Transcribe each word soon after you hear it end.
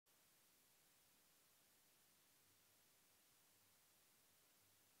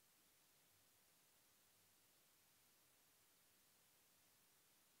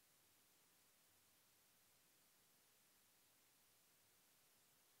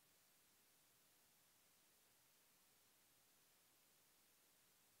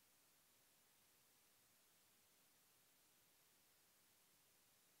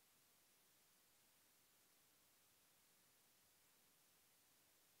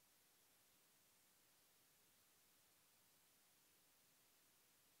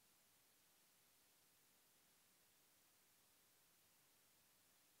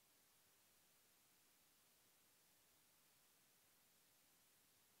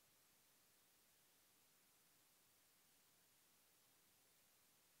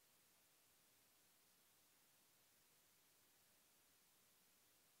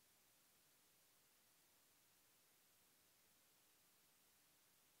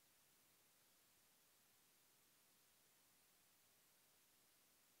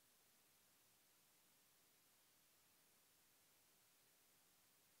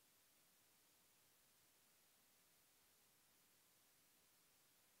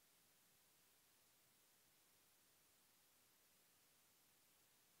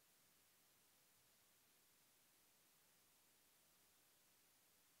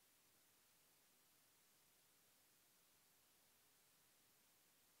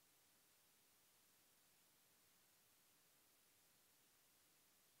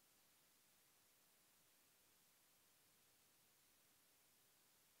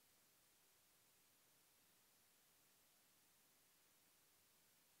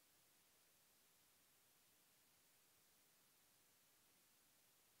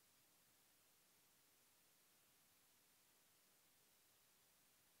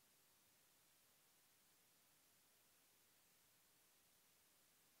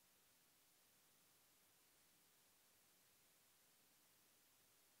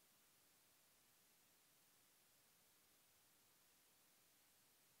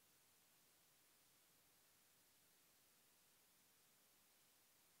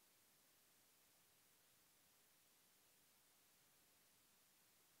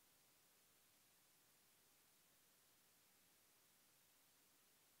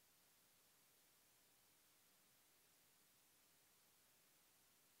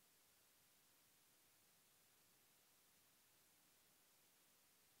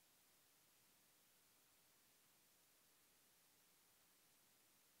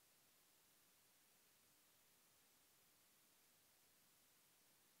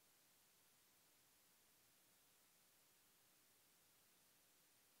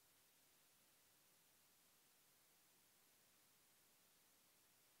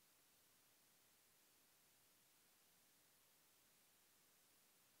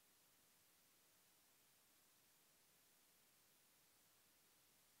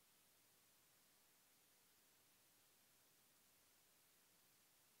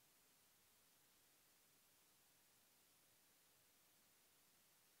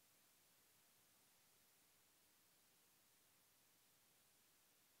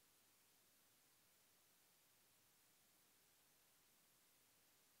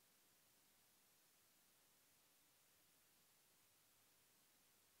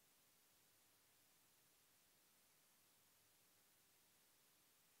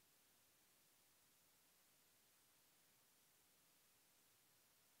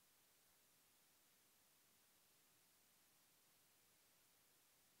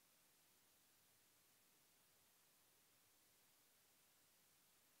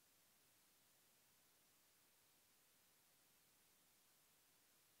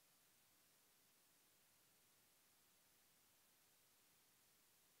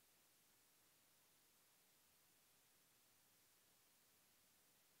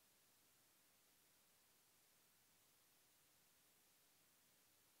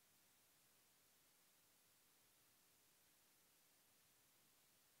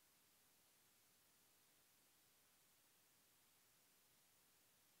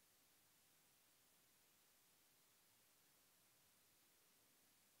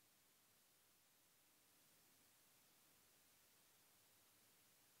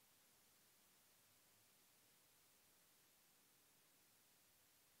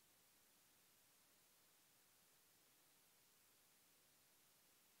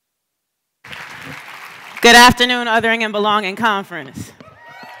Good afternoon, Othering and Belonging Conference.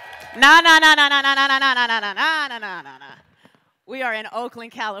 Nah. We are in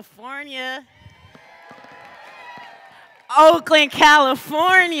Oakland, California. Oakland,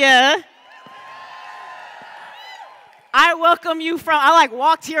 California. I welcome you from, I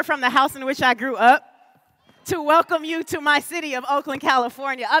walked here from the house in which I grew up to welcome you to my city of Oakland,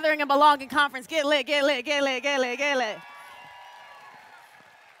 California. Othering and Belonging Conference. Get lit, get lit, get lit, get lit, get lit.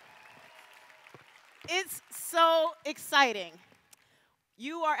 It's so exciting.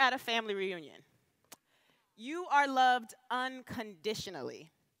 You are at a family reunion. You are loved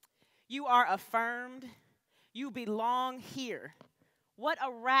unconditionally. You are affirmed. You belong here. What a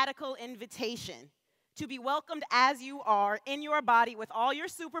radical invitation to be welcomed as you are in your body with all your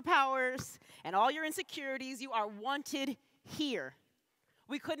superpowers and all your insecurities. You are wanted here.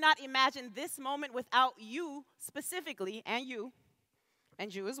 We could not imagine this moment without you specifically, and you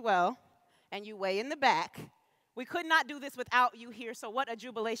as well, and you way in the back. We could not do this without you here, so what a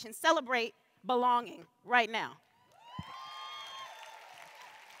jubilation. Celebrate belonging right now.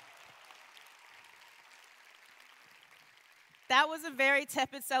 That was a very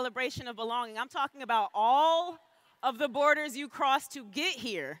tepid celebration of belonging. I'm talking about all of the borders you crossed to get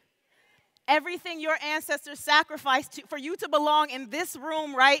here. Everything your ancestors sacrificed for you to belong in this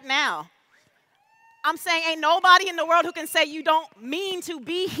room right now. I'm saying ain't nobody in the world who can say you don't mean to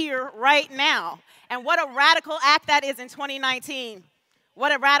be here right now. And what a radical act that is in 2019.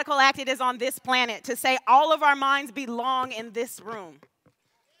 What a radical act it is on this planet to say all of our minds belong in this room.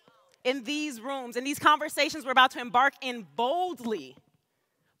 In these rooms, in these conversations we're about to embark in boldly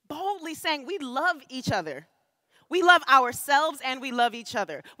saying we love each other. We love ourselves and we love each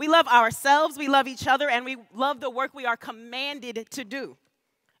other. We love ourselves, we love each other, and we love the work we are commanded to do.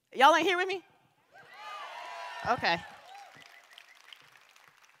 Y'all ain't here with me? Okay.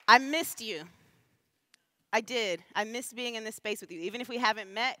 I missed you. I did. I missed being in this space with you. Even if we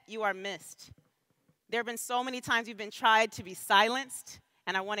haven't met, you are missed. There have been so many times you've been tried to be silenced,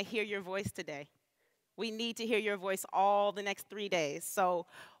 and I want to hear your voice today. We need to hear your voice all the next 3 days. So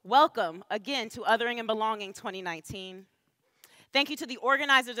welcome again to Othering and Belonging 2019. Thank you to the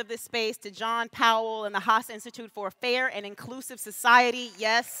organizers of this space, to John Powell and the Haas Institute for a Fair and Inclusive Society.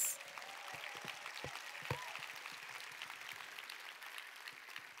 Yes.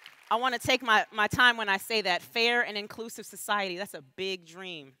 I want to take my time when I say that. Fair and inclusive society, that's a big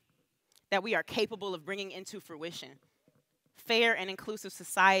dream that we are capable of bringing into fruition. Fair and inclusive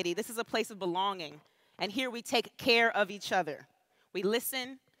society. This is a place of belonging. And here we take care of each other. We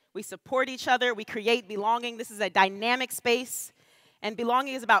listen, we support each other, we create belonging. This is a dynamic space. And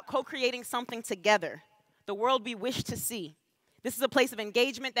belonging is about co-creating something together, the world we wish to see. This is a place of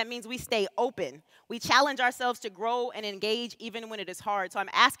engagement. That means we stay open. We challenge ourselves to grow and engage even when it is hard. So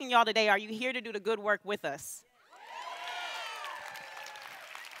I'm asking y'all today, are you here to do the good work with us?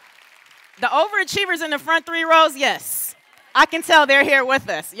 The overachievers in the front 3 rows, yes. I can tell they're here with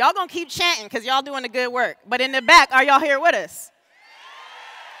us. Y'all gonna keep chanting because y'all doing the good work. But in the back, are y'all here with us?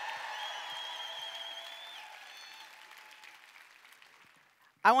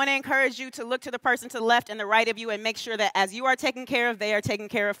 I want to encourage you to look to the person to the left and the right of you and make sure that as you are taken care of, they are taken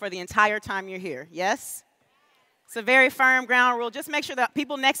care of for the entire time you're here. Yes? It's a very firm ground rule. Just make sure that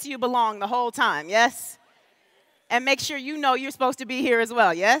people next to you belong the whole time. Yes? And make sure you know you're supposed to be here as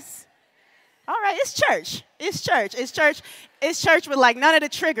well. Yes? All right, it's church. It's church. It's church. It's church with like none of the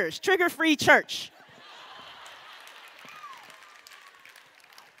triggers. Trigger-free church.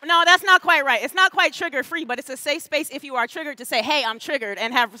 No, that's not quite right. It's not quite trigger-free, but it's a safe space if you are triggered to say, hey, I'm triggered,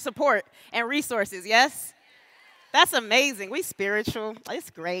 and have support and resources, yes? That's amazing. We spiritual. It's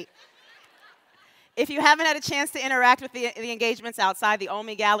great. If you haven't had a chance to interact with the engagements outside the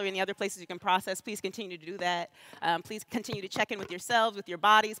OMI Gallery and the other places you can process, please continue to do that. Please continue to check in with yourselves, with your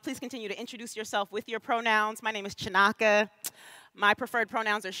bodies. Please continue to introduce yourself with your pronouns. My name is Chinaka. My preferred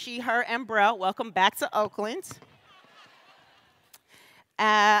pronouns are she, her, and bro. Welcome back to Oakland.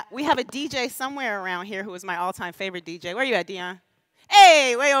 We have a DJ somewhere around here who is my all-time favorite DJ. Where are you at, Dion?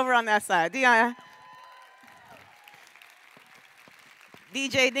 Hey, way over on that side. Dion.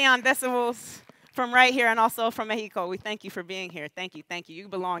 DJ Dion Decimals from right here and also from Mexico. We thank you for being here. Thank you, thank you. You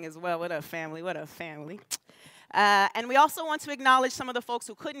belong as well. What up, family? What up, family? And we also want to acknowledge some of the folks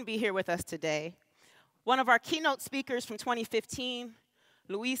who couldn't be here with us today. One of our keynote speakers from 2015,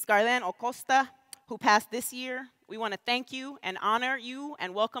 Luis Garland Acosta, who passed this year. We want to thank you and honor you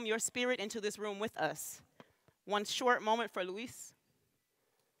and welcome your spirit into this room with us. One short moment for Luis.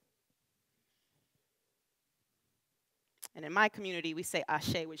 And in my community, we say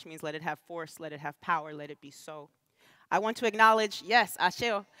ashe, which means let it have force, let it have power, let it be so. I want to acknowledge, yes,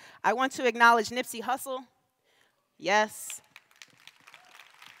 Asheo. I want to acknowledge Nipsey Hussle. Yes.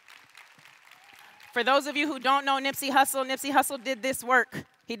 For those of you who don't know Nipsey Hussle did this work.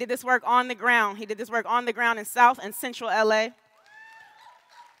 He did this work on the ground. He did this work on the ground in South and Central LA.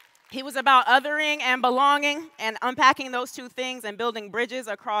 He was about othering and belonging and unpacking those two things and building bridges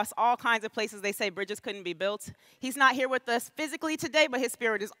across all kinds of places they say bridges couldn't be built. He's not here with us physically today, but his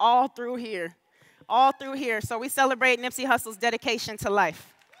spirit is all through here. All through here. So we celebrate Nipsey Hussle's dedication to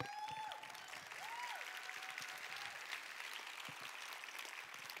life.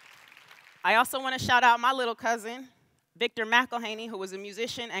 I also want to shout out my little cousin, Victor McElhaney, who was a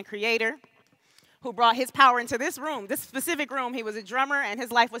musician and creator, who brought his power into this room, this specific room. He was a drummer, and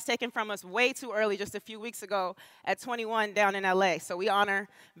his life was taken from us way too early, just a few weeks ago at 21 down in LA. So we honor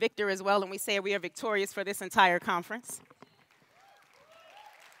Victor as well, and we say we are victorious for this entire conference.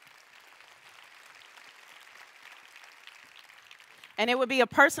 And it would be a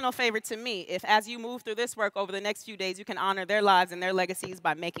personal favor to me if, as you move through this work over the next few days, you can honor their lives and their legacies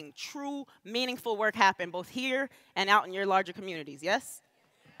by making true, meaningful work happen, both here and out in your larger communities. Yes?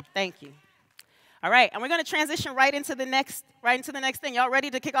 Thank you. All right, and we're going to transition right into the next thing. Y'all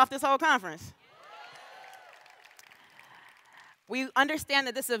ready to kick off this whole conference? We understand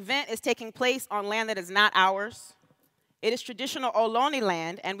that this event is taking place on land that is not ours. It is traditional Ohlone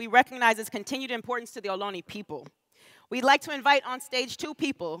land, and we recognize its continued importance to the Ohlone people. We'd like to invite on stage two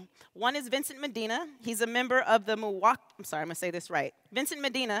people. One is Vincent Medina. He's a member of the Vincent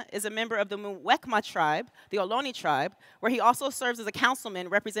Medina is a member of the Muwekma tribe, the Ohlone tribe, where he also serves as a councilman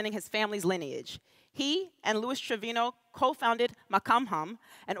representing his family's lineage. He and Louis Trevino co-founded Makamham,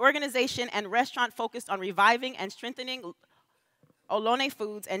 an organization and restaurant focused on reviving and strengthening Ohlone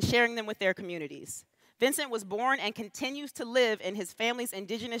foods and sharing them with their communities. Vincent was born and continues to live in his family's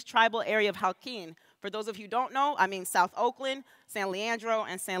indigenous tribal area of Halkin. For those of you who don't know, I mean South Oakland, San Leandro,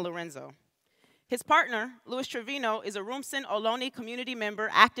 and San Lorenzo. His partner, Louis Trevino, is a Rumsen Ohlone community member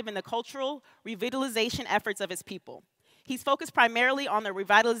active in the cultural revitalization efforts of his people. He's focused primarily on the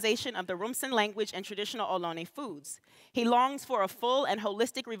revitalization of the Rumsen language and traditional Ohlone foods. He longs for a full and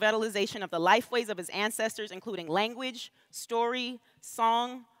holistic revitalization of the lifeways of his ancestors, including language, story,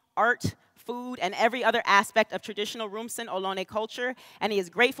 song, art, food, and every other aspect of traditional Rumsen Ohlone culture, and he is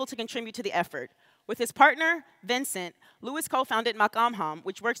grateful to contribute to the effort. With his partner, Vincent, Louis co-founded Makamham,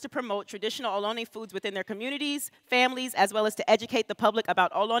 which works to promote traditional Ohlone foods within their communities, families, as well as to educate the public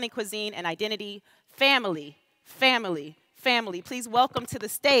about Ohlone cuisine and identity. Family, family, family. Please welcome to the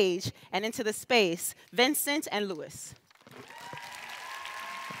stage and into the space, Vincent and Louis.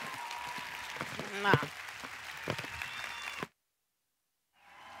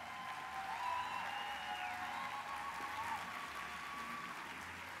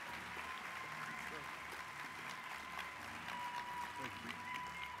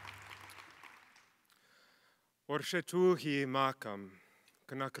 Orshetuhi makam,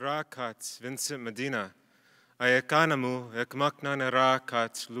 kanakrakats Vincent Medina, ayekanamu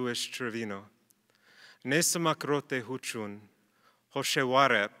ekmaknanerakats Louis Trevino. Nesamakrote huchun,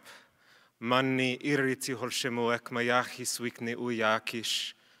 hoshewarep, manni iriti holshemu ekmayahi swikne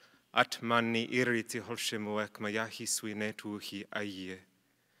uyakish, at manni iriti holshemu ekmayahi swinetuhi aye.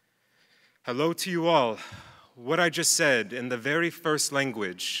 Hello to you all. What I just said in the very first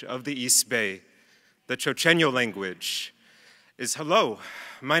language of the East Bay, the Chochenyo language, is hello.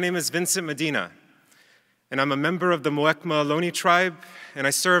 My name is Vincent Medina, and I'm a member of the Muwekma Ohlone tribe, and I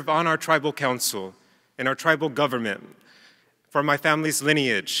serve on our tribal council and our tribal government for my family's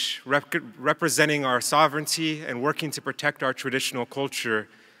lineage, representing our sovereignty and working to protect our traditional culture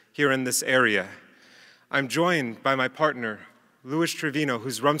here in this area. I'm joined by my partner, Louis Trevino,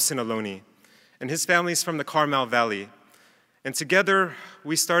 who's Rumsen Ohlone, and his family's from the Carmel Valley. And together,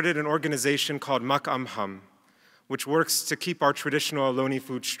 we started an organization called Makamham, which works to keep our traditional Ohlone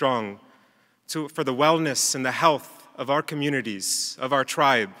food strong for the wellness and the health of our communities, of our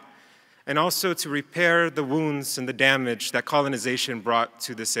tribe, and also to repair the wounds and the damage that colonization brought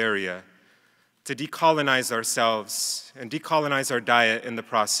to this area, to decolonize ourselves and decolonize our diet in the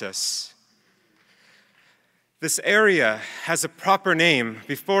process. This area has a proper name.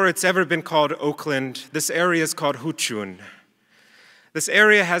 Before it's ever been called Oakland, this area is called Huchun. This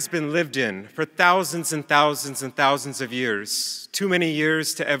area has been lived in for thousands and thousands and thousands of years, too many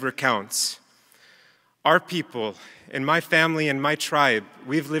years to ever count. Our people, and my family and my tribe,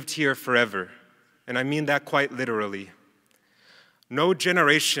 we've lived here forever, and I mean that quite literally. No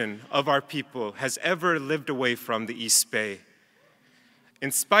generation of our people has ever lived away from the East Bay. In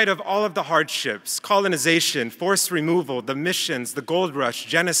spite of all of the hardships, colonization, forced removal, the missions, the gold rush,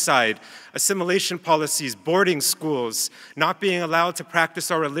 genocide, assimilation policies, boarding schools, not being allowed to practice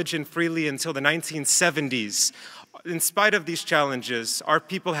our religion freely until the 1970s, in spite of these challenges, our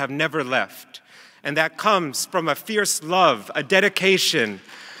people have never left. And that comes from a fierce love, a dedication.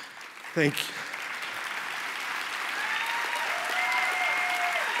 Thank you.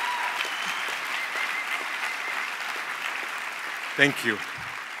 Thank you.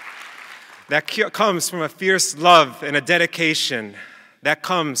 That comes from a fierce love and a dedication that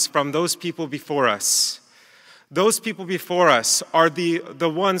comes from those people before us. Those people before us are the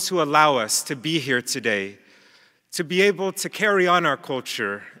ones who allow us to be here today, to be able to carry on our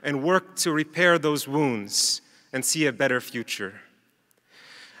culture and work to repair those wounds and see a better future.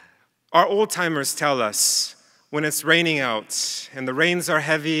 Our old-timers tell us when it's raining out and the rains are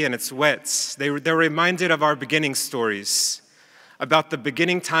heavy and it's wet, they're reminded of our beginning stories, about the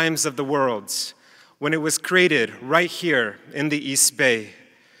beginning times of the world, when it was created right here in the East Bay.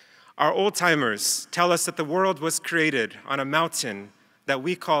 Our old-timers tell us that the world was created on a mountain that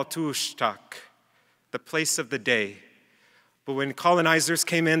we call Tuushtak, the place of the day. But when colonizers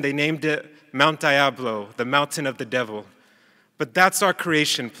came in, they named it Mount Diablo, the mountain of the devil. But that's our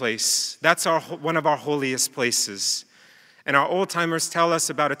creation place. That's one of our holiest places. And our old-timers tell us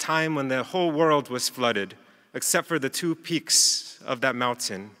about a time when the whole world was flooded, except for the two peaks of that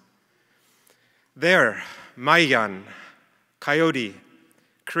mountain. There, Mayan, Coyote,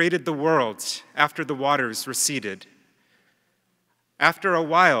 created the world after the waters receded. After a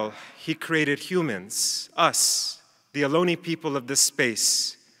while, he created humans, us, the Ohlone people of this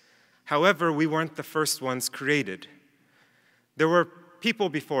space. However, we weren't the first ones created. There were people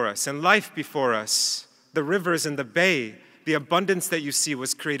before us and life before us. The rivers and the bay, the abundance that you see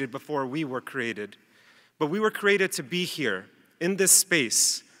was created before we were created. But we were created to be here, in this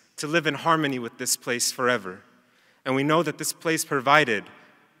space, to live in harmony with this place forever. And we know that this place provided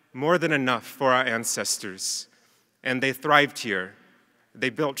more than enough for our ancestors. And they thrived here. They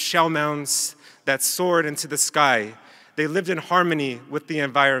built shell mounds that soared into the sky. They lived in harmony with the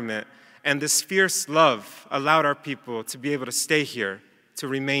environment. And this fierce love allowed our people to be able to stay here, to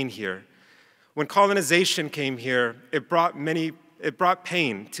remain here. When colonization came here, it brought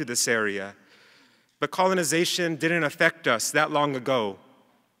pain to this area. But colonization didn't affect us that long ago.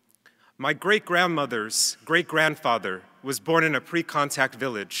 My great-grandmother's great-grandfather was born in a pre-contact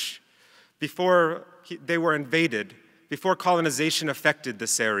village before they were invaded, before colonization affected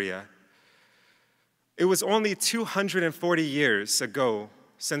this area. It was only 240 years ago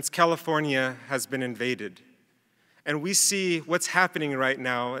since California has been invaded. And we see what's happening right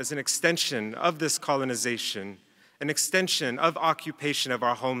now as an extension of this colonization, an extension of occupation of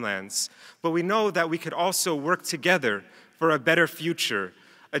our homelands. But we know that we could also work together for a better future,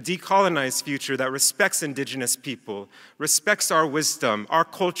 a decolonized future that respects Indigenous people, respects our wisdom, our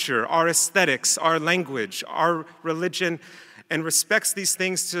culture, our aesthetics, our language, our religion, and respects these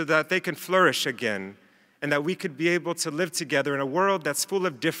things so that they can flourish again, and that we could be able to live together in a world that's full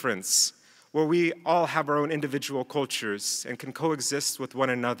of difference, where we all have our own individual cultures and can coexist with one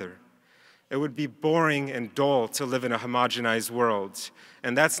another. It would be boring and dull to live in a homogenized world,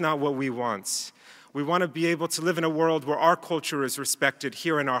 and that's not what we want. We want to be able to live in a world where our culture is respected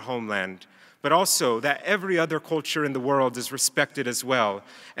here in our homeland, but also that every other culture in the world is respected as well,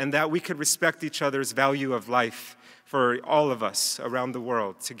 and that we could respect each other's value of life for all of us around the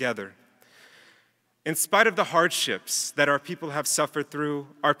world together. In spite of the hardships that our people have suffered through,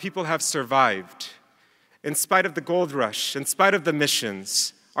 our people have survived. In spite of the gold rush, in spite of the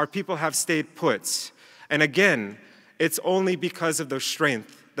missions, our people have stayed put. And again, it's only because of the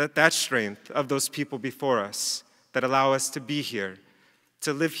strength, that strength of those people before us that allow us to be here,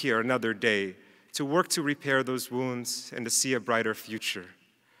 to live here another day, to work to repair those wounds and to see a brighter future.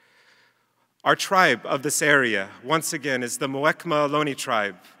 Our tribe of this area, once again, is the Muwekma Ohlone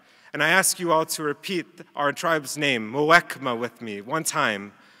tribe. And I ask you all to repeat our tribe's name, Muwekma, with me, one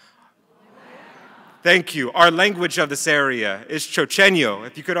time. Thank you. Our language of this area is Chochenyo.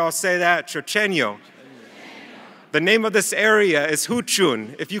 If you could all say that, Chochenyo. The name of this area is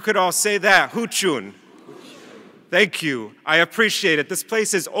Huchun. If you could all say that, Huchun. Thank you. I appreciate it. This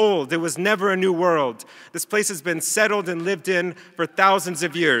place is old. It was never a new world. This place has been settled and lived in for thousands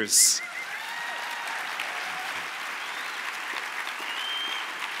of years.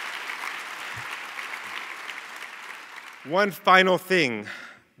 One final thing.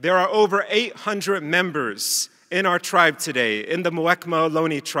 There are over 800 members in our tribe today, in the Muwekma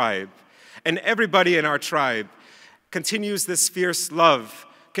Ohlone tribe. And everybody in our tribe continues this fierce love,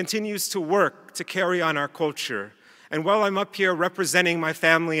 continues to work to carry on our culture. And while I'm up here representing my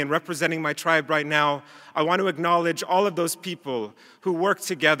family and representing my tribe right now, I want to acknowledge all of those people who work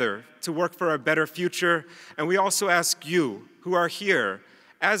together to work for a better future. And we also ask you, who are here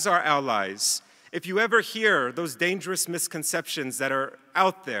as our allies, if you ever hear those dangerous misconceptions that are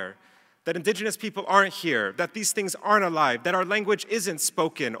out there, that Indigenous people aren't here, that these things aren't alive, that our language isn't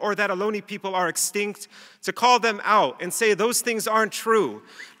spoken, or that Ohlone people are extinct, to call them out and say those things aren't true,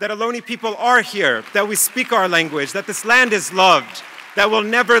 that Ohlone people are here, that we speak our language, that this land is loved, that we'll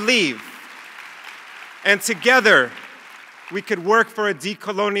never leave. And together, we could work for a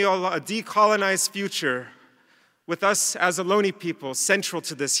decolonized future with us as Ohlone people central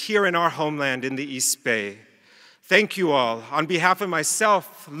to this here in our homeland in the East Bay. Thank you all. On behalf of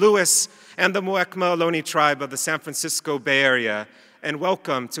myself, Louis, and the Muwekma Ohlone tribe of the San Francisco Bay Area, and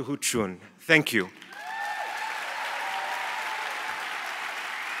welcome to Huchun. Thank you.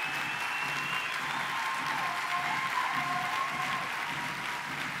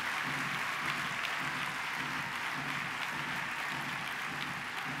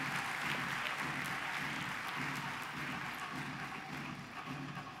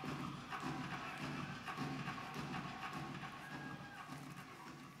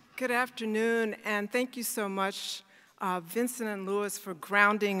 Good afternoon, and thank you so much, Vincent and Louis, for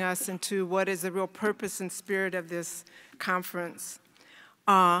grounding us into what is the real purpose and spirit of this conference.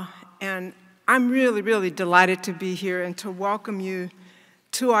 And I'm really, really delighted to be here and to welcome you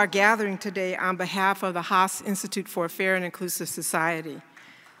to our gathering today on behalf of the Haas Institute for a Fair and Inclusive Society.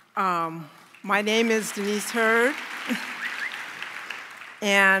 My name is Denise Hurd.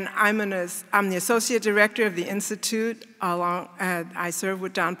 And I'm the Associate Director of the Institute. I serve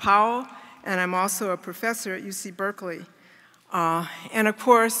with Don Powell, and I'm also a professor at UC Berkeley. And of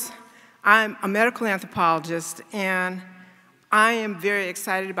course, I'm a medical anthropologist, and I am very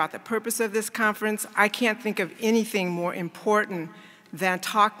excited about the purpose of this conference. I can't think of anything more important than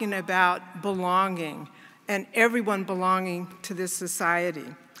talking about belonging, and everyone belonging to this society.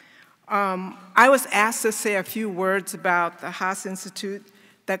 I was asked to say a few words about the Haas Institute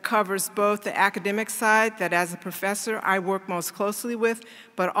that covers both the academic side, that as a professor I work most closely with,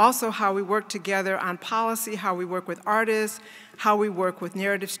 but also how we work together on policy, how we work with artists, how we work with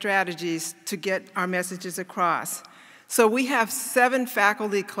narrative strategies to get our messages across. So we have 7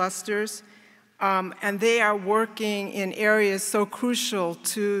 faculty clusters, and they are working in areas so crucial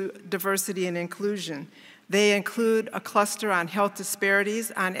to diversity and inclusion. They include a cluster on health disparities,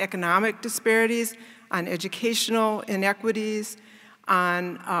 on economic disparities, on educational inequities,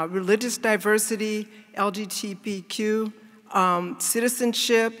 on religious diversity, LGBTQ,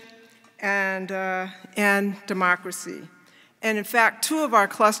 citizenship, and democracy. And in fact, 2 of our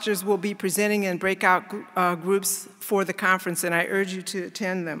clusters will be presenting in breakout groups for the conference, and I urge you to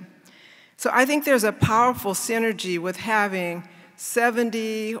attend them. So I think there's a powerful synergy with having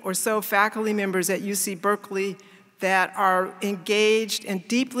 70 or so faculty members at UC Berkeley that are engaged and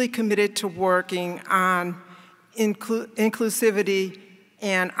deeply committed to working on inclusivity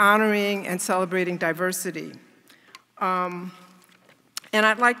and honoring and celebrating diversity. And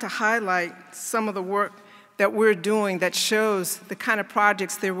I'd like to highlight some of the work that we're doing that shows the kind of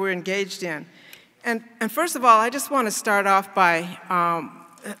projects that we're engaged in. And first of all, I just want to start off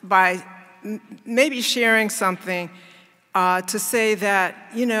by maybe sharing something to say that,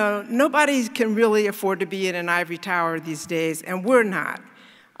 you know, nobody can really afford to be in an ivory tower these days, and we're not.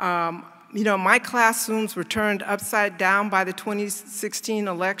 You know, my classrooms were turned upside down by the 2016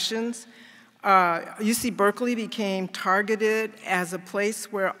 elections. UC Berkeley became targeted as a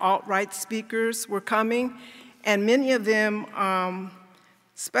place where alt-right speakers were coming, and many of them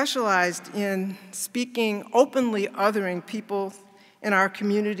specialized in speaking openly othering people in our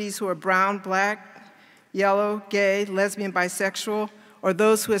communities who are brown, black, yellow, gay, lesbian, bisexual, or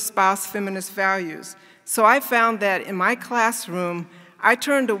those who espouse feminist values. So I found that in my classroom, I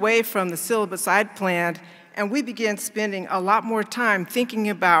turned away from the syllabus I'd planned, and we began spending a lot more time thinking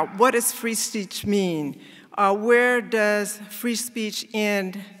about what does free speech mean? Where does free speech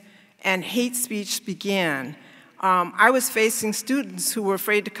end and hate speech begin? I was facing students who were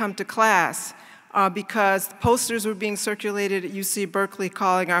afraid to come to class because posters were being circulated at UC Berkeley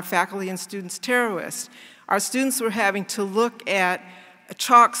calling our faculty and students terrorists. Our students were having to look at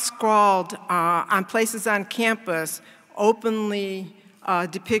chalk scrawled on places on campus openly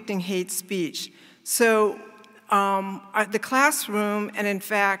depicting hate speech. So the classroom, and in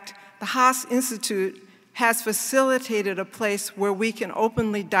fact, the Haas Institute has facilitated a place where we can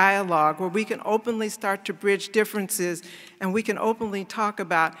openly dialogue, where we can openly start to bridge differences, and we can openly talk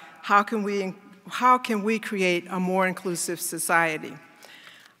about how can we create a more inclusive society.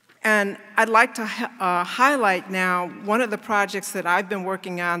 And I'd like to highlight now one of the projects that I've been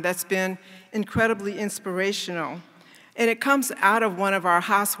working on that's been incredibly inspirational. And it comes out of one of our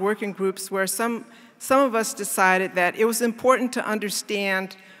Haas working groups where some of us decided that it was important to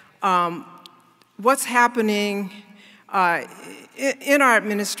understand what's happening in our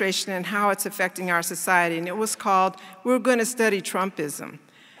administration and how it's affecting our society. And it was called, we're going to study Trumpism.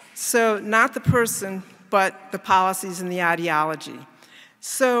 So not the person, but the policies and the ideology.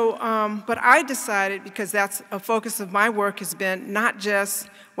 So, but I decided, because that's a focus of my work has been not just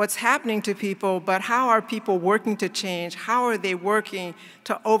what's happening to people, but how are people working to change? How are they working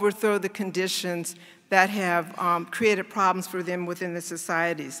to overthrow the conditions that have created problems for them within the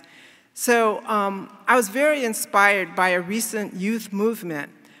societies? So I was very inspired by a recent youth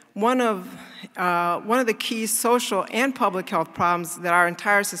movement. One of the key social and public health problems that our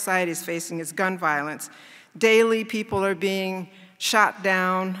entire society is facing is gun violence. Daily, people are being shot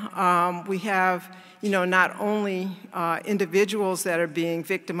down. We have, not only individuals that are being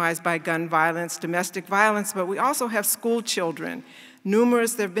victimized by gun violence, domestic violence, but we also have school children. There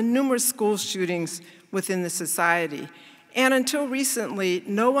have been numerous school shootings within the society. And until recently,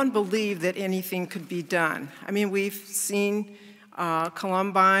 no one believed that anything could be done. I mean, we've seen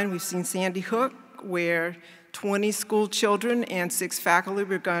Columbine, we've seen Sandy Hook, where 20 school children and 6 faculty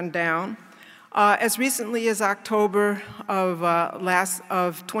were gunned down. As recently as October of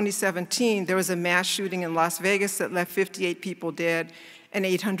 2017, there was a mass shooting in Las Vegas that left 58 people dead and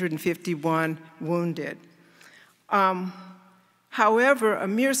 851 wounded. However, a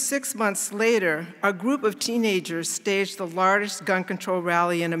mere 6 months later, a group of teenagers staged the largest gun control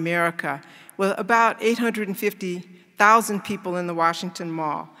rally in America with about 850,000 people in the Washington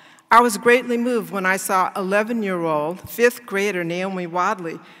Mall. I was greatly moved when I saw 11-year-old, 5th grader Naomi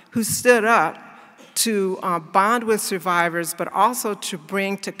Wadley, who stood up to bond with survivors, but also to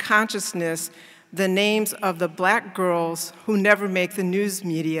bring to consciousness the names of the Black girls who never make the news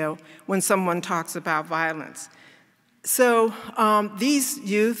media when someone talks about violence. So these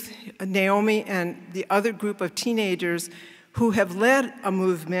youth, Naomi and the other group of teenagers who have led a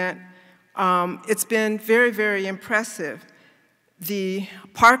movement, it's been very, very impressive. The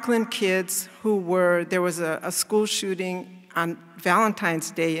Parkland kids there was a school shooting on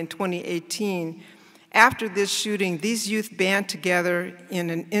Valentine's Day in 2018. After this shooting, these youth band together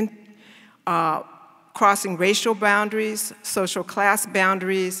crossing racial boundaries, social class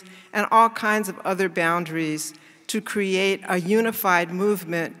boundaries, and all kinds of other boundaries to create a unified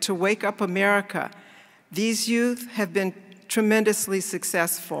movement to wake up America. These youth have been tremendously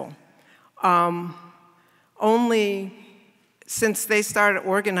successful. Only since they started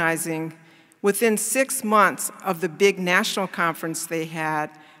organizing, within 6 months of the big national conference they had,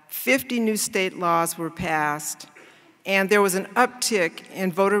 50 new state laws were passed, and there was an uptick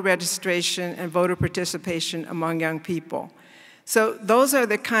in voter registration and voter participation among young people. So those are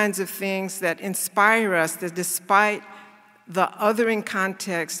the kinds of things that inspire us, that despite the othering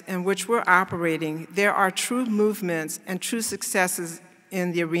context in which we're operating, there are true movements and true successes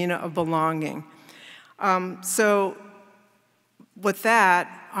in the arena of belonging. So with that,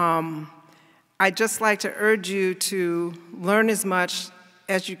 I'd just like to urge you to learn as much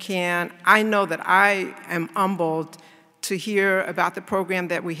as you can. I know that I am humbled to hear about the program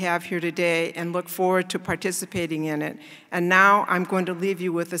that we have here today and look forward to participating in it. And now I'm going to leave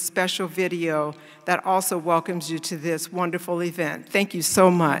you with a special video that also welcomes you to this wonderful event. Thank you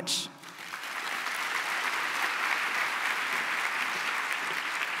so much.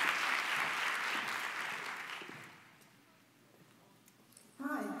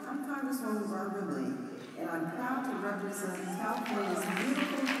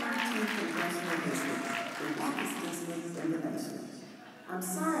 I'm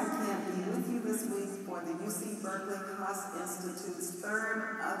sorry I can't be with you this week for the UC Berkeley Haas Institute's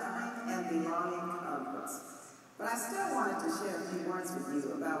 3rd Othering and Belonging Conference. But I still wanted to share a few words with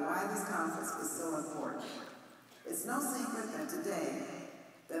you about why this conference is so important. It's no secret that today,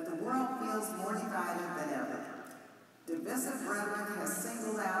 that the world feels more divided than ever. Divisive rhetoric has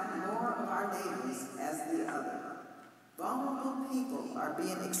singled out more of our neighbors as the other. Vulnerable people are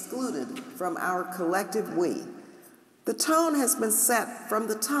being excluded from our collective we. The tone has been set from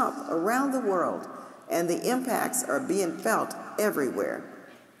the top around the world, and the impacts are being felt everywhere.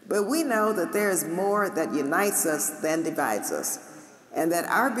 But we know that there is more that unites us than divides us, and that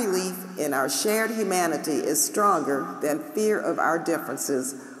our belief in our shared humanity is stronger than fear of our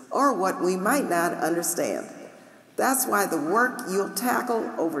differences or what we might not understand. That's why the work you'll tackle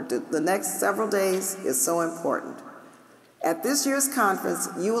over the next several days is so important. At this year's conference,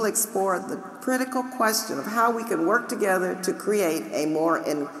 you will explore the critical question of how we can work together to create a more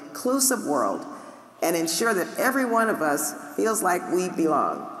inclusive world and ensure that every one of us feels like we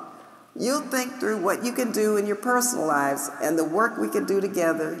belong. You'll think through what you can do in your personal lives and the work we can do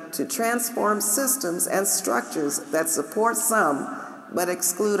together to transform systems and structures that support some but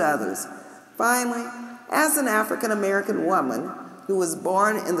exclude others. Finally, as an African American woman who was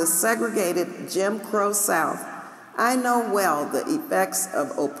born in the segregated Jim Crow South, I know well the effects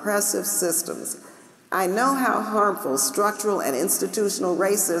of oppressive systems. I know how harmful structural and institutional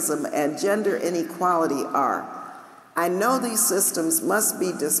racism and gender inequality are. I know these systems must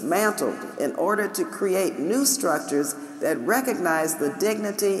be dismantled in order to create new structures that recognize the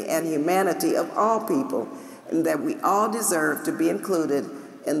dignity and humanity of all people, and that we all deserve to be included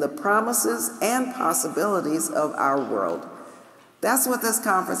in the promises and possibilities of our world. That's what this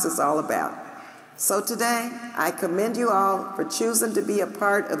conference is all about. So today, I commend you all for choosing to be a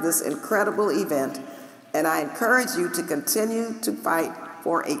part of this incredible event, and I encourage you to continue to fight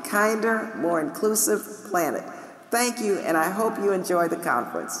for a kinder, more inclusive planet. Thank you, and I hope you enjoy the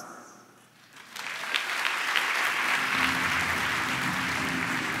conference.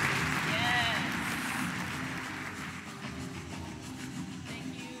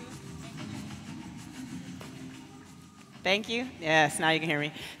 Thank you. Yes, now you can hear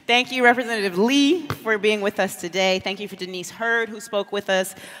me. Thank you, Representative Lee, for being with us today. Thank you for Denise Hurd, who spoke with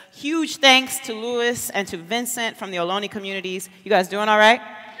us. Huge thanks to Louis and to Vincent from the Ohlone communities. You guys doing all right?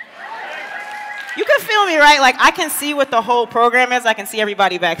 You can feel me, right? Like, I can see what the whole program is. I can see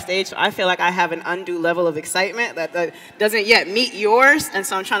everybody backstage. So I feel like I have an undue level of excitement that doesn't yet meet yours, and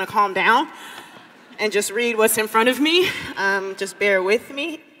so I'm trying to calm down and just read what's in front of me. Just bear with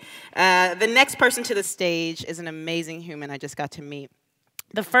me. The next person to the stage is an amazing human I just got to meet.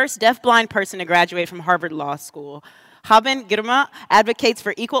 The first deafblind person to graduate from Harvard Law School, Haben Girma advocates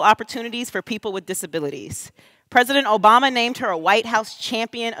for equal opportunities for people with disabilities. President Obama named her a White House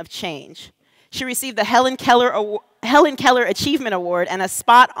Champion of Change. She received the Helen Keller Achievement Award and a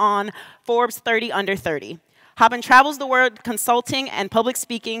spot on Forbes 30 Under 30. Haben travels the world consulting and public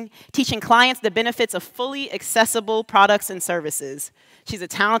speaking, teaching clients the benefits of fully accessible products and services. She's a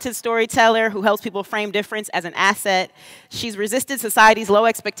talented storyteller who helps people frame difference as an asset. She's resisted society's low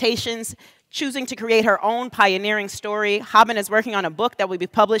expectations, choosing to create her own pioneering story. Haben is working on a book that will be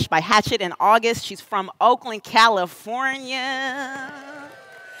published by Hachette in August. She's from Oakland, California,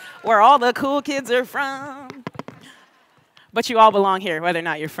 where all the cool kids are from. But you all belong here, whether or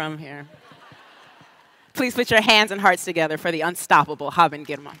not you're from here. Please put your hands and hearts together for the unstoppable Haben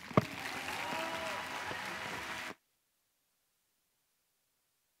Girma.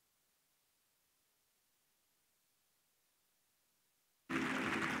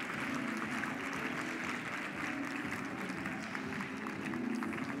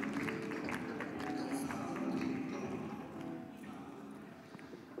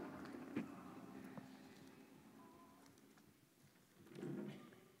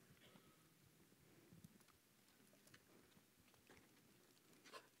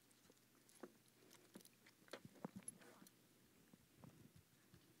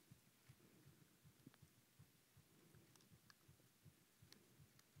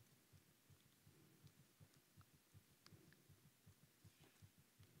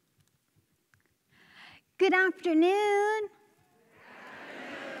 Good afternoon.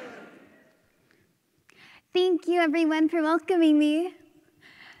 Thank you, everyone, for welcoming me.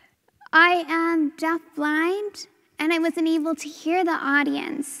 I am deafblind, and I wasn't able to hear the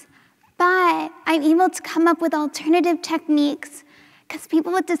audience, but I'm able to come up with alternative techniques because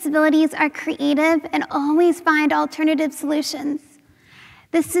people with disabilities are creative and always find alternative solutions.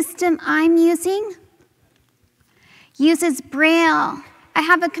 The system I'm using uses Braille. I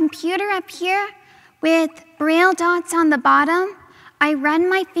have a computer up here with Braille dots on the bottom. I run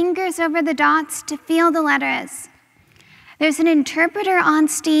my fingers over the dots to feel the letters. There's an interpreter on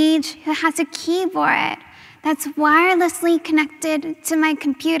stage who has a keyboard that's wirelessly connected to my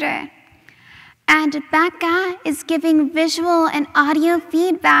computer. And Becca is giving visual and audio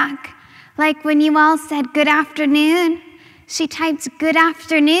feedback. Like when you all said good afternoon, she typed good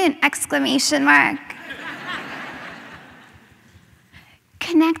afternoon, exclamation mark.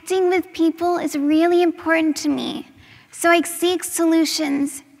 Connecting with people is really important to me, so I seek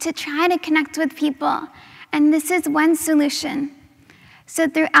solutions to try to connect with people, and this is one solution. So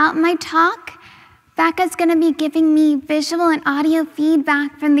throughout my talk, Becca's going to be giving me visual and audio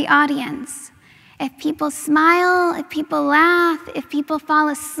feedback from the audience. If people smile, if people laugh, if people fall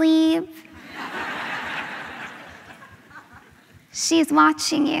asleep, she's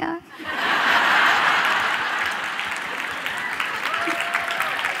watching you.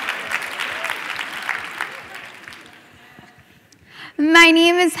 My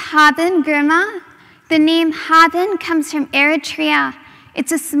name is Haben Girma. The name Haben comes from Eritrea.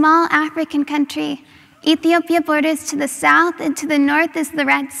 It's a small African country. Ethiopia borders to the south, and to the north is the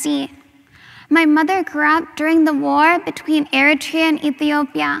Red Sea. My mother grew up during the war between Eritrea and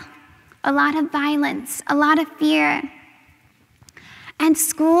Ethiopia. A lot of violence, a lot of fear. And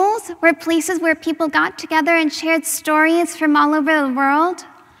schools were places where people got together and shared stories from all over the world.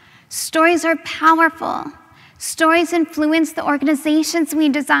 Stories are powerful. Stories influence the organizations we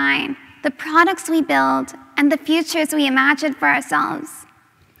design, the products we build, and the futures we imagine for ourselves.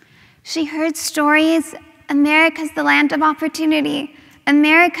 She heard stories, America's the land of opportunity,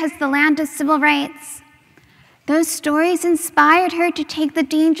 America's the land of civil rights. Those stories inspired her to take the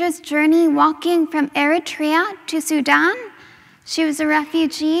dangerous journey walking from Eritrea to Sudan. She was a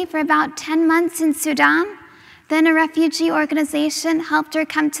refugee for about 10 months in Sudan. Then a refugee organization helped her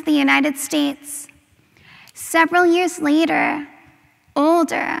come to the United States. Several years later,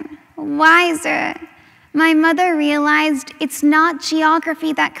 older, wiser, my mother realized it's not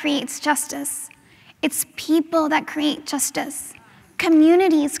geography that creates justice. It's people that create justice.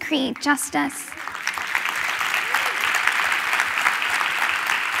 Communities create justice.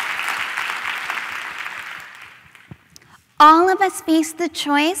 All of us face the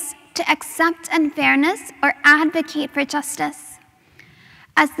choice to accept unfairness or advocate for justice.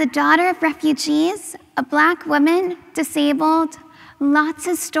 As the daughter of refugees, a Black woman, disabled, lots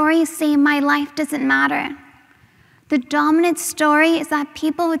of stories say my life doesn't matter. The dominant story is that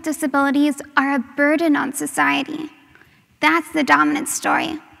people with disabilities are a burden on society. That's the dominant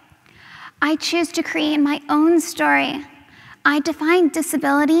story. I choose to create my own story. I define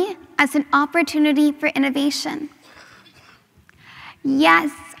disability as an opportunity for innovation.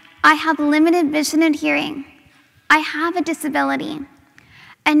 Yes, I have limited vision and hearing. I have a disability.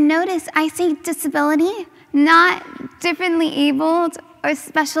 And notice I say disability, not differently abled or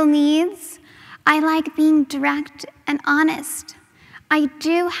special needs. I like being direct and honest. I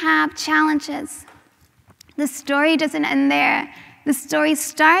do have challenges. The story doesn't end there. The story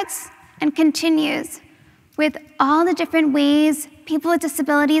starts and continues with all the different ways people with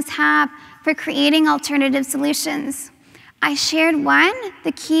disabilities have for creating alternative solutions. I shared one,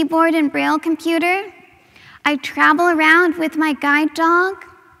 the keyboard and braille computer. I travel around with my guide dog.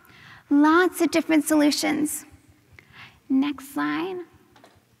 Lots of different solutions. Next slide.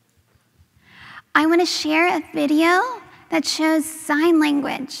 I want to share a video that shows sign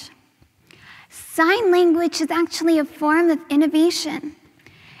language. Sign language is actually a form of innovation.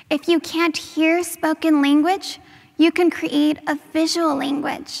 If you can't hear spoken language, you can create a visual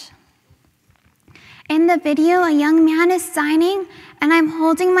language. In the video, a young man is signing, and I'm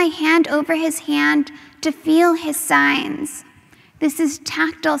holding my hand over his hand to feel his signs. This is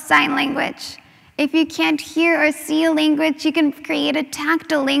tactile sign language. If you can't hear or see a language, you can create a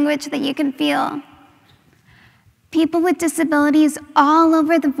tactile language that you can feel. People with disabilities all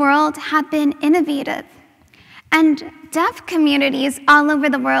over the world have been innovative, and deaf communities all over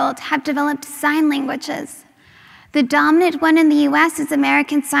the world have developed sign languages. The dominant one in the US is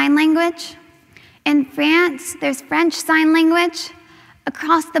American Sign Language. In France, there's French Sign Language.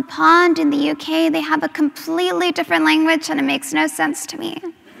 Across the pond in the UK, they have a completely different language, and it makes no sense to me.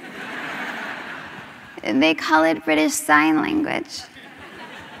 They call it British Sign Language.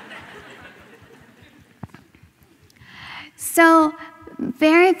 So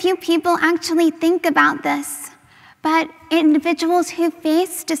very few people actually think about this, but individuals who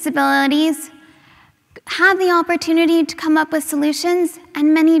face disabilities have the opportunity to come up with solutions,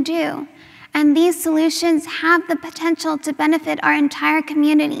 and many do. And these solutions have the potential to benefit our entire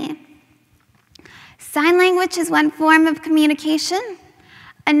community. Sign language is one form of communication.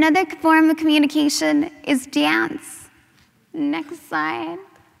 Another form of communication is dance. Next slide.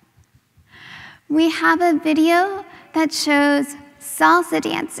 We have a video that shows salsa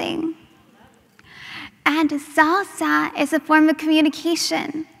dancing. And salsa is a form of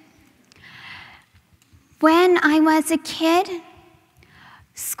communication. When I was a kid,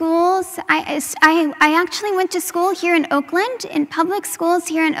 schools, I actually went to school here in Oakland, in public schools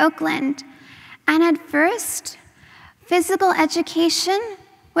here in Oakland. And at first, physical education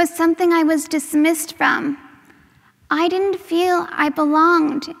was something I was dismissed from. I didn't feel I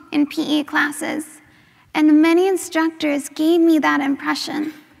belonged in PE classes, and many instructors gave me that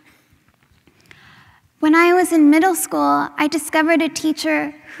impression. When I was in middle school, I discovered a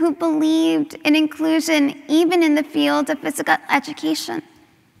teacher who believed in inclusion even in the field of physical education.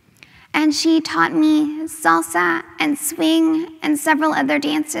 And she taught me salsa and swing and several other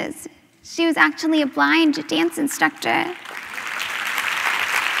dances. She was actually a blind dance instructor.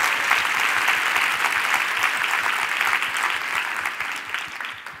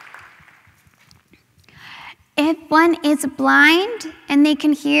 If one is blind and they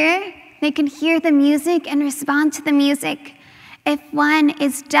can hear the music and respond to the music. If one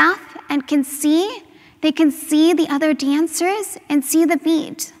is deaf and can see, they can see the other dancers and see the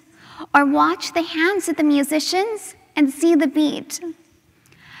beat, or watch the hands of the musicians and see the beat.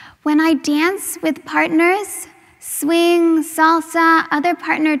 When I dance with partners, swing, salsa, other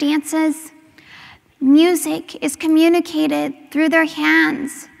partner dances, music is communicated through their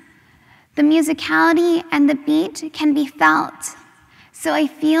hands. The musicality and the beat can be felt. So I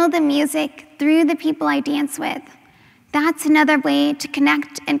feel the music through the people I dance with. That's another way to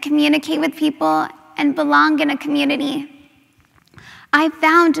connect and communicate with people and belong in a community. I've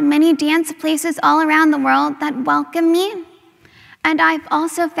found many dance places all around the world that welcome me, and I've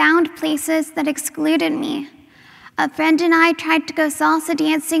also found places that excluded me. A friend and I tried to go salsa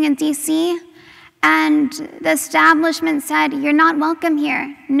dancing in DC, and the establishment said, "You're not welcome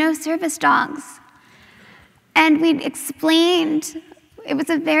here, no service dogs." And we explained, it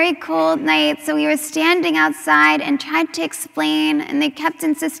was a very cold night, so we were standing outside and tried to explain, and they kept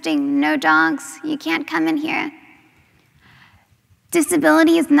insisting, "No dogs, you can't come in here."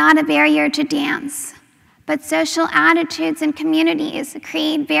 Disability is not a barrier to dance, but social attitudes and communities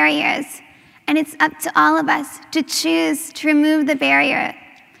create barriers, and it's up to all of us to choose to remove the barrier.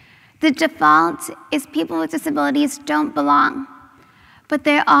 The default is people with disabilities don't belong, but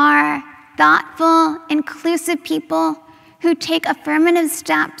there are thoughtful, inclusive people who take affirmative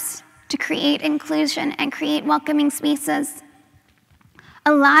steps to create inclusion and create welcoming spaces.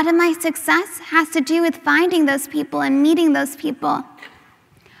 A lot of my success has to do with finding those people and meeting those people.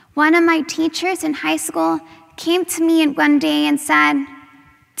 One of my teachers in high school came to me one day and said,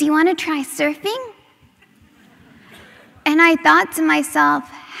 "Do you want to try surfing?" And I thought to myself,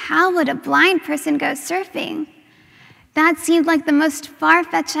 how would a blind person go surfing? That seemed like the most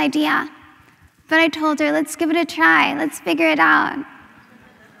far-fetched idea. But I told her, let's give it a try, let's figure it out.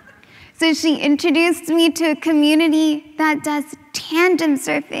 So she introduced me to a community that does tandem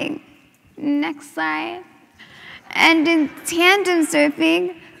surfing. Next slide. And in tandem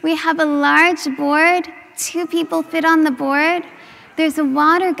surfing, we have a large board, 2 people fit on the board. There's a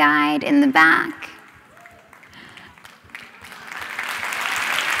water guide in the back.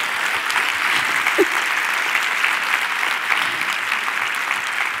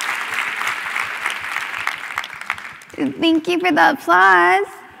 Thank you for the applause.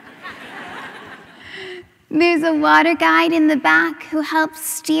 There's a water guide in the back who helps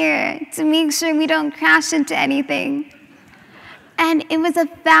steer to make sure we don't crash into anything. And it was a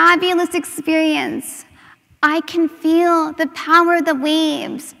fabulous experience. I can feel the power of the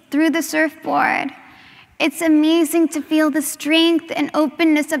waves through the surfboard. It's amazing to feel the strength and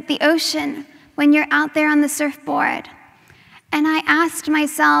openness of the ocean when you're out there on the surfboard. And I asked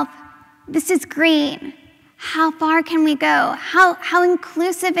myself, this is great. How far can we go? How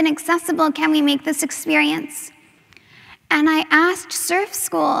inclusive and accessible can we make this experience? And I asked surf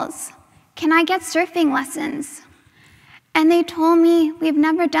schools, can I get surfing lessons? And they told me, we've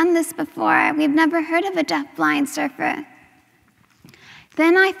never done this before. We've never heard of a deaf-blind surfer.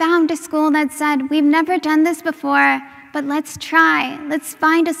 Then I found a school that said, we've never done this before, but let's try. Let's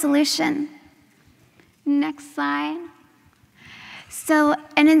find a solution. Next slide. So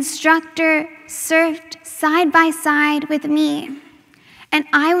an instructor surfed side by side with me, and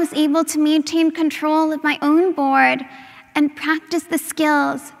I was able to maintain control of my own board and practice the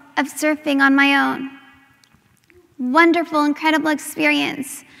skills of surfing on my own. Wonderful, incredible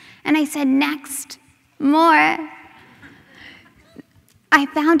experience. And I said, next, more. I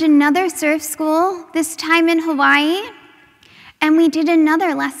found another surf school, this time in Hawaii, and we did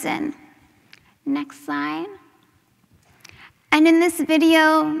another lesson. Next slide. And in this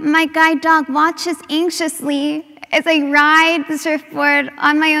video, my guide dog watches anxiously as I ride the surfboard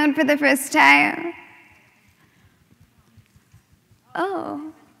on my own for the first time.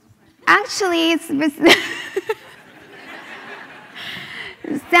 Oh, actually, it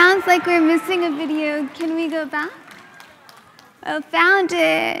sounds like we're missing a video. Can we go back? Oh, found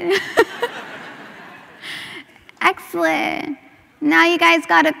it. Excellent. Now you guys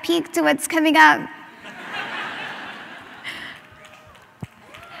got a peek to what's coming up.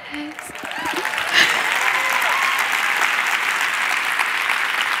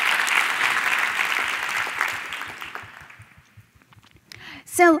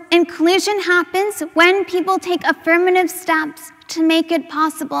 So inclusion happens when people take affirmative steps to make it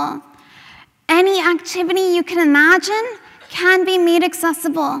possible. Any activity you can imagine can be made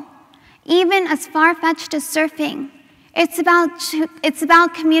accessible, even as far-fetched as surfing. It's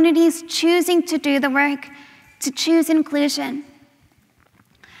about communities choosing to do the work, to choose inclusion.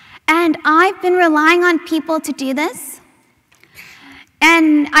 And I've been relying on people to do this.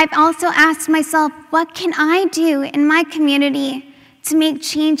 And I've also asked myself, what can I do in my community to make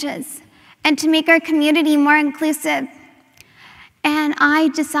changes and to make our community more inclusive? And I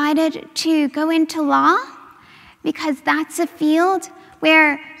decided to go into law because that's a field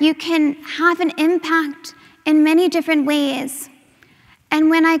where you can have an impact in many different ways.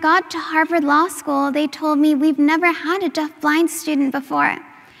 And when I got to Harvard Law School, they told me, we've never had a deaf-blind student before.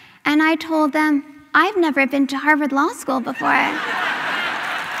 And I told them, I've never been to Harvard Law School before.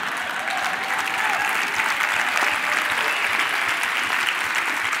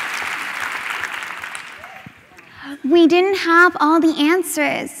 We didn't have all the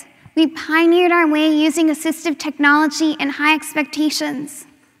answers. We pioneered our way using assistive technology and high expectations.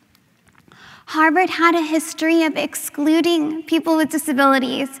 Harvard had a history of excluding people with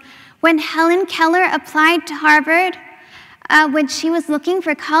disabilities. When Helen Keller applied to Harvard, when she was looking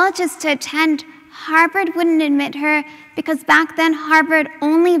for colleges to attend, Harvard wouldn't admit her because back then Harvard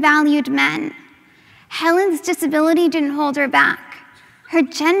only valued men. Helen's disability didn't hold her back. Her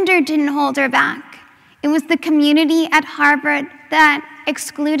gender didn't hold her back. It was the community at Harvard that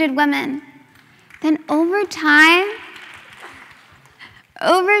excluded women. Then over time,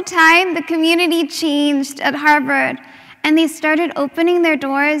 the community changed at Harvard, and they started opening their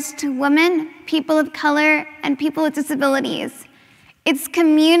doors to women, people of color, and people with disabilities. It's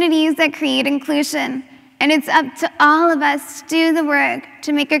communities that create inclusion, and it's up to all of us to do the work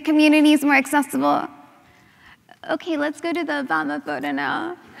to make our communities more accessible. Okay, let's go to the Obama photo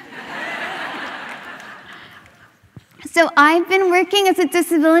now. So I've been working as a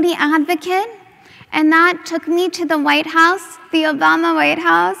disability advocate, and that took me to the White House, the Obama White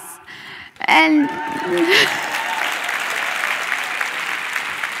House, and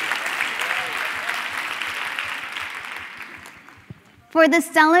for the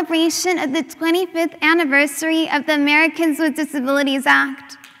celebration of the 25th anniversary of the Americans with Disabilities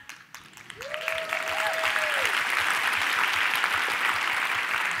Act.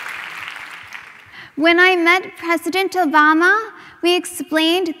 When I met President Obama, we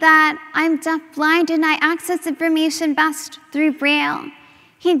explained that I'm deaf-blind and I access information best through Braille.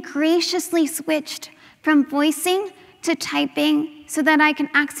 He graciously switched from voicing to typing so that I can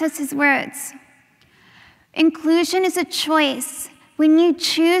access his words. Inclusion is a choice. When you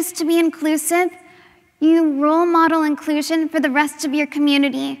choose to be inclusive, you role model inclusion for the rest of your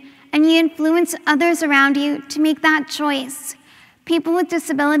community, and you influence others around you to make that choice. People with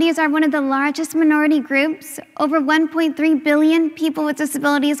disabilities are one of the largest minority groups, over 1.3 billion people with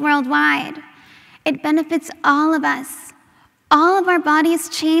disabilities worldwide. It benefits all of us. All of our bodies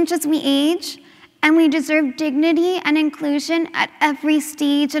change as we age, and we deserve dignity and inclusion at every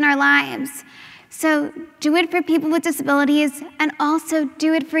stage in our lives. So do it for people with disabilities, and also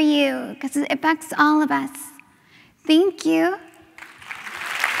do it for you, because it affects all of us. Thank you.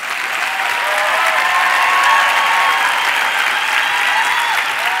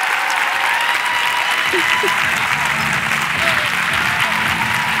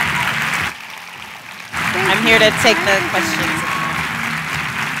 I'm here to take the questions.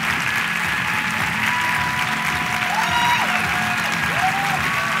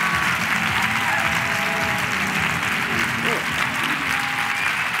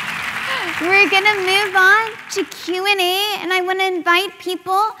 We're going to move on to Q&A, and I want to invite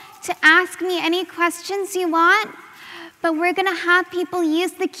people to ask me any questions you want, but we're going to have people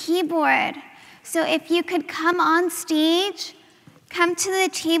use the keyboard. So if you could come on stage, come to the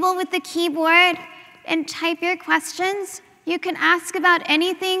table with the keyboard, and type your questions. You can ask about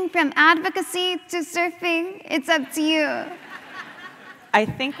anything from advocacy to surfing. It's up to you. I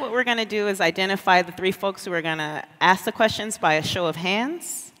think what we're going to do is identify the three folks who are going to ask the questions by a show of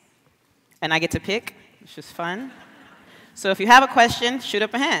hands. And I get to pick, which is fun. So if you have a question, shoot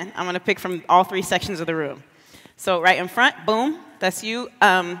up a hand. I'm going to pick from all three sections of the room. So right in front, boom, that's you.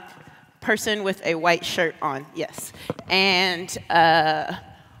 Person with a white shirt on, yes. And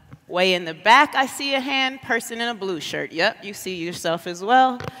way in the back, I see a hand, person in a blue shirt. Yep, you see yourself as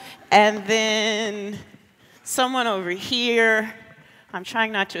well. And then someone over here, I'm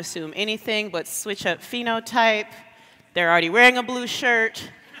trying not to assume anything, but switch up phenotype. They're already wearing a blue shirt.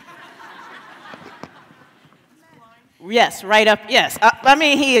 Yes, right up, yes. I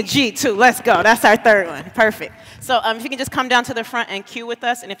mean, he a G too, let's go. That's our third one, perfect. So if you can just come down to the front and queue with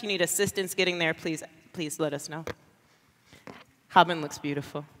us, and if you need assistance getting there, please let us know. Haben looks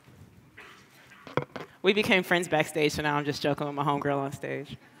beautiful. We became friends backstage, so now I'm just joking with my homegirl on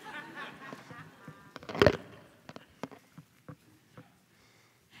stage.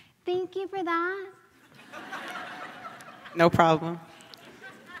 Thank you for that. No problem.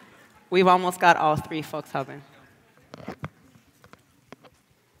 We've almost got all three folks, Haben.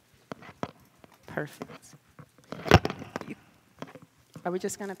 Perfect. Are we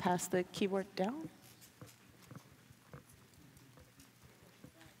just going to pass the keyboard down?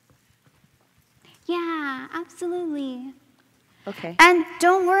 Yeah, absolutely. Okay. And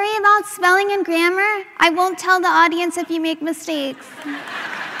don't worry about spelling and grammar. I won't tell the audience if you make mistakes.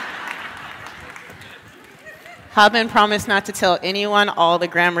 Haben promised not to tell anyone all the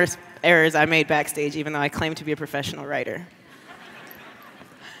grammar errors I made backstage, even though I claim to be a professional writer.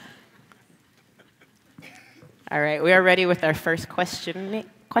 All right, we are ready with our first questioner. May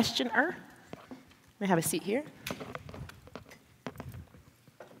I have a seat here?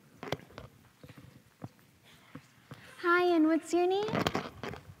 Hi, and what's your name?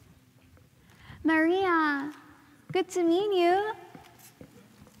 Maria. Good to meet you.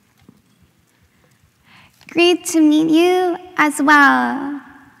 Great to meet you as well.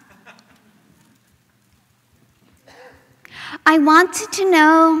 I wanted to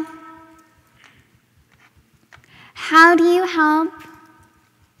know, how do you help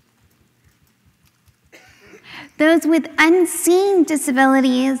those with unseen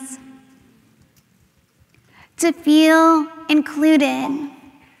disabilities to feel included?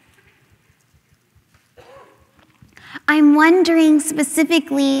 I'm wondering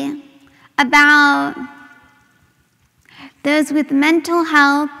specifically about those with mental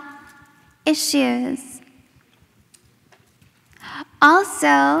health issues.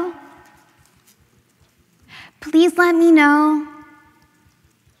 Also, please let me know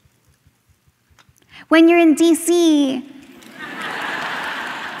when you're in DC.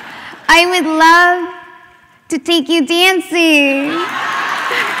 I would love to take you dancing.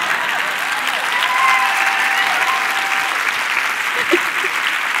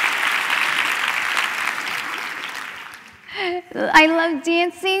 I love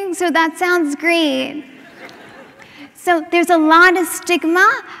dancing, so that sounds great. So there's a lot of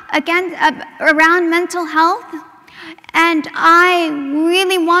stigma around mental health, and I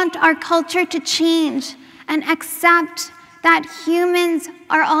really want our culture to change and accept that humans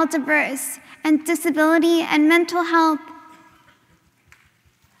are all diverse, and disability and mental health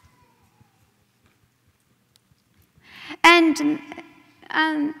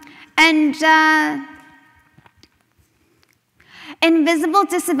invisible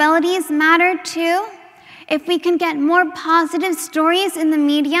disabilities matter too. If we can get more positive stories in the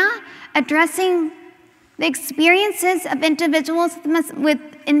media addressing the experiences of individuals with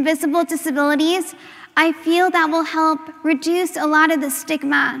invisible disabilities, I feel that will help reduce a lot of the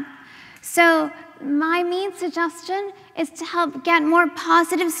stigma. So my main suggestion is to help get more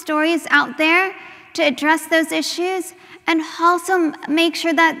positive stories out there to address those issues, and also make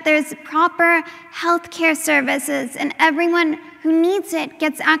sure that there's proper healthcare services and everyone who needs it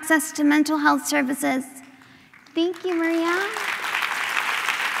gets access to mental health services. Thank you, Maria.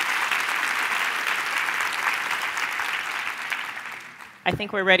 I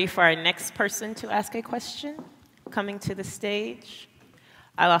think we're ready for our next person to ask a question. Coming to the stage.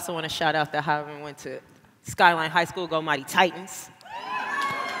 I also want to shout out that Haben went to Skyline High School, go Mighty Titans.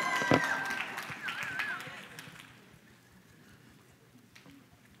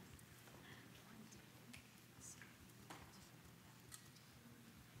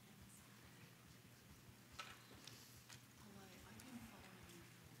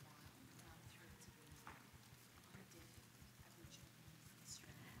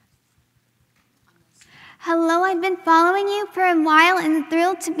 Hello, I've been following you for a while and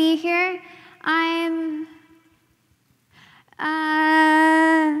thrilled to be here. I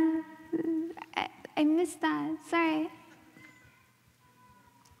missed that, sorry.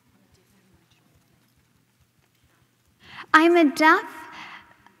 I'm a deaf,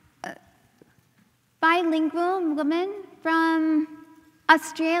 bilingual woman from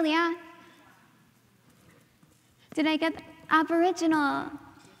Australia. Did I get Aboriginal?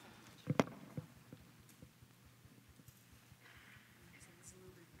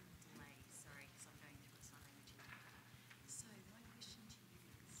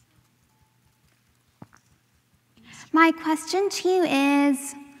 My question to you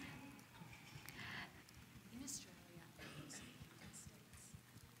is,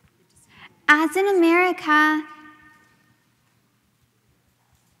 as in America,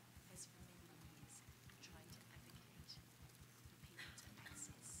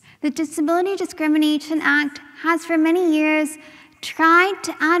 the Disability Discrimination Act has for many years tried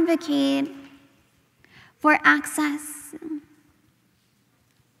to advocate for access.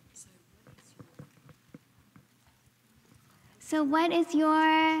 So what is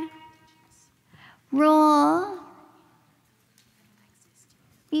your role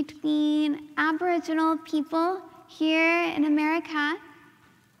between Aboriginal people here in America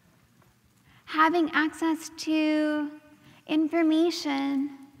having access to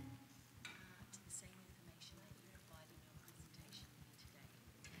information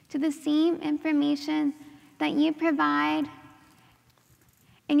to the same information that you provide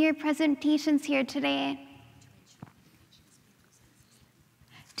in your presentations here today,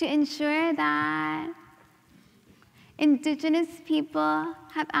 to ensure that Indigenous people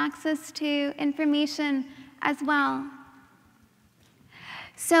have access to information as well.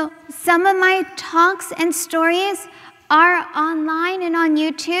 So some of my talks and stories are online and on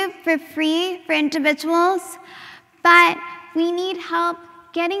YouTube for free for individuals, but we need help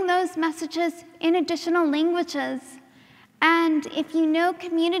getting those messages in additional languages. And if you know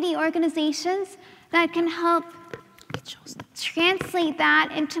community organizations that can help translate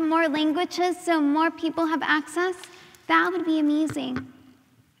that into more languages so more people have access, that would be amazing.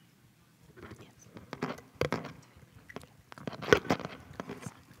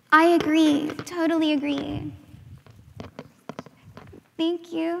 I agree, totally agree.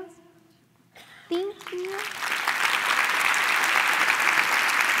 Thank you. Thank you.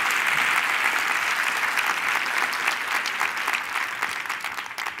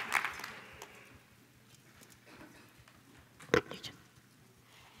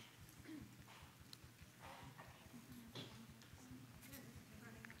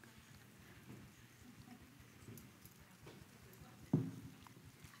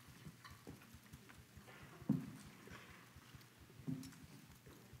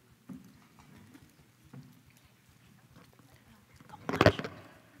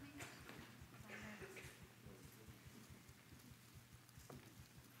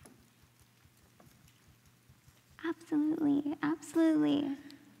 Absolutely, absolutely.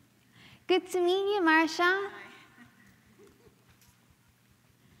 Good to meet you, Marsha.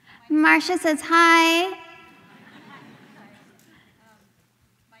 Marsha says hi.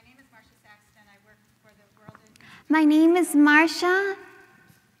 My name is Marsha Saxton. I work for the World Institute. My name is Marsha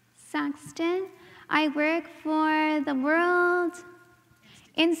Saxton. I work for the World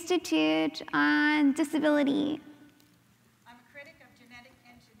Institute on Disability. I'm a critic of genetic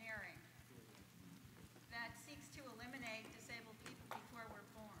engineering that seeks to eliminate disabled people before we're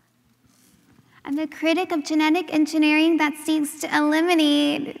born. I'm a critic of genetic engineering that seeks to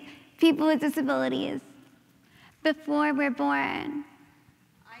eliminate people with disabilities before we're born.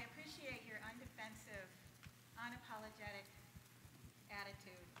 I appreciate your undefensive, unapologetic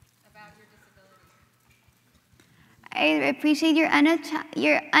attitude about your disability. I appreciate your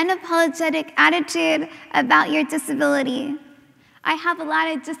unapologetic attitude about your disability. I have a lot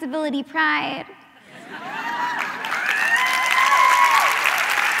of disability pride.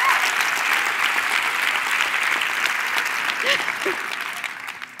 This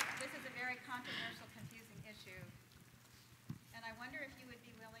is a very controversial, confusing issue, and I wonder if you would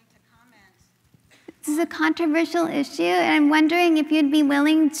be willing to comment. This is a controversial issue, and I'm wondering if you'd be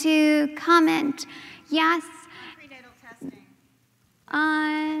willing to comment. Yes, Prenatal testing.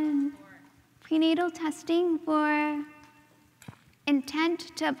 on prenatal testing for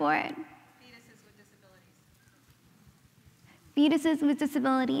intent to abort Fetuses with disabilities. fetuses with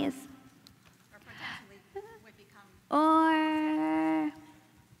disabilities, Or potentially would become. or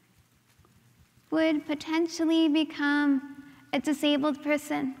would potentially become a disabled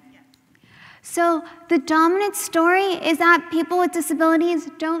person. Yes. So the dominant story is that people with disabilities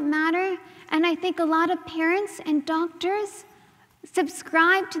don't matter, and I think a lot of parents and doctors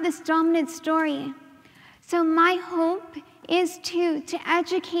subscribe to this dominant story. So my hope is to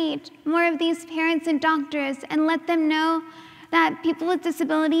educate more of these parents and doctors and let them know that people with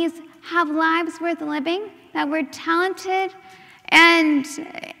disabilities have lives worth living, that we're talented and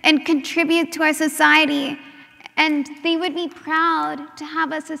contribute to our society, and they would be proud to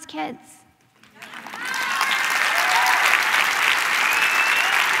have us as kids.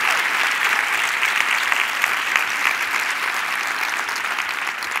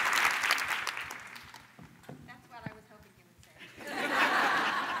 That's what I was hoping you would say.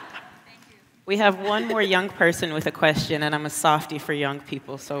 Thank you. We have one more young person with a question, and I'm a softie for young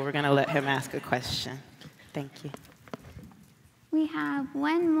people, so we're going to let him ask a question. Thank you. We have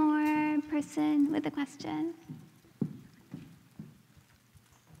one more person with a question.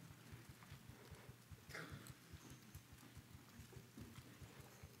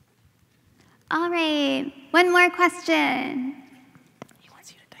 All right, one more question. He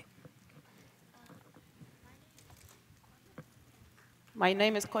wants you to type. My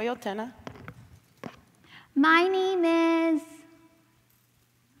name is Coyotena. My name is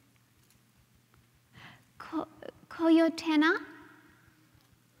Coyotena.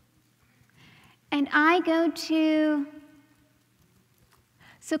 And I go to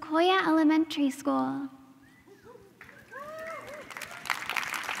Sequoia Elementary School.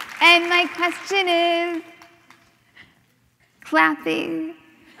 And my question is, clapping.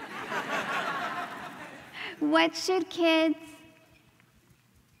 What should kids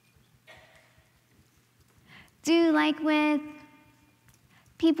do, like with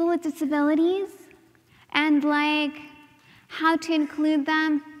people with disabilities, and like how to include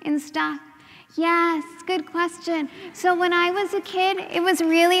them in stuff? Yes, good question. So when I was a kid, it was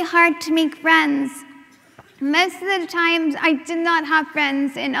really hard to make friends. Most of the times, I did not have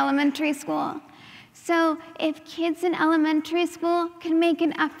friends in elementary school. So if kids in elementary school can make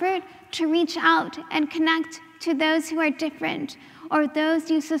an effort to reach out and connect to those who are different, or those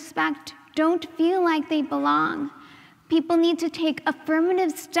you suspect don't feel like they belong, people need to take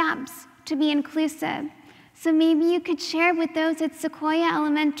affirmative steps to be inclusive. So maybe you could share with those at Sequoia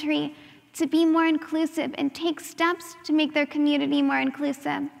Elementary to be more inclusive and take steps to make their community more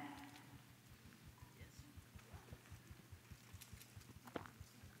inclusive.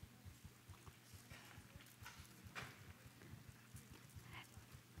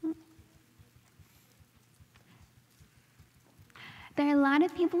 There are a lot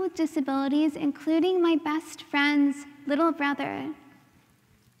of people with disabilities, including my best friend's little brother.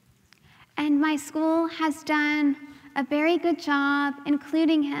 And my school has done a very good job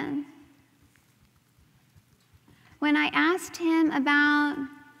including him. When I asked him about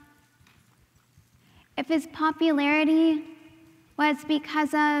if his popularity was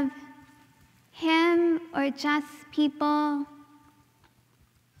because of him or just people,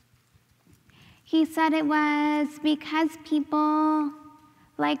 he said it was because people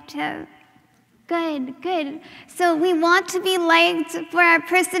liked him. Good, good. So we want to be liked for our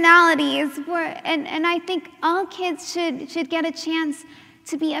personalities, and I think all kids should get a chance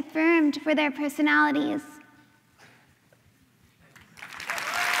to be affirmed for their personalities.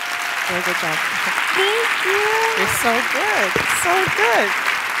 Very good job. Thank you. You're so good. So good.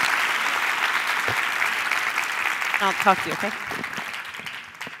 I'll talk to you, okay?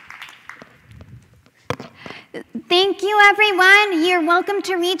 Thank you, everyone. You're welcome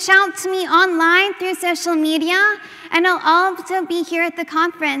to reach out to me online through social media, and I'll also be here at the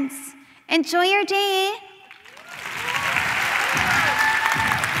conference. Enjoy your day.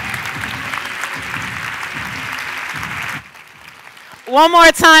 One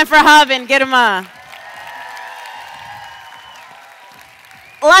more time for Haben, Girma.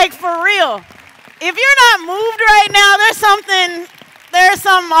 Like, for real. If you're not moved right now, there's something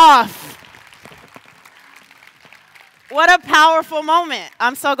off. What a powerful moment.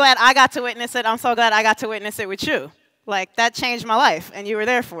 I'm so glad I got to witness it. I'm so glad I got to witness it with you. Like, that changed my life, and you were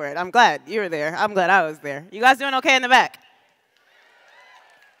there for it. I'm glad you were there. I'm glad I was there. You guys doing okay in the back?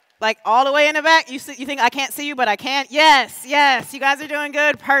 Like, all the way in the back? You think I can't see you, but I can? Yes, yes. You guys are doing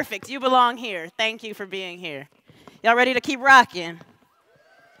good? Perfect. You belong here. Thank you for being here. Y'all ready to keep rocking?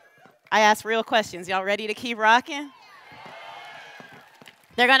 I asked real questions. Y'all ready to keep rocking?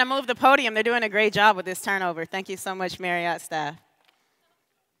 They're going to move the podium. They're doing a great job with this turnover. Thank you so much, Marriott staff.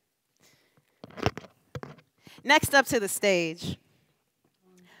 Next up to the stage,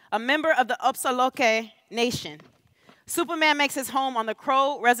 a member of the Upsaloke Nation. Supaman makes his home on the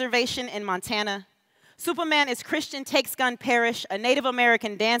Crow Reservation in Montana. Supaman is Christian Takes Gun Parrish, a Native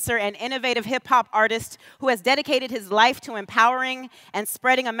American dancer and innovative hip-hop artist who has dedicated his life to empowering and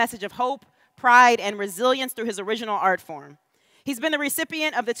spreading a message of hope, pride, and resilience through his original art form. He's been the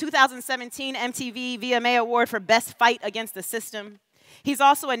recipient of the 2017 MTV VMA Award for Best Fight Against the System. He's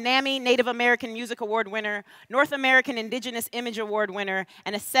also a NAMI Native American Music Award winner, North American Indigenous Image Award winner,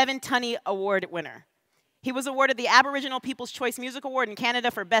 and a 7 Tunney Award winner. He was awarded the Aboriginal People's Choice Music Award in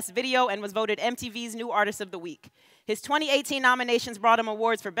Canada for Best Video and was voted MTV's New Artist of the Week. His 2018 nominations brought him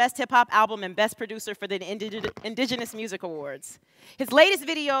awards for Best Hip Hop Album and Best Producer for the Indigenous Music Awards. His latest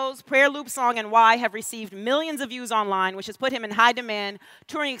videos, Prayer Loop Song and Why, have received millions of views online, which has put him in high demand,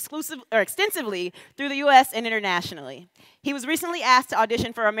 touring extensively through the US and internationally. He was recently asked to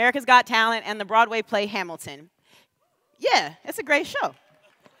audition for America's Got Talent and the Broadway play Hamilton. Yeah, it's a great show.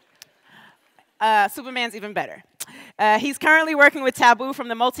 Supaman's even better. He's currently working with Taboo from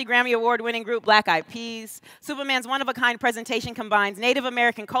the multi-Grammy Award-winning group Black Eyed Peas. Supaman's one-of-a-kind presentation combines Native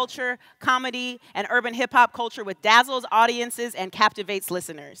American culture, comedy, and urban hip-hop culture with dazzles audiences and captivates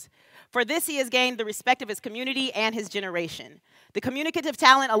listeners. For this, he has gained the respect of his community and his generation. The communicative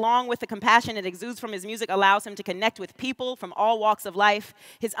talent, along with the compassion it exudes from his music, allows him to connect with people from all walks of life.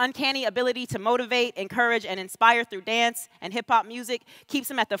 His uncanny ability to motivate, encourage, and inspire through dance and hip-hop music keeps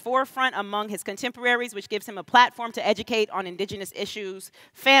him at the forefront among his contemporaries, which gives him a platform to educate on Indigenous issues.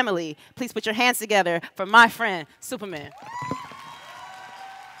 Family, please put your hands together for my friend, Supaman.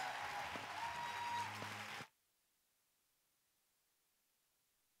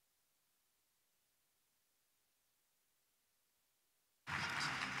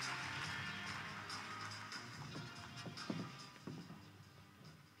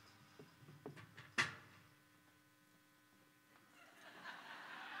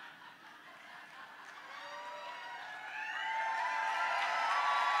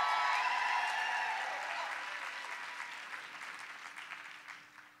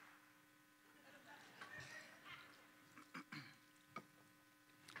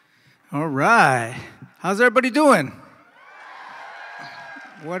 All right. How's everybody doing?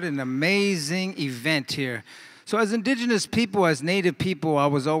 What an amazing event here. So as Indigenous people, as Native people, I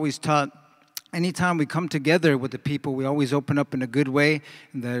was always taught anytime we come together with the people, we always open up in a good way,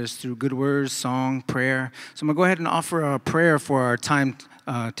 and that is through good words, song, prayer. So I'm going to go ahead and offer a prayer for our time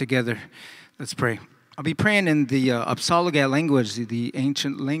together. Let's pray. I'll be praying in the Apsalaga language, the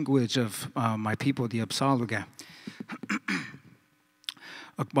ancient language of my people, the Apsalaga.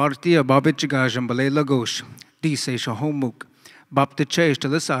 Akbartia Babichiga Jambale Lagos, Dise Shahomuk, Bapta Chase,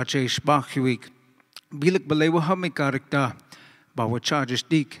 Talisa Chase, Bahuik, Bilik Balewa Hamikarikta, Bawachajish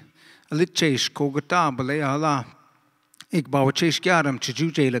Dik, Alichase, Kogata, Baleala, Ik Bawachash Garam,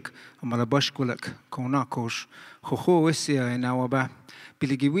 Chijujelek, Amalabushkulak, Konakos, Hoho Isia in Awaba,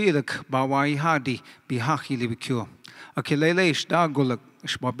 Biligiwilak, Bawai Hadi, Bihahi Libikyo, Akilele, Dagulak,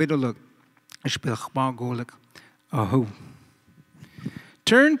 Shbabidulak, Shbilch Bagulak, Ahu.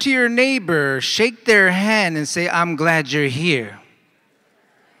 Turn to your neighbor, shake their hand, and say, I'm glad you're here.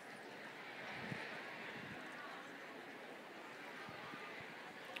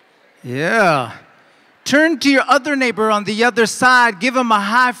 Yeah. Turn to your other neighbor on the other side, give him a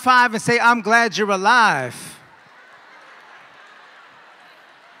high five, and say, I'm glad you're alive.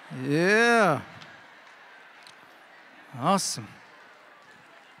 Yeah. Awesome.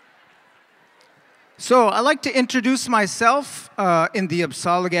 So I like to introduce myself in the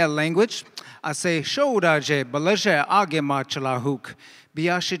Apsalaga language. I say, Shoudaje balaje age machalahuk.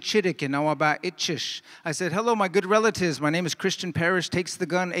 I said, hello, my good relatives. My name is Christian Parrish, takes the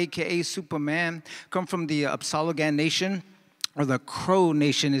gun, a.k.a. Supaman. Come from the Apsalaga nation, or the Crow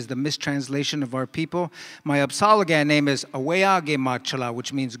nation is the mistranslation of our people. My Apsalaga name is Aweyage Machala,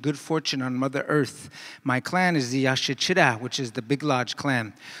 which means good fortune on Mother Earth. My clan is the Yashichira, which is the Big Lodge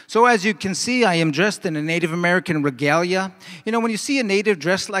clan. So as you can see, I am dressed in a Native American regalia. You know, when you see a Native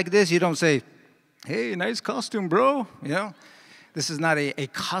dressed like this, you don't say, hey, nice costume, bro. You know? This is not a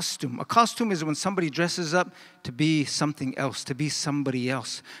costume. A costume is when somebody dresses up to be something else, to be somebody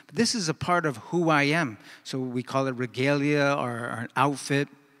else. But this is a part of who I am. So we call it regalia or an outfit.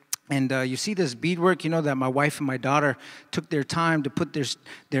 And you see this beadwork, you know, that my wife and my daughter took their time to put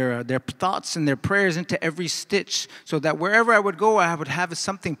their thoughts and their prayers into every stitch, so that wherever I would go, I would have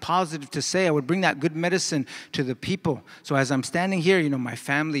something positive to say. I would bring that good medicine to the people. So as I'm standing here, you know, my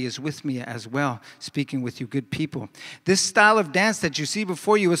family is with me as well, speaking with you good people. This style of dance that you see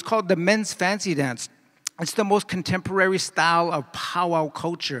before you is called the men's fancy dance. It's the most contemporary style of powwow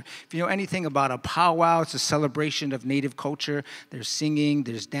culture. If you know anything about a powwow, it's a celebration of Native culture. There's singing,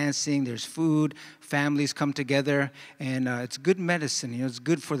 there's dancing, there's food, families come together, and it's good medicine. You know, it's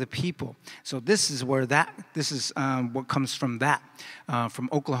good for the people. So this is what comes from that, from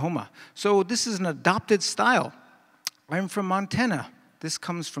Oklahoma. So this is an adopted style. I'm from Montana. This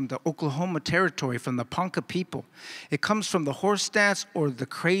comes from the Oklahoma territory, from the Ponca people. It comes from the horse dance or the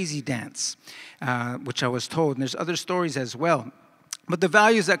crazy dance, which I was told. And there's other stories as well. But the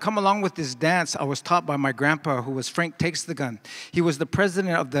values that come along with this dance, I was taught by my grandpa, who was Frank Takes the Gun. He was the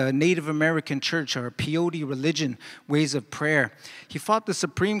president of the Native American Church, or Peyote religion, ways of prayer. He fought the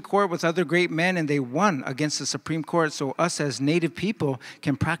Supreme Court with other great men, and they won against the Supreme Court. So us as Native people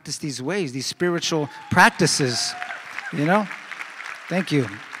can practice these ways, these spiritual practices, you know? Thank you.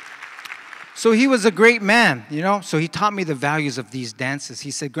 So he was a great man, you know, so he taught me the values of these dances.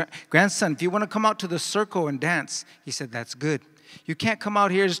 He said, grandson, if you want to come out to the circle and dance, he said, that's good. You can't come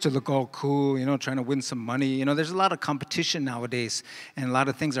out here just to look all cool, you know, trying to win some money. You know, there's a lot of competition nowadays, and a lot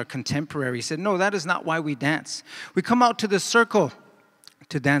of things are contemporary. He said, no, that is not why we dance. We come out to the circle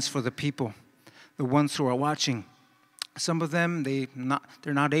to dance for the people, the ones who are watching. Some of them, they're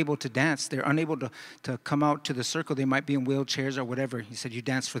not able to dance. They're unable to come out to the circle. They might be in wheelchairs or whatever. He said, you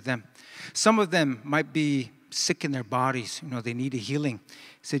dance for them. Some of them might be sick in their bodies. They need a healing.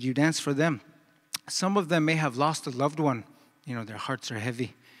 He said, you dance for them. Some of them may have lost a loved one. Their hearts are heavy.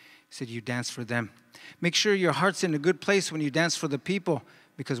 He said, you dance for them. Make sure your heart's in a good place when you dance for the people,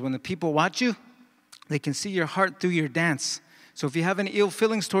 because when the people watch you, they can see your heart through your dance. So if you have any ill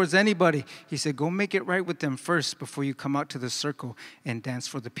feelings towards anybody, he said, go make it right with them first before you come out to the circle and dance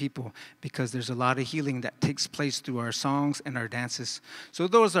for the people, because there's a lot of healing that takes place through our songs and our dances. So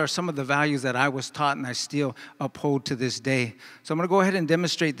those are some of the values that I was taught and I still uphold to this day. So I'm going to go ahead and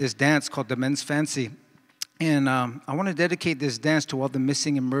demonstrate this dance called the Men's Fancy. And I want to dedicate this dance to all the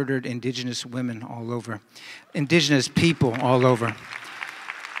missing and murdered Indigenous women all over, Indigenous people all over.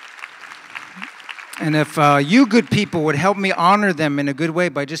 And if you good people would help me honor them in a good way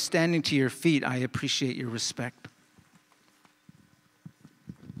by just standing to your feet, I appreciate your respect.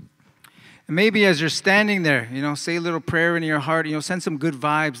 And maybe as you're standing there, say a little prayer in your heart, send some good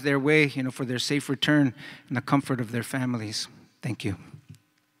vibes their way, for their safe return and the comfort of their families. Thank you.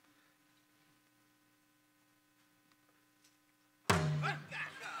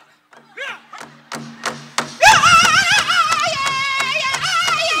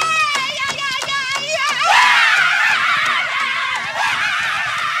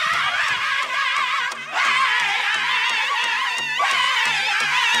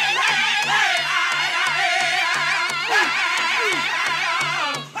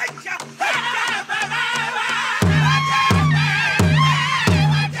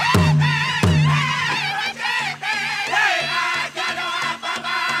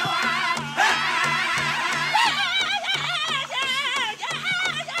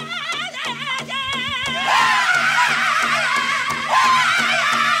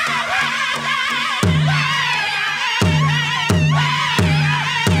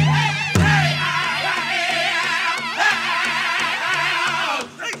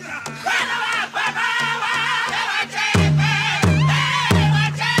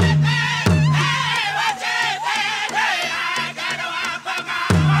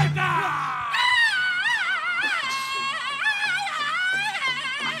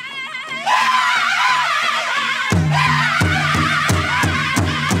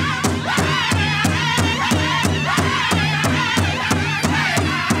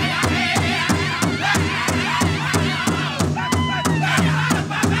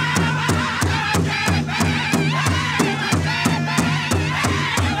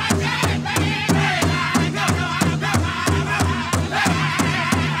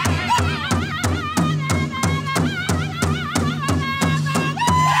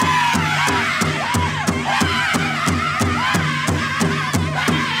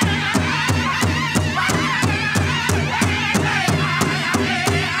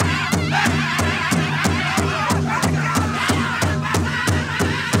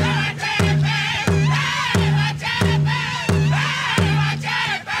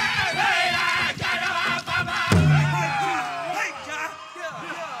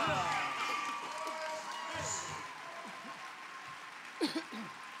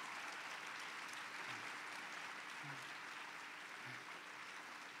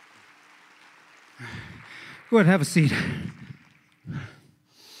 Go ahead, have a seat.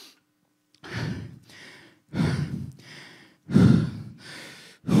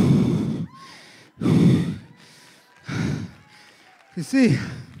 You see,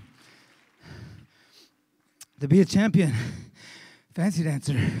 to be a champion fancy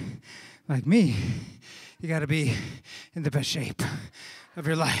dancer like me, you got to be in the best shape of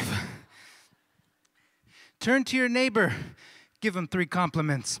your life. Turn to your neighbor, give him 3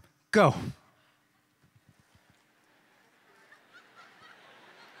 compliments. Go.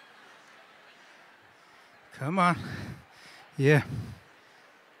 Come on. Yeah.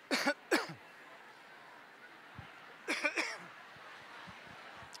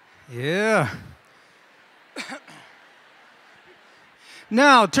 Yeah.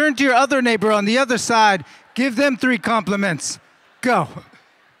 Now, turn to your other neighbor on the other side. Give them 3 compliments. Go.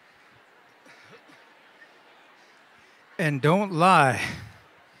 And don't lie.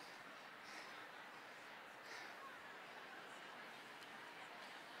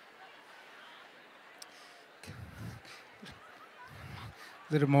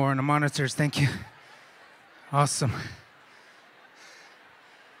 A little more on the monitors, thank you. Awesome.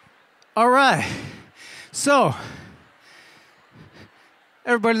 All right. So,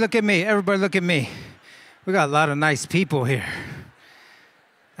 everybody look at me. Everybody look at me. We got a lot of nice people here.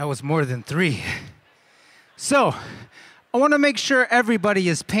 That was more than 3. So, I want to make sure everybody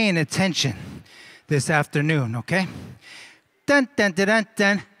is paying attention this afternoon, okay? Dun, dun, dun, dun,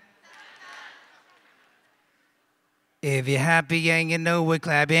 dun. If you're happy and you know it,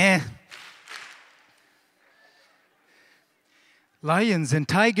 clap your hands. Lions and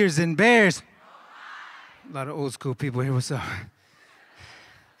tigers and bears. A lot of old school people here. What's up?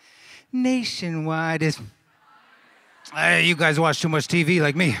 Nationwide is. Hey, you guys watch too much TV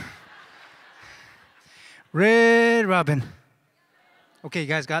like me. Red Robin. Okay, you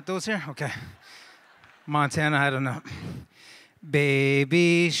guys got those here? Okay. Montana, I don't know.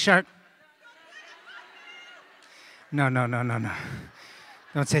 Baby Shark. No.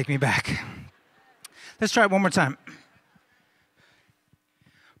 Don't take me back. Let's try it one more time.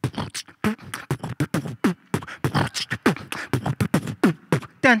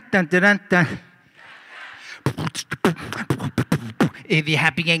 Dun, dun, dun, dun, dun. If you're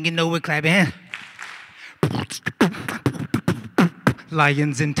happy and you know it, clap your hands.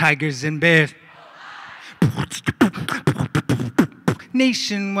 Lions and tigers and bears.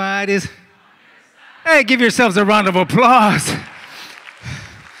 Nationwide is. Hey, give yourselves a round of applause.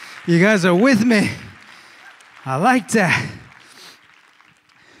 You guys are with me. I like that.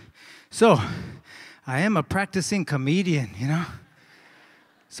 So, I am a practicing comedian, you know?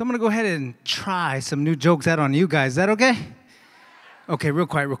 So I'm going to go ahead and try some new jokes out on you guys. Is that okay? Okay, real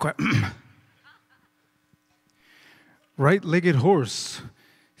quiet. Right-legged horse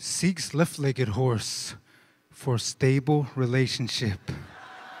seeks left-legged horse for stable relationship.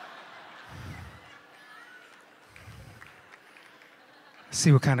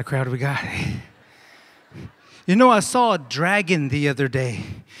 See what kind of crowd we got. You know, I saw a dragon the other day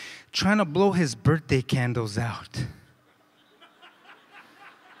trying to blow his birthday candles out.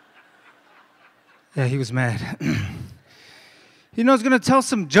 Yeah, he was mad. You know, I was going to tell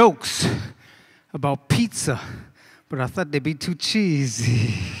some jokes about pizza, but I thought they'd be too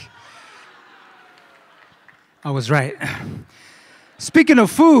cheesy. I was right. Speaking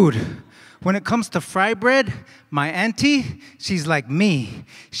of food, when it comes to fry bread, my auntie, she's like me.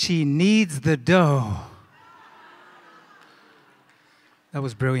 She needs the dough. That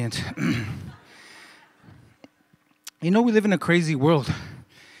was brilliant. You know, we live in a crazy world.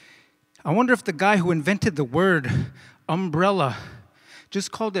 I wonder if the guy who invented the word umbrella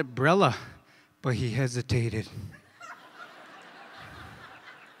just called it brella, but he hesitated.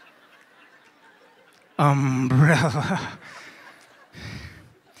 Umbrella.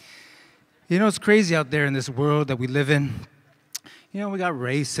 You know, it's crazy out there in this world that we live in. You know, we got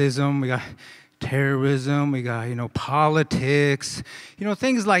racism, we got terrorism, we got, politics,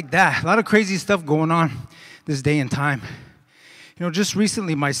 things like that. A lot of crazy stuff going on this day and time. Just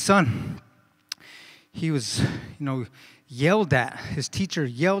recently, my son, he was, yelled at. His teacher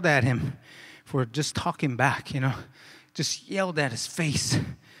yelled at him for just talking back, just yelled at his face.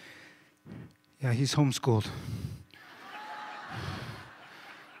 Yeah, he's homeschooled.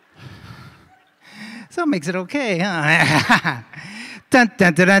 So it makes it okay, huh? Dun,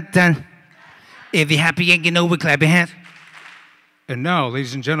 dun, dun, dun, dun. If you're happy and you know it, clap your hands. And now,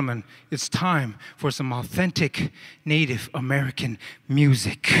 ladies and gentlemen, it's time for some authentic Native American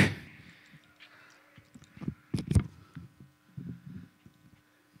music.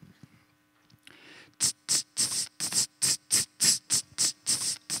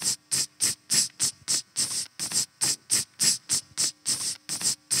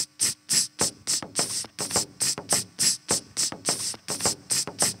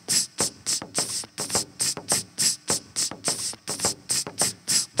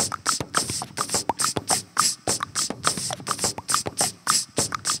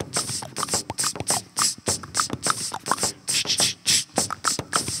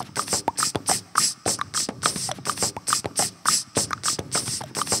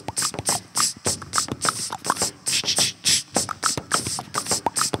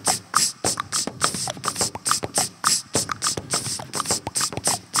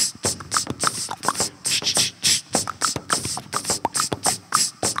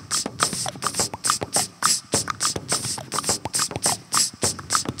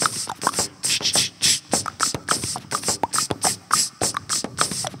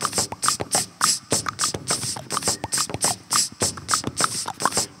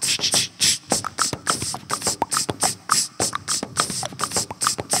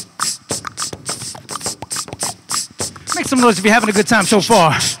 Some noise if you're having a good time so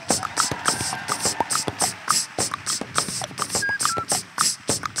far.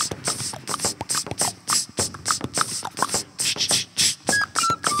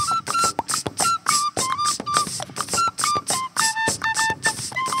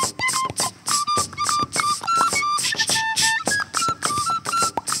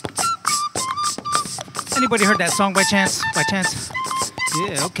 Anybody heard that song by chance? By chance?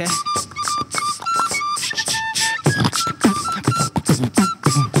 Yeah, okay.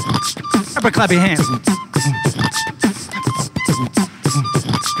 Everybody clap your hands.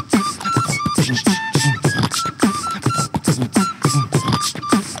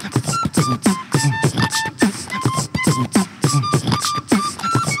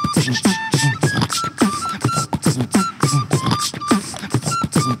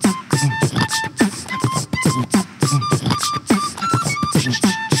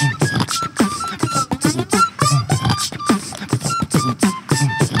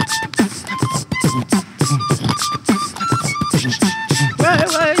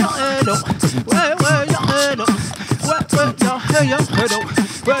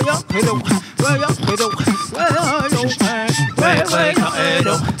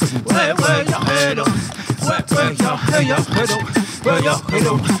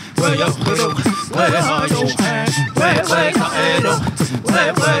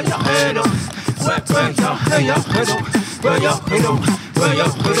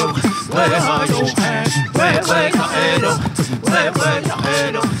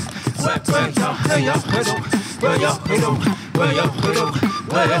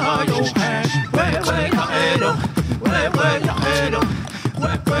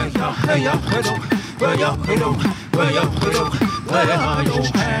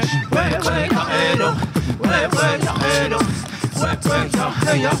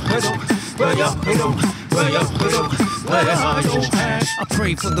 I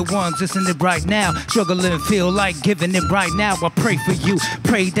pray for the ones listening right now, struggling, feel like giving it right now. I pray for you,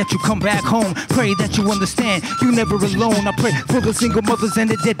 pray that you come back home, pray that you understand you never alone. I pray for the single mothers and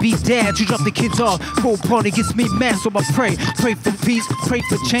the deadbeat dads. You drop the kids off, whole party gets me mad. So I pray for peace, pray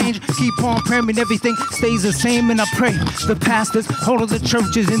for change. Keep on praying and everything stays the same. And I pray the pastors, all of the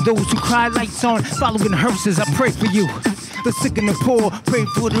churches, and those who cry lights on, following hearses. I pray for you, the sick and the poor. Pray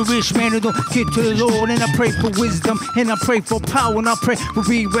for the rich man who don't get to the Lord. And I pray for wisdom, and I pray for power, and I pray we'll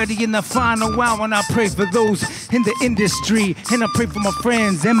be ready in the final hour. And I pray for those in the industry, and I pray for my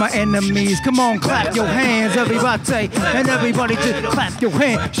friends and my enemies. Come on, clap your hands, everybody, and everybody just clap your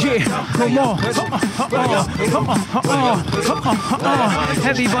hands. Yeah, come on.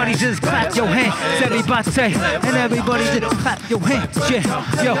 Everybody just clap your hands, everybody, and everybody just clap your hands.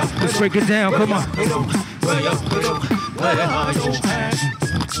 Yeah, yo, let's break it down. Come on.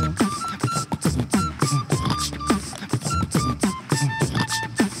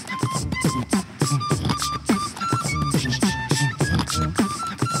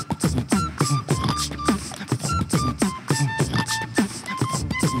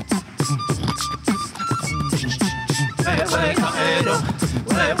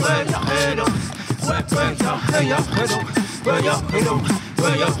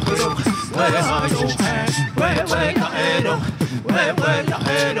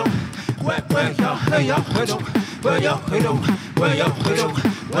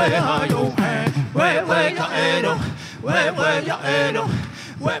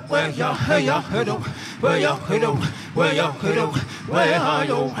 Where are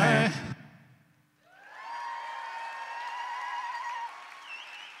your hands?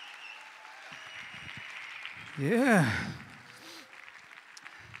 Yeah.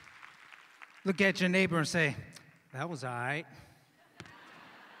 Look at your neighbor and say, that was all right.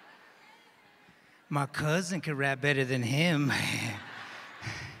 My cousin could rap better than him.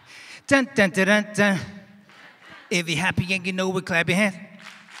 Dun, dun, dun, dun, dun. If you're happy and you know it, clap your hands.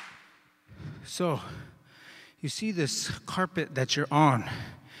 So, you see this carpet that you're on.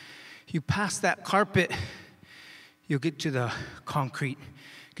 You pass that carpet, you'll get to the concrete,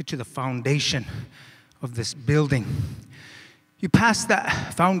 get to the foundation of this building. You pass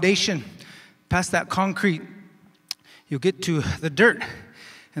that foundation, past that concrete, you'll get to the dirt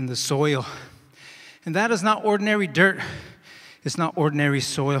and the soil. And that is not ordinary dirt. It's not ordinary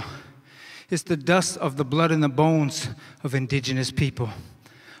soil. It's the dust of the blood and the bones of indigenous people,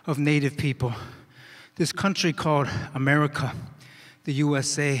 of native people. This country called America, the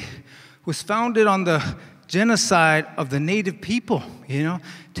USA, was founded on the genocide of the native people, you know,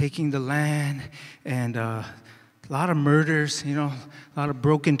 taking the land and a lot of murders, you know, a lot of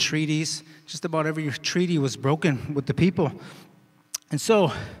broken treaties. Just about every treaty was broken with the people. And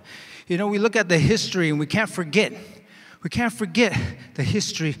so, you know, we look at the history and we can't forget the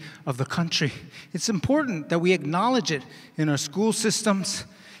history of the country. It's important that we acknowledge it in our school systems,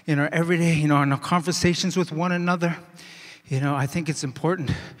 in our everyday, you know, in our conversations with one another. I think it's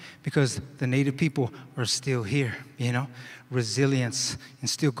important because the Native people are still here, resilience and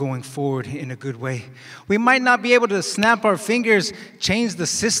still going forward in a good way. We might not be able to snap our fingers, change the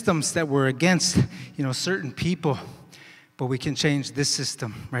systems that we're against, certain people, but we can change this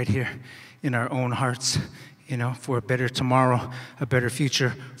system right here in our own hearts, for a better tomorrow, a better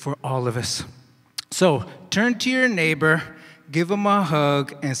future for all of us. So turn to your neighbor, give them a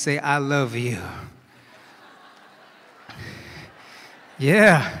hug, and say, I love you.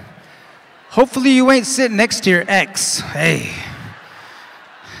 Yeah. Hopefully you ain't sitting next to your ex. Hey.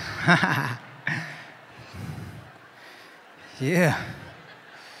 Yeah.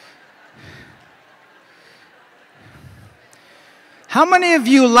 How many of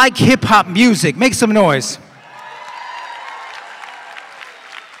you like hip-hop music? Make some noise.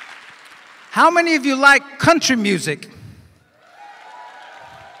 How many of you like country music?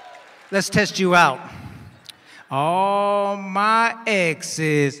 Let's test you out. All my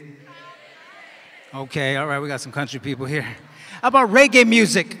exes. Okay, all right, we got some country people here. How about reggae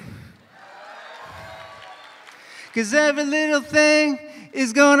music? 'Cause every little thing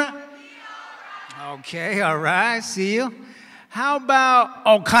is gonna... Okay, all right, see you. How about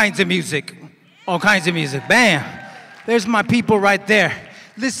all kinds of music? All kinds of music, bam. There's my people right there.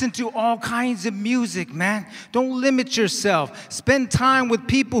 Listen to all kinds of music, man. Don't limit yourself. Spend time with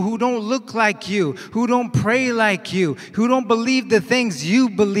people who don't look like you, who don't pray like you, who don't believe the things you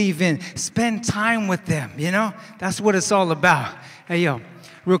believe in. Spend time with them, That's what it's all about. Hey, yo,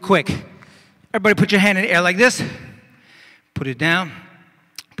 real quick. Everybody put your hand in the air like this. Put it down.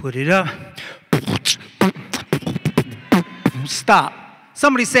 Put it up. Stop.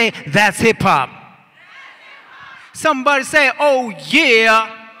 Somebody say, that's hip-hop. Somebody say, oh yeah.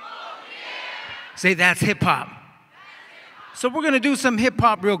 Oh, yeah. Say, that's hip-hop. So we're going to do some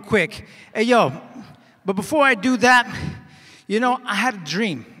hip-hop real quick. Hey, yo, but before I do that, I had a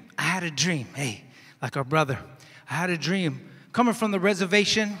dream. Hey, like our brother. I had a dream. Coming from the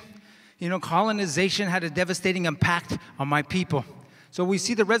reservation, colonization had a devastating impact on my people. So we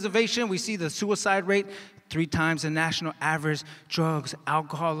see the reservation, we see the suicide rate, 3 times the national average, drugs,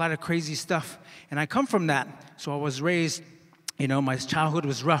 alcohol, a lot of crazy stuff. And I come from that. So I was raised, my childhood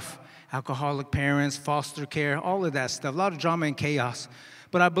was rough. Alcoholic parents, foster care, all of that stuff, a lot of drama and chaos.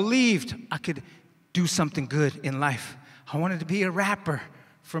 But I believed I could do something good in life. I wanted to be a rapper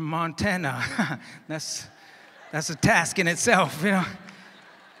from Montana. That's a task in itself,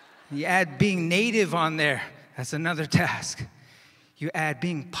 You add being native on there, that's another task. You add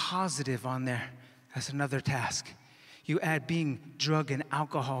being positive on there, that's another task. You add being drug and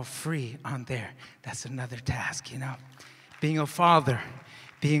alcohol free on there, that's another task, Being a father,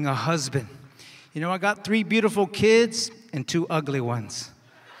 being a husband. I got 3 beautiful kids and 2 ugly ones.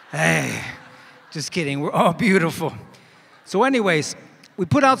 Hey, just kidding, we're all beautiful. So anyways, we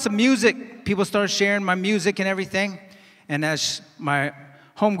put out some music. People started sharing my music and everything. And as my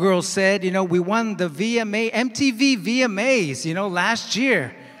homegirl said, we won the MTV VMAs, last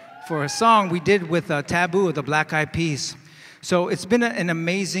year for a song we did with Taboo of the Black Eyed Peas. So it's been an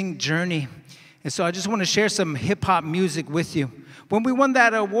amazing journey. And so I just want to share some hip-hop music with you. When we won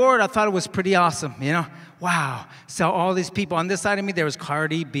that award, I thought it was pretty awesome, Wow. So all these people. On this side of me, there was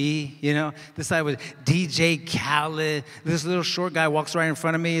Cardi B, This side was DJ Khaled. This little short guy walks right in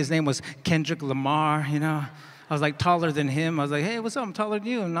front of me. His name was Kendrick Lamar, I was like taller than him. I was like, hey, what's up? I'm taller than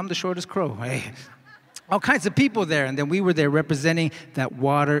you, and I'm the shortest crow. Hey. All kinds of people there. And then we were there representing that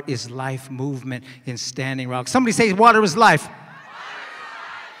Water is Life movement in Standing Rock. Somebody say water is life.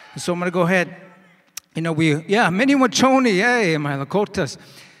 So I'm going to go ahead. Many Wachoni, hey, my Lakotas.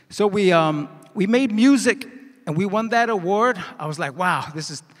 So we made music, and we won that award. I was like, wow, this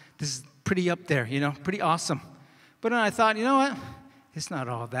is pretty up there, pretty awesome. But then I thought, you know what? It's not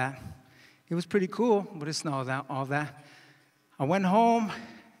all that. It was pretty cool, but it's not all that. I went home,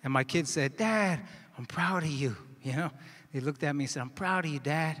 and my kids said, Dad, I'm proud of you, They looked at me and said, I'm proud of you,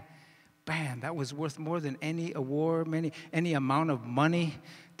 Dad. Bam, that was worth more than any award, any amount of money.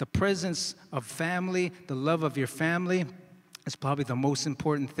 The presence of family, the love of your family is probably the most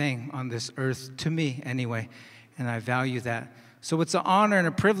important thing on this earth, to me anyway, and I value that. So it's an honor and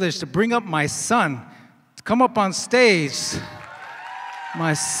a privilege to bring up my son, to come up on stage.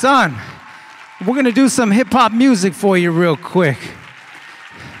 My son. We're going to do some hip-hop music for you real quick.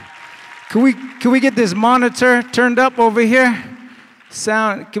 Can we get this monitor turned up over here?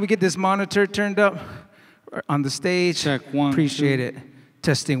 Sound, can we get this monitor turned up on the stage? Check 1, Appreciate 2. it.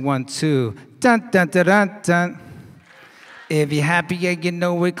 Testing 1, 2. Dun, dun, dun, dun, dun. If you're happy, you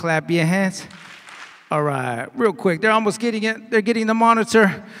know it, clap your hands. All right, real quick. They're almost getting it. They're getting the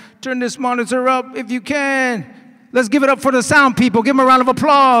monitor. Turn this monitor up if you can. Let's give it up for the sound people. Give them a round of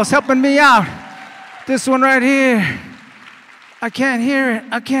applause, helping me out. This one right here. I can't hear it.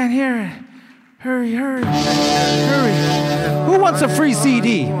 I can't hear it. Hurry, hurry, hurry. Who wants a free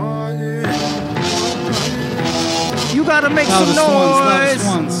CD? You gotta make some noise.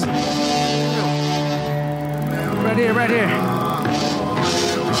 Ones. Right here, right here.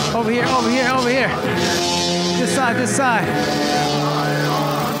 Over here, over here, over here. This side, this side.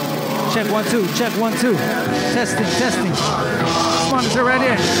 Check 1, 2, check 1, 2. Testing, testing. Monitor right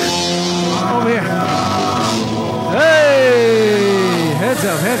here. Over here. Hey! Heads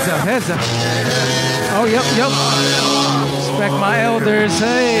up, heads up, heads up. Oh, yep, yep. Respect my elders,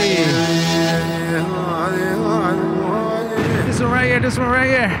 hey. This one right here, this one right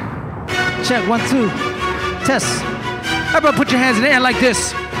here. Check 1, 2. Test. How about put your hands in the air like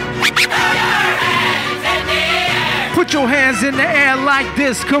this? Put your hands in the air like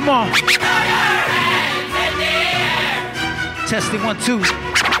this. Come on. Testing 1, 2.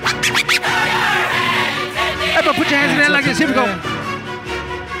 How about put your hands in the air like this? Here we go.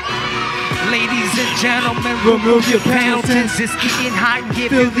 Ladies and gentlemen, remove your penalties. It's getting hot and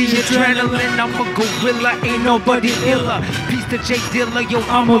give you the adrenaline. I'm a gorilla, ain't nobody iller. Peace to J Dilla, yo,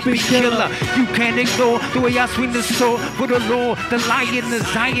 I'm a big killer. You can't ignore the way I swing the sword for the Lord. The lion, the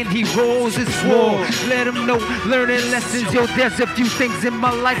Zion, he rolls his war. Let him know, learning lessons. Yo, there's a few things in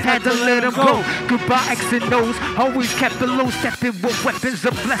my life, had to let him go. Goodbye, X and O's, always kept the low, stepping with weapons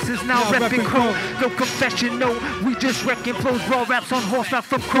of blessings. Now repping crow, no confession, no. We just wrecking flows, raw raps on horseback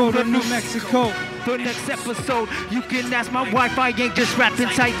from Crow to New Mexico. The next episode, you can ask my wife, I ain't just rapping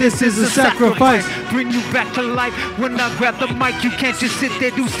tight. This is a sacrifice. Bring you back to life. When I grab the mic, you can't just sit there,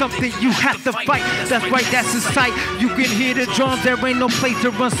 do something, you have to fight. That's right, that's the sight. You can hear the drums, there ain't no place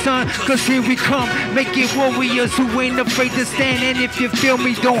to run, son. Cause here we come, making warriors who ain't afraid to stand. And if you feel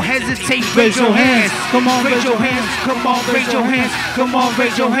me, don't hesitate, raise your hands. Come on, raise your hands. Come on, raise your hands. Come on,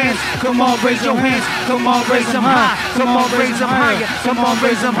 raise your hands. Come on, raise your hands. Come on, raise them high. Come on, raise them higher. Come on,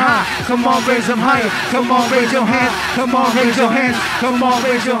 raise them high. Come on, raise them higher. Come on, raise your hands. Come on, raise your hands. Come on,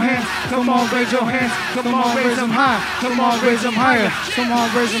 raise your hands. Come on, raise your hands. Come on, raise them high. Come on, raise them higher. Come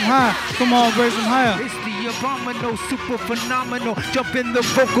on, raise them high. Come on, raise them higher. It's the abominable, super phenomenal. Jump in the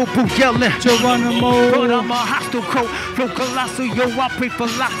vocal booth yelling. Geronimo. But I'm a hostile coat. Flow colossal, yo, I pray for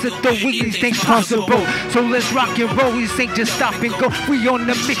lots of the weakest things possible. So let's rock and roll. This ain't just stop and go. We on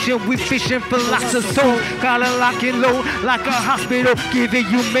the mission. We fishing for lots of souls. Gotta lock and load like a hospital. Giving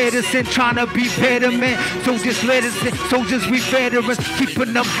you medicine. Trying to be better, man. So just let us in. Soldiers, we veterans.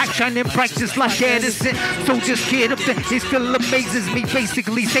 Keeping them high, shining bright just like Edison. So just get up there. It still amazes me.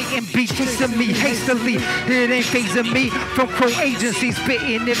 Basically, Satan be chasing me hastily. It ain't phasing me from Crow agencies.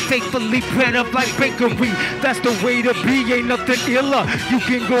 Spitting it faithfully. Bred up like bakery. That's the way to be. Ain't nothing iller. You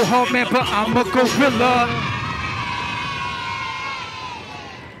can go hard, man, but I'm a gorilla.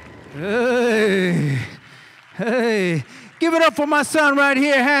 Hey. Hey. Give it up for my son right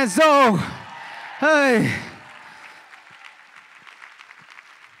here, Hanzo. Hey.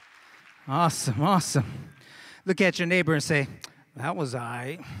 Awesome, awesome. Look at your neighbor and say, that was all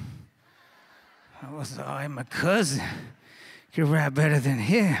right. That was all right, my cousin. You rap better than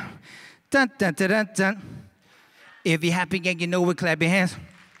him. Dun, dun, dun, dun, dun. If you're happy, gang, you know it, clap your hands.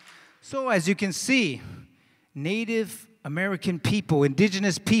 So as you can see, Native American people,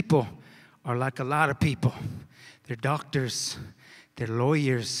 indigenous people, are like a lot of people. They're doctors, they're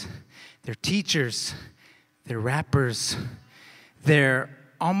lawyers, they're teachers, they're rappers, they're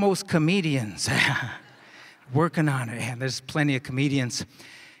almost comedians. Working on it, and there's plenty of comedians.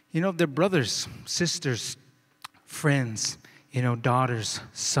 You know, they're brothers, sisters, friends, you know, daughters,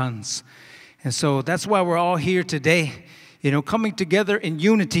 sons. And so that's why we're all here today, you know, coming together in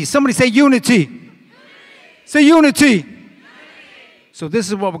unity. Somebody say unity. Unity. Say unity. Unity. So this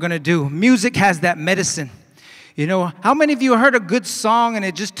is what we're going to do. Music has that medicine. You know, how many of you heard a good song and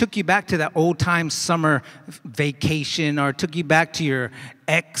it just took you back to that old-time summer vacation or took you back to your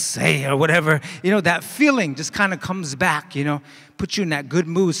ex, hey, or whatever? You know, that feeling just kind of comes back, you know, puts you in that good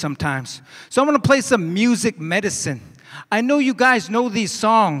mood sometimes. So I'm going to play some music medicine. I know you guys know these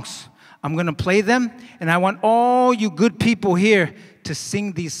songs. I'm going to play them, and I want all you good people here to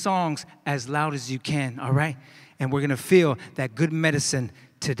sing these songs as loud as you can, all right? And we're going to feel that good medicine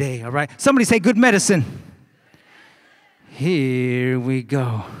today, all right? Somebody say good medicine. Here we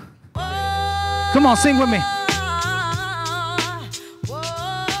go. Come on, sing with me.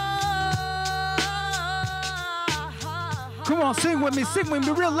 Come on, sing with me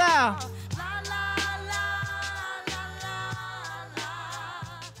real loud.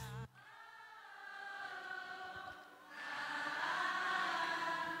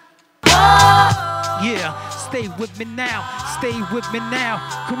 Yeah, Stay with me now. Stay with me now.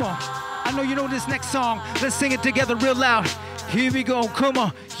 Come on. I know you know this next song. Let's sing it together real loud. Here we go. Come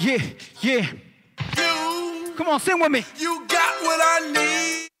on. Yeah, yeah. Come on, sing with me. You got what I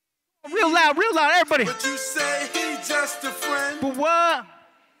need. Real loud, everybody. But you say he's just a friend. But what?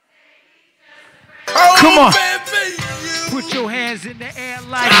 Oh, come on. Baby, put your hands in the air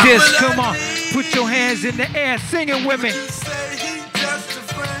like this. Come on. Put your hands in the air. Sing it with me. But you say he's just a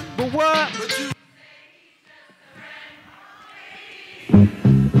friend. But what? But you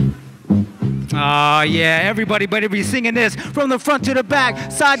oh, yeah, everybody better be singing this from the front to the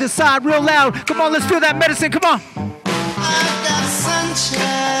back, side to side, real loud. Come on, let's feel that medicine. Come on. I got sunshine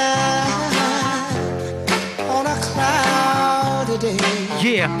on a cloudy day.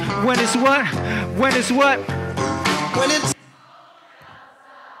 Yeah, when it's what? When it's what? When it's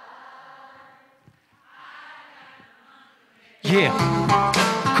yeah.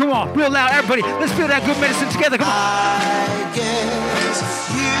 Come on, real loud, everybody. Let's feel that good medicine together. Come on. I guess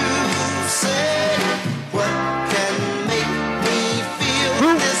you say what can make me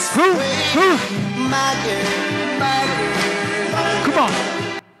feel this way. My girl. Come on.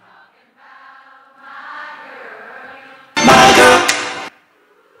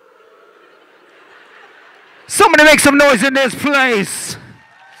 Somebody make some noise in this place.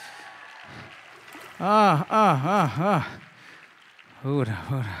 Hold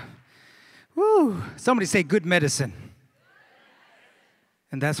on. Woo. Somebody say good medicine.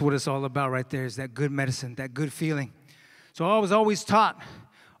 And that's what it's all about right there, is that good medicine, that good feeling. So I was always taught,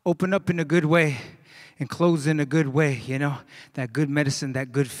 open up in a good way and close in a good way, you know, that good medicine,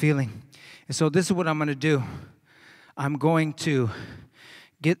 that good feeling. And so this is what I'm going to do. I'm going to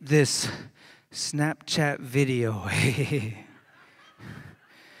get this Snapchat video.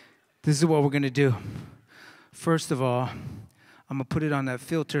 This is what we're going to do. First of all, I'm going to put it on that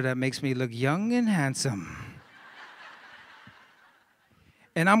filter that makes me look young and handsome.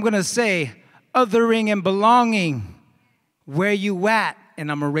 And I'm going to say, othering and belonging, where you at? And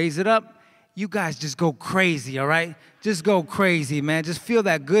I'm going to raise it up. You guys just go crazy, all right? Just go crazy, man. Just feel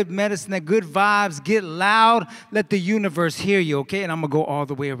that good medicine, that good vibes. Get loud. Let the universe hear you, okay? And I'm going to go all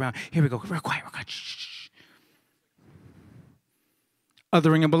the way around. Here we go. Real quiet, real quiet. Shh.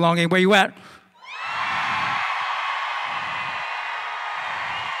 Othering and belonging, where you at?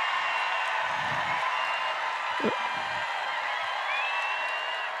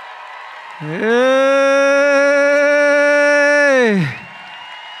 Hey!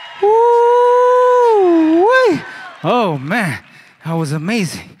 Woo! Oh, man. That was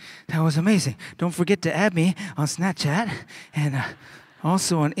amazing. That was amazing. Don't forget to add me on Snapchat and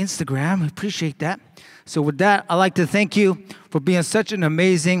also on Instagram. Appreciate that. So with that, I'd like to thank you for being such an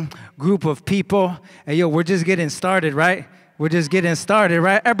amazing group of people. Hey, yo, we're just getting started, right? We're just getting started,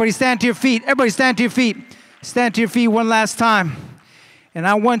 right? Everybody stand to your feet. Everybody stand to your feet. Stand to your feet one last time. And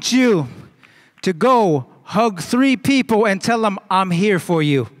I want you to go hug 3 people and tell them, I'm here for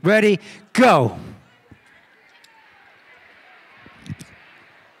you. Ready? Go.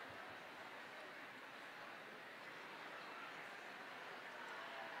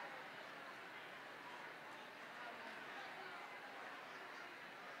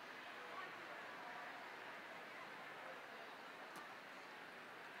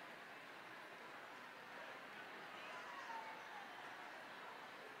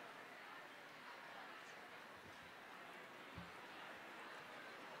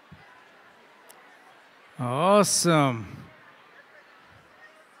 Awesome.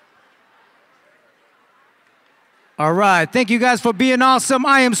 All right. Thank you guys for being awesome.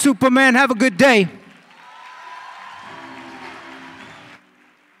 I am Supaman. Have a good day.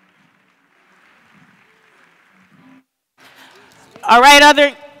 All right,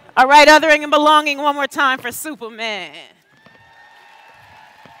 othering and belonging one more time for Supaman.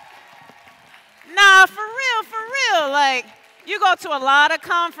 Nah, for real. Like, you go to a lot of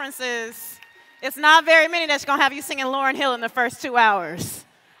conferences. It's not very many that's going to have you singing Lauryn Hill in the first 2 hours.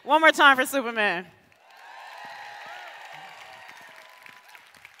 One more time for Supaman.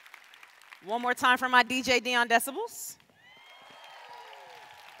 One more time for my DJ Dion Decibels.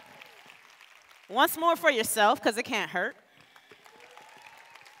 Once more for yourself, because it can't hurt.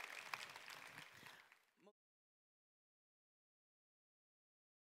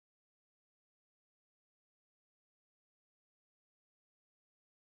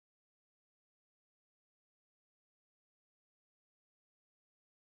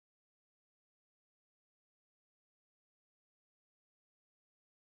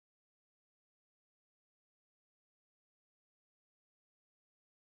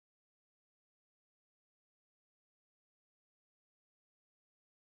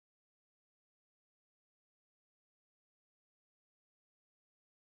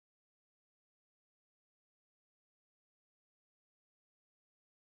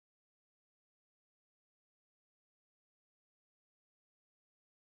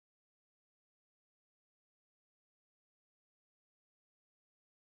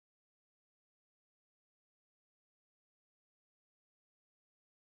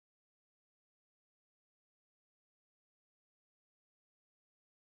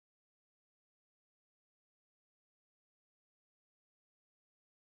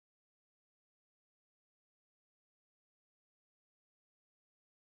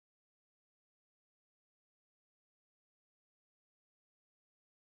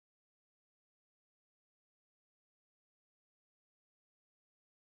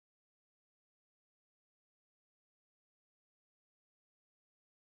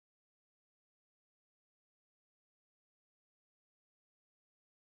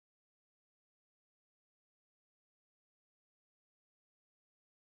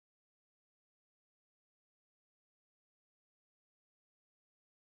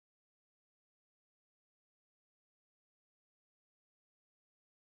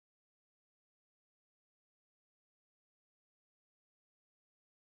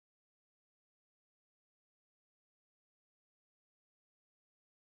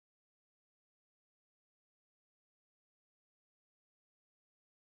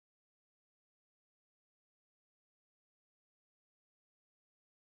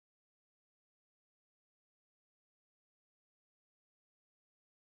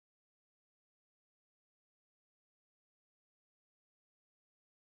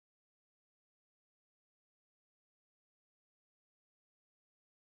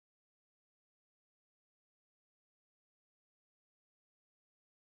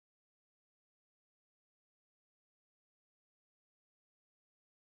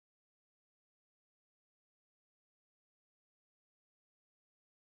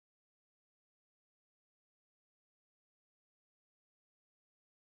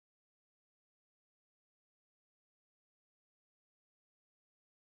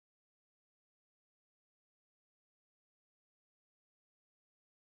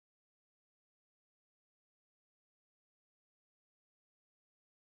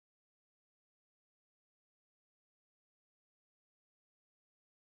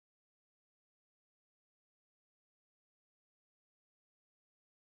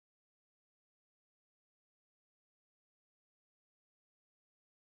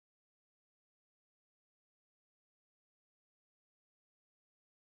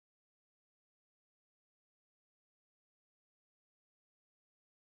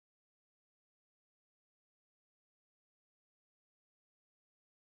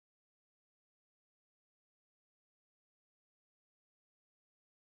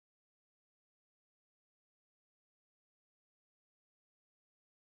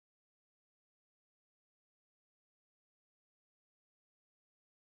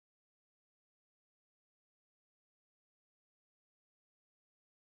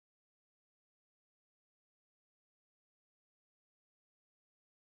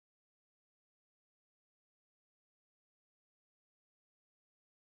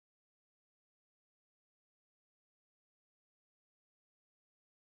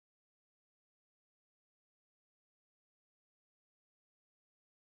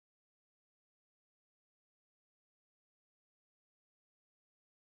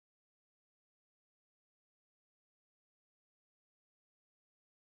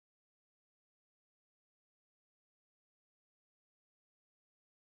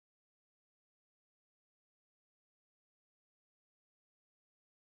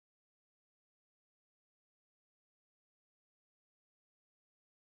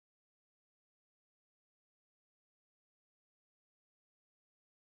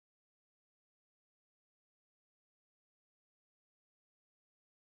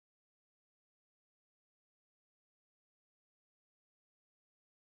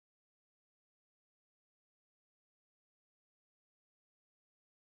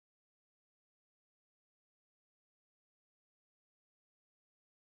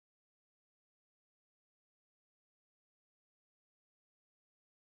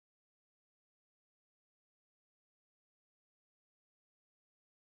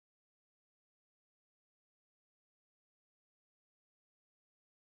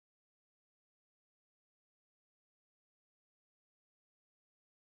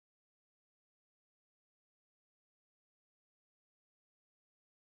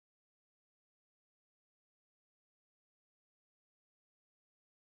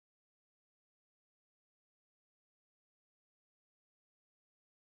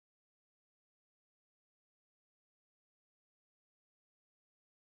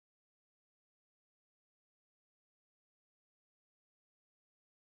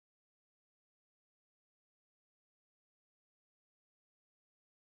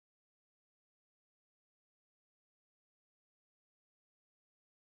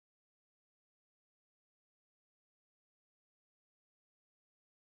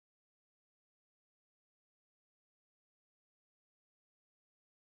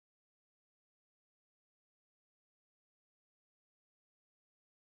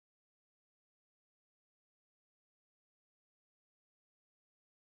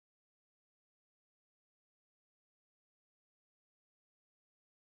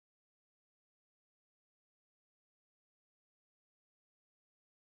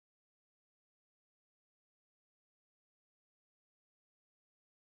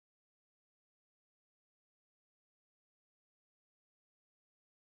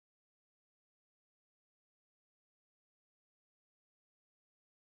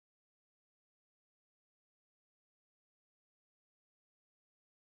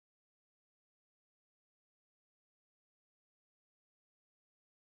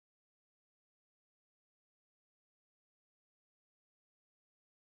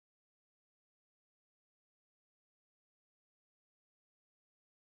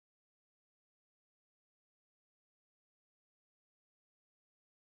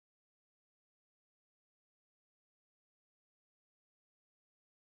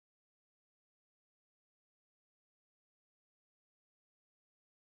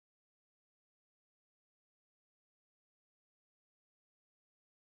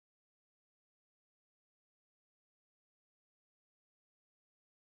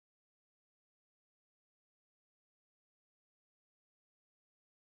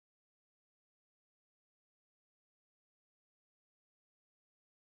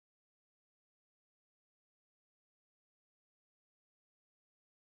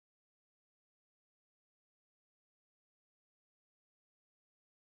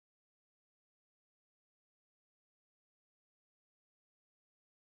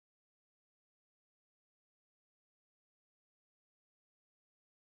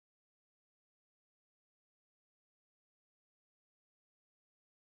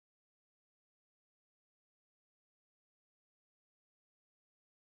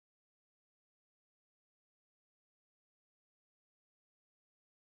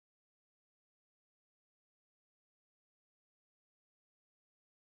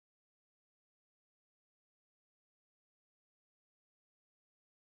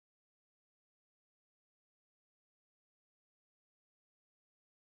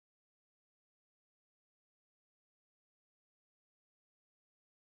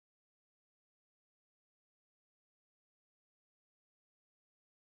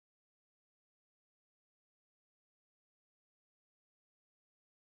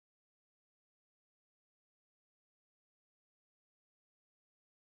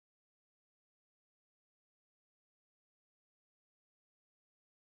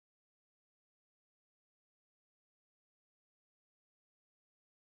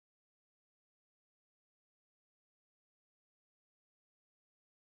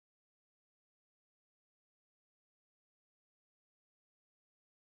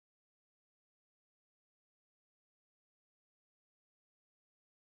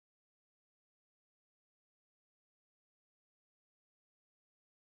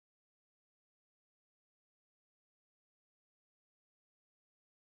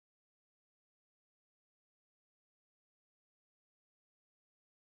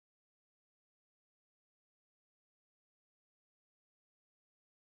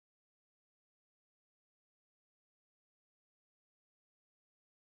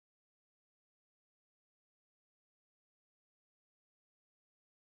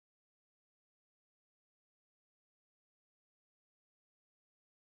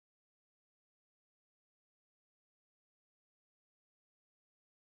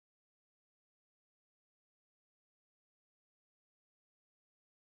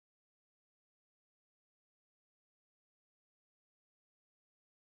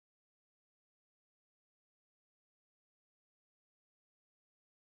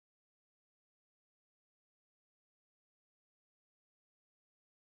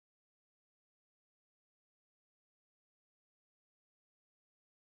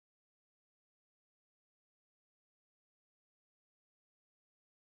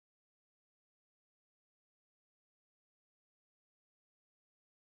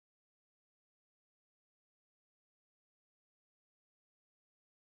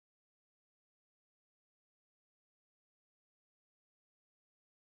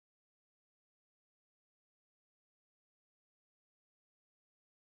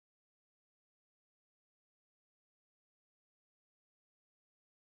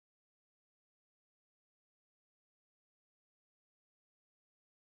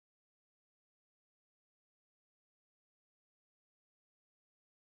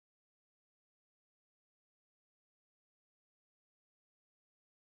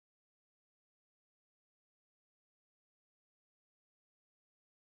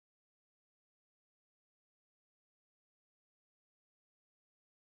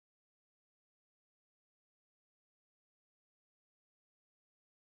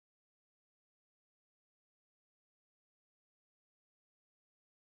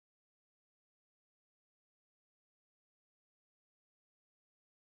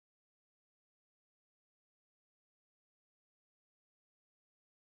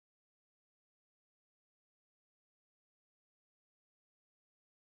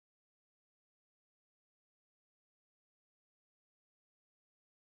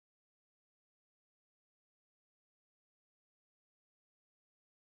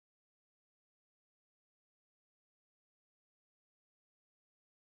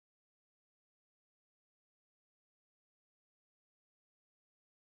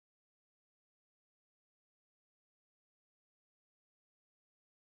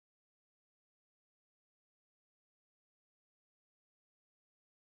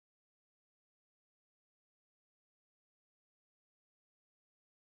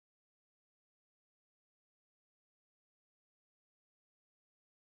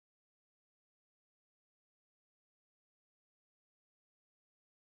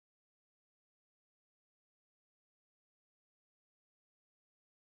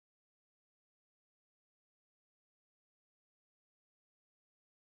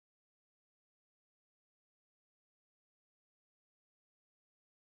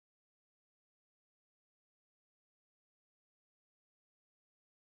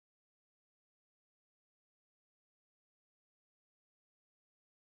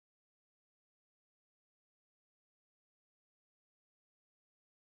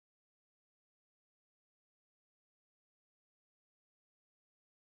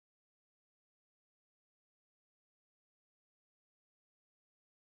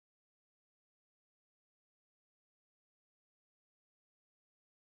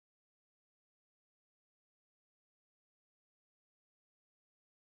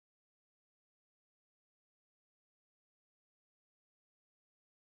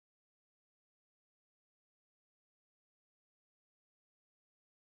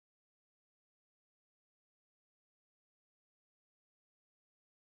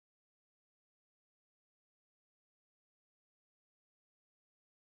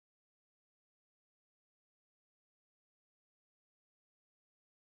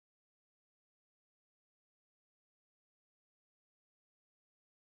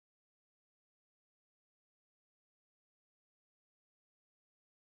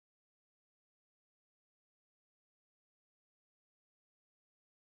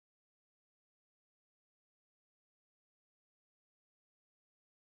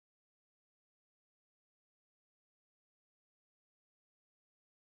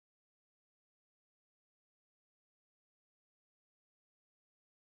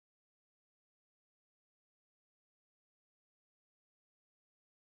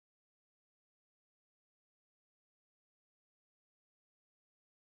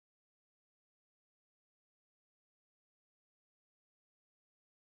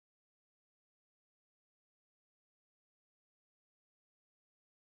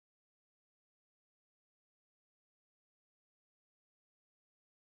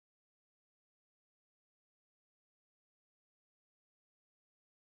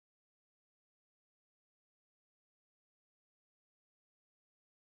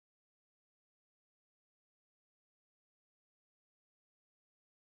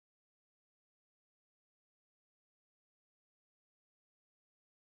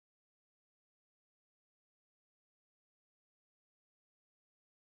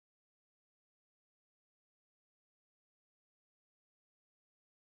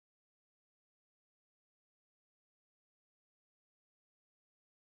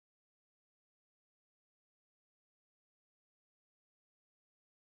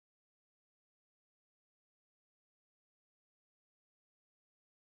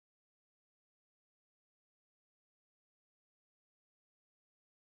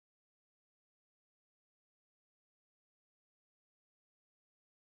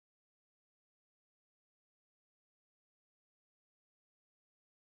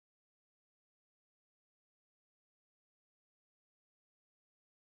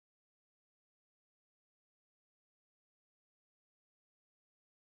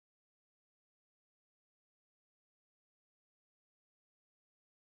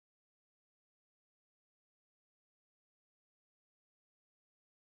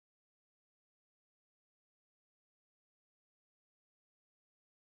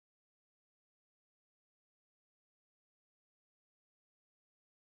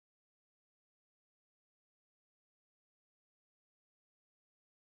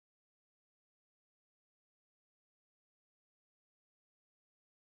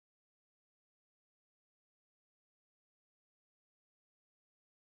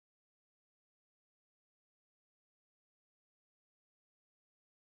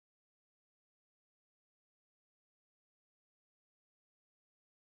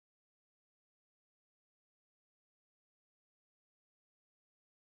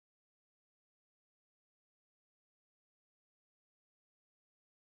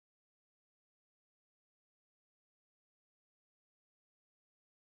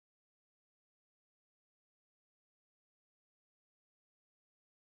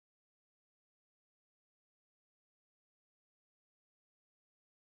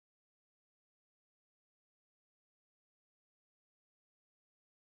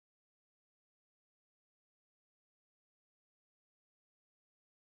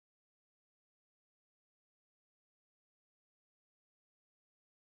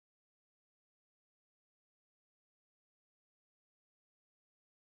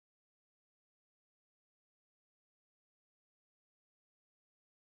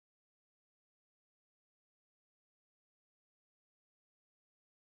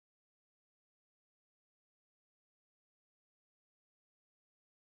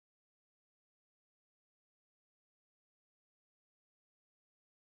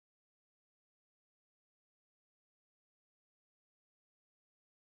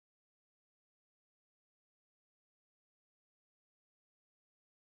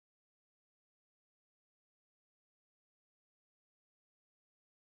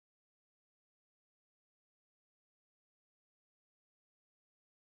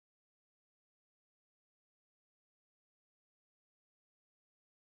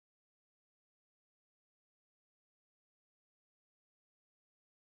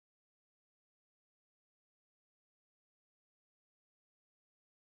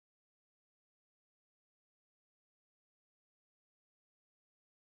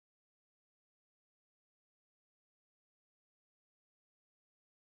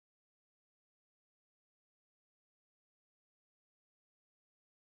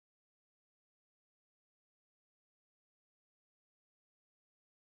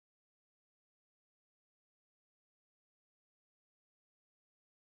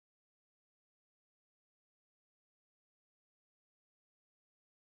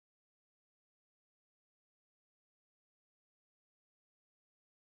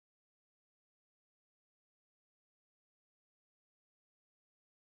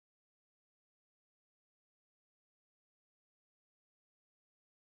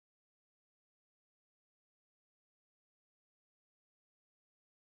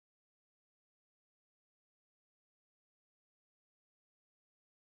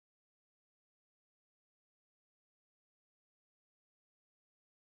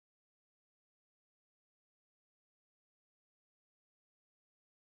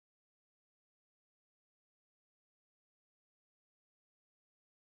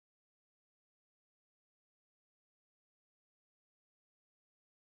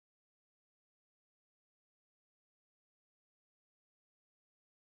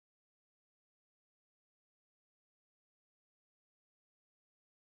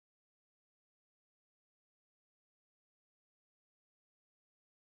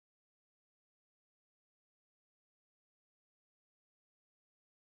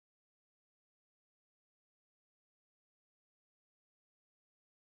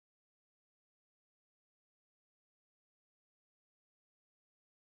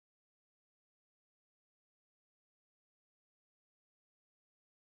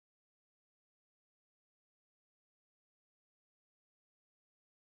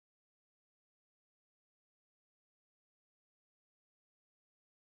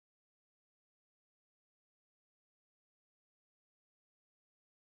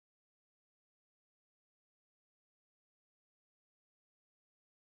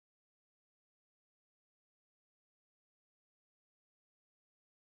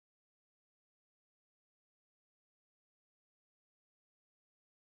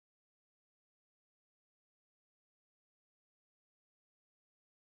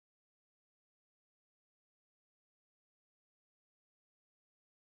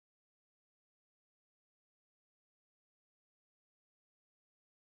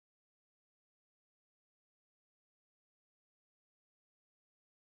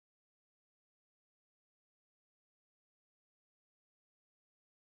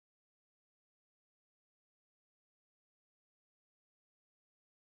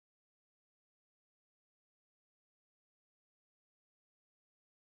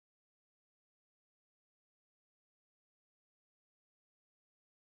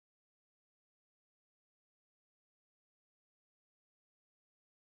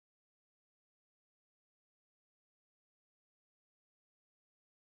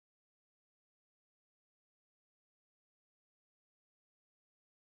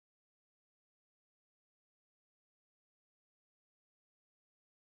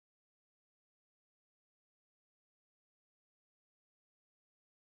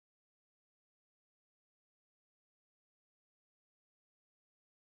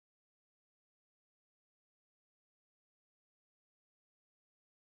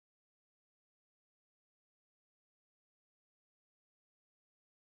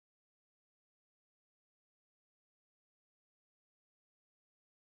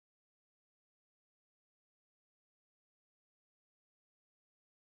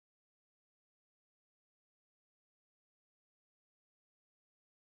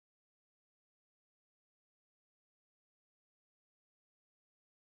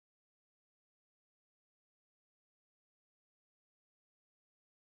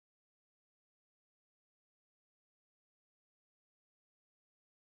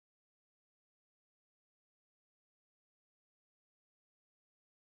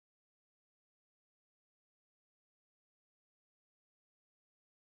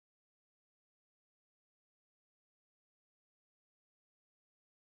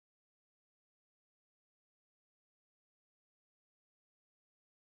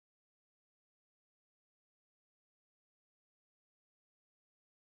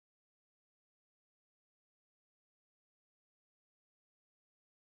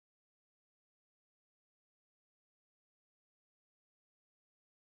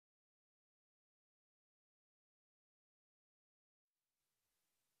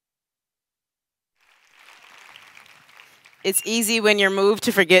 It's easy when you're moved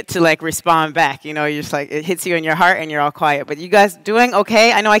to forget to like respond back. You know, you're just like, it hits you in your heart and you're all quiet. But you guys doing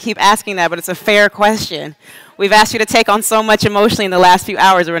okay? I know I keep asking that, but it's a fair question. We've asked you to take on so much emotionally in the last few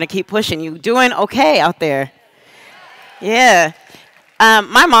hours. We're going to keep pushing. You doing okay out there? Yeah.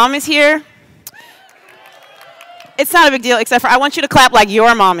 My mom is here. It's not a big deal, except for I want you to clap like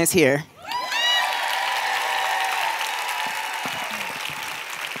your mom is here.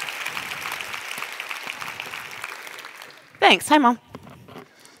 Thanks. Hi, Mom.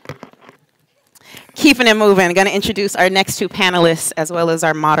 Keeping it moving. Going to introduce our next two panelists as well as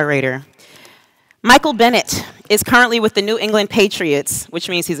our moderator. Michael Bennett is currently with the New England Patriots, which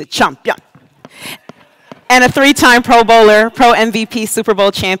means he's a champion, and a 3-time Pro Bowler, Pro MVP, Super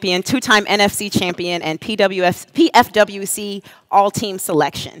Bowl champion, 2-time NFC champion, and PFWC All-Team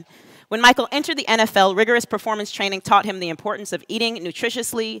Selection. When Michael entered the NFL, rigorous performance training taught him the importance of eating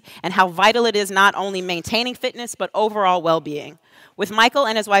nutritiously and how vital it is not only maintaining fitness, but overall well-being. With Michael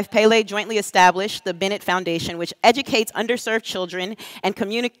and his wife Pele jointly established the Bennett Foundation, which educates underserved children and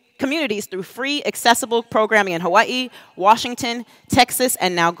communities through free, accessible programming in Hawaii, Washington, Texas,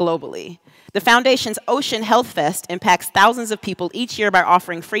 and now globally. The Foundation's Ocean Health Fest impacts thousands of people each year by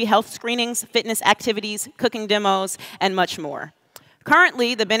offering free health screenings, fitness activities, cooking demos, and much more.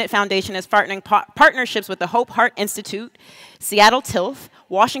 Currently, the Bennett Foundation is partnerships with the Hope Heart Institute, Seattle TILF,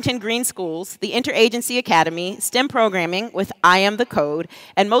 Washington Green Schools, the Interagency Academy, STEM programming with I Am the Code,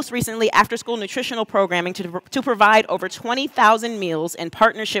 and most recently, after-school nutritional programming to provide over 20,000 meals in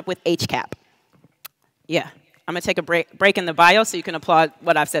partnership with HCAP. Yeah, I'm going to take a break in the bio so you can applaud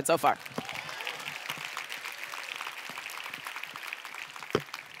what I've said so far.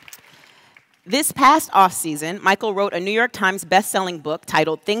 This past off-season, Michael wrote a New York Times best-selling book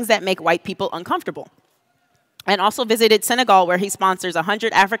titled Things That Make White People Uncomfortable, and also visited Senegal, where he sponsors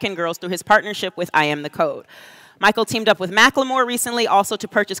 100 African girls through his partnership with I Am the Code. Michael teamed up with Macklemore recently also to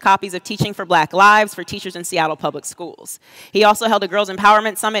purchase copies of Teaching for Black Lives for teachers in Seattle public schools. He also held a Girls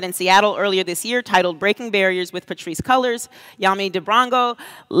Empowerment Summit in Seattle earlier this year titled Breaking Barriers with Patrice Cullors, Yami DeBrongo,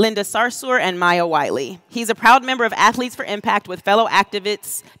 Linda Sarsour, and Maya Wiley. He's a proud member of Athletes for Impact with fellow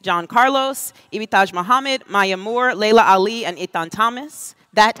activists John Carlos, Ibitaj Muhammad, Maya Moore, Layla Ali, and Ethan Thomas.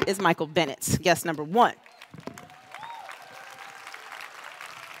 That is Michael Bennett, guest number 1.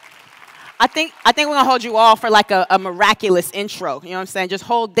 I think we're going to hold you all for like a miraculous intro. You know what I'm saying? Just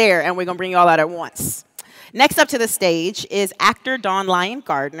hold there, and we're going to bring you all out at once. Next up to the stage is actor Dawn-Lyen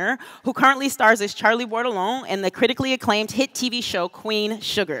Gardner, who currently stars as Charlie Bordelon in the critically acclaimed hit TV show Queen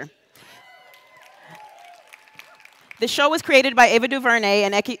Sugar. The show was created by Ava DuVernay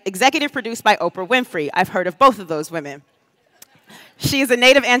and executive produced by Oprah Winfrey. I've heard of both of those women. She is a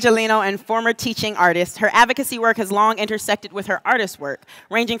native Angelino and former teaching artist. Her advocacy work has long intersected with her artist work,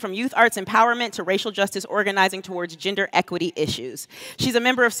 ranging from youth arts empowerment to racial justice organizing towards gender equity issues. She's a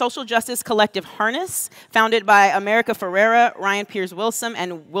member of social justice collective Harness, founded by America Ferrera, Ryan Piers-Wilson,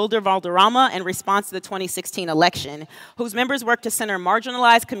 and Wilder Valderrama in response to the 2016 election, whose members work to center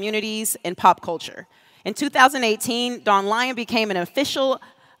marginalized communities in pop culture. In 2018, Dawn-Lyen became an official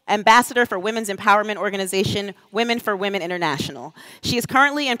ambassador for women's empowerment organization Women for Women International. She is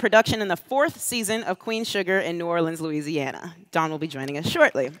currently in production in the 4th season of Queen Sugar in New Orleans, Louisiana. Dawn will be joining us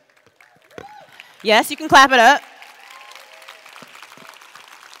shortly. Yes, you can clap it up.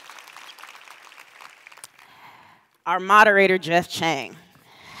 Our moderator, Jeff Chang,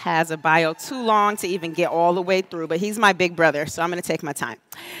 has a bio too long to even get all the way through, but he's my big brother, so I'm going to take my time.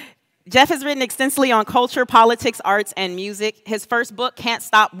 Jeff has written extensively on culture, politics, arts, and music. His first book, Can't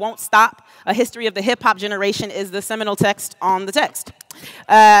Stop, Won't Stop, A History of the Hip-Hop Generation, is the seminal text on the text.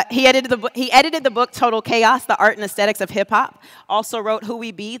 He edited the book Total Chaos, The Art and Aesthetics of Hip-Hop. Also wrote Who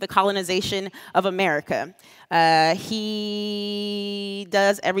We Be, The Colonization of America. He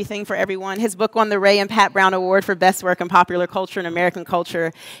does everything for everyone. His book won the Ray and Pat Brown Award for Best Work in Popular Culture and American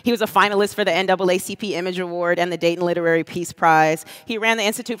Culture. He was a finalist for the NAACP Image Award and the Dayton Literary Peace Prize. He ran the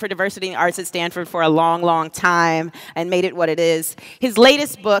Institute for Diversity and Arts at Stanford for a long, long time and made it what it is. His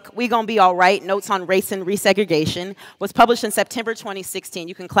latest book, We Gon' Be All Right, Notes on Race and Resegregation, was published in September 2016.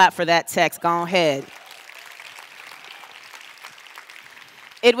 You can clap for that text. Go ahead.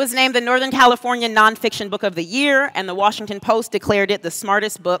 It was named the Northern California Nonfiction Book of the Year, and the Washington Post declared it the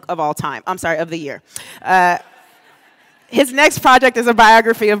smartest book of all time. I'm sorry, of the year. His next project is a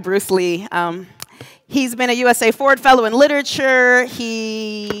biography of Bruce Lee. He's been a USA Ford Fellow in Literature.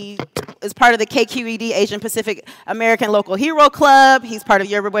 He is part of the KQED, Asian Pacific American Local Hero Club. He's part of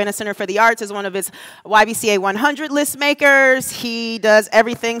Yerba Buena Center for the Arts, is one of its YBCA 100 list makers. He does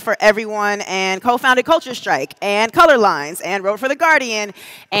everything for everyone and co-founded Culture Strike and Color Lines and wrote for The Guardian.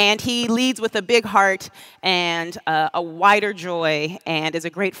 And he leads with a big heart and a wider joy and is a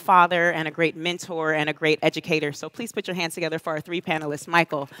great father and a great mentor and a great educator. So please put your hands together for our 3 panelists,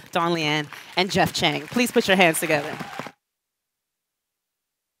 Michael, Dawn-Lyen, and Jeff Chang. Please put your hands together.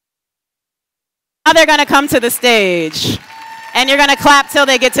 Now they're going to come to the stage, and you're going to clap till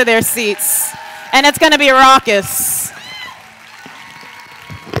they get to their seats, and it's going to be raucous.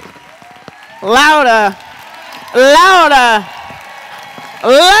 Louder, louder,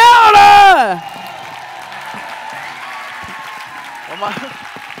 louder.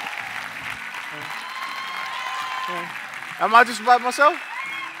 Am I just by myself?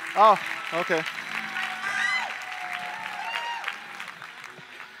 Oh, okay.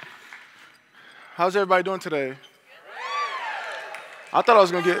 How's everybody doing today? I thought I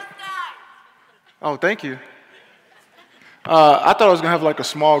was going to get... Oh, thank you. I thought I was going to have like a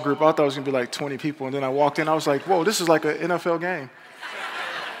small group. I thought it was going to be like 20 people. And then I walked in, I was like, whoa, this is like an NFL game.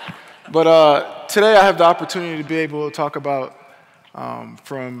 But today I have the opportunity to be able to talk about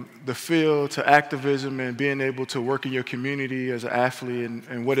from the field to activism and being able to work in your community as an athlete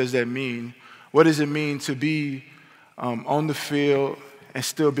and what does that mean? What does it mean to be on the field and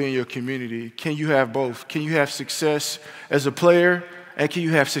still be in your community? Can you have both? Can you have success as a player and can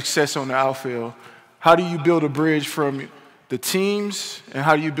you have success on the outfield? How do you build a bridge from the teams and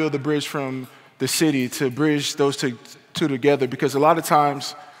how do you build a bridge from the city to bridge those two together? Because a lot of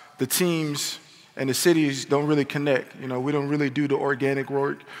times the teams and the cities don't really connect. You know, we don't really do the organic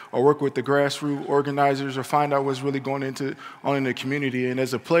work or work with the grassroots organizers or find out what's really going on in the community. And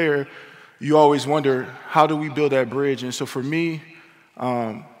as a player, you always wonder, how do we build that bridge? And so for me,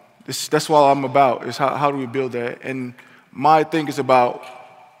 that's what I'm about, is how do we build that? And my thing is about,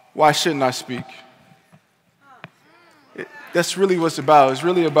 why shouldn't I speak? That's really what it's about. It's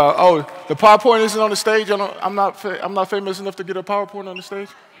really about, oh, the PowerPoint isn't on the stage. I'm not famous enough to get a PowerPoint on the stage.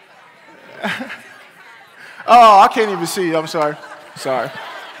 Oh, I can't even see. I'm sorry. Sorry.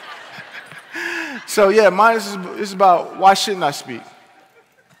 So yeah, mine is about, why shouldn't I speak?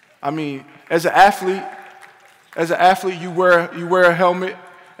 I mean, as an athlete, you wear a helmet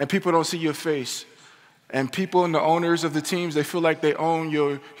and people don't see your face. And people and the owners of the teams, they feel like they own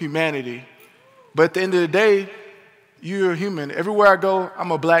your humanity. But at the end of the day, you're a human. Everywhere I go,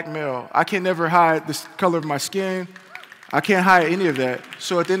 I'm a black male. I can never hide the color of my skin. I can't hide any of that.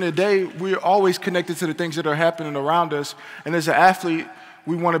 So at the end of the day, we're always connected to the things that are happening around us. And as an athlete,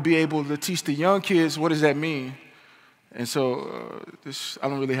 we want to be able to teach the young kids, what does that mean? And so I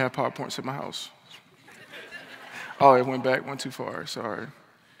don't really have PowerPoints in my house. Oh, it went too far, sorry.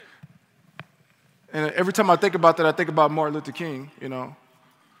 And every time I think about that, I think about Martin Luther King, you know.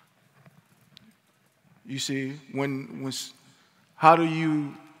 You see, how do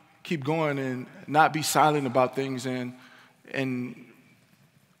you keep going and not be silent about things and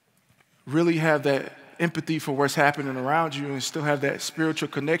really have that empathy for what's happening around you and still have that spiritual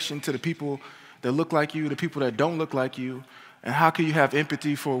connection to the people that look like you, the people that don't look like you, and how can you have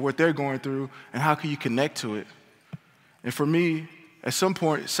empathy for what they're going through and how can you connect to it? And for me, at some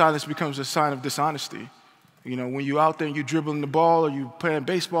point, silence becomes a sign of dishonesty. You know, when you're out there and you're dribbling the ball or you're playing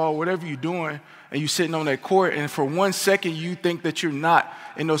baseball, whatever you're doing, and you're sitting on that court, and for 1 second you think that you're not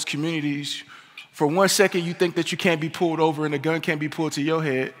in those communities. For 1 second you think that you can't be pulled over and a gun can't be pulled to your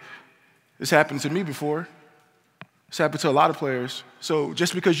head. This happened to me before. It's happened to a lot of players. So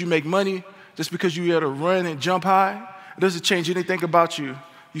just because you make money, just because you able to run and jump high, it doesn't change anything about you.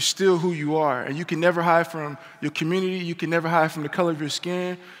 You're still who you are, and you can never hide from your community. You can never hide from the color of your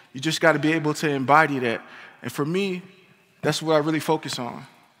skin. You just got to be able to embody that. And for me, that's what I really focus on.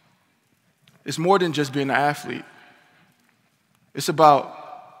 It's more than just being an athlete. It's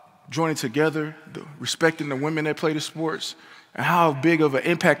about joining together, respecting the women that play the sports, and how big of an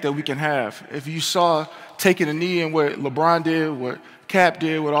impact that we can have. If you saw taking a knee and what LeBron did, what Cap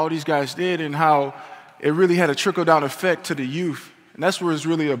did, what all these guys did, and how it really had a trickle-down effect to the youth. And that's what it's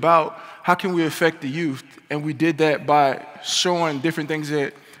really about. How can we affect the youth? And we did that by showing different things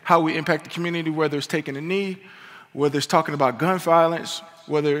that how we impact the community, whether it's taking a knee, whether it's talking about gun violence,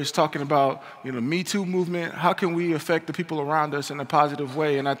 whether it's talking about, you know, Me Too movement. How can we affect the people around us in a positive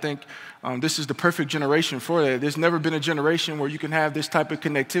way? And I think this is the perfect generation for that. There's never been a generation where you can have this type of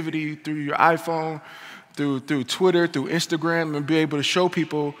connectivity through your iPhone, through Twitter, through Instagram, and be able to show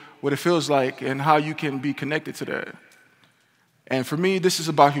people what it feels like and how you can be connected to that. And for me, this is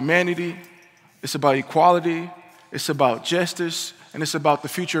about humanity. It's about equality. It's about justice. and it's about the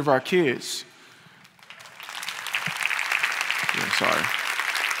future of our kids. Yeah, sorry.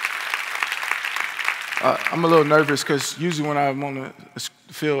 I'm a little nervous because usually when I'm on the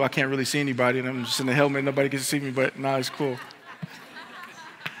field, I can't really see anybody, and I'm just in the helmet, nobody gets to see me, but now it's cool.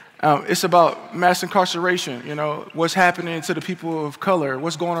 It's about mass incarceration, you know, what's happening to the people of color,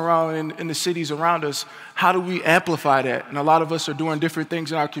 what's going around in the cities around us. How do we amplify that? And a lot of us are doing different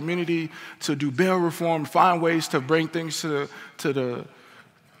things in our community to do bail reform, find ways to bring things to the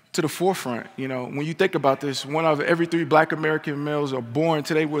forefront. You know, when you think about this, 1 out of every 3 black American males are born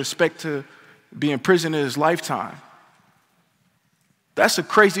today with expect to be in prison in his lifetime. That's a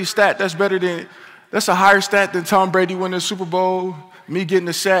crazy stat. That's a higher stat than Tom Brady winning the Super Bowl, me getting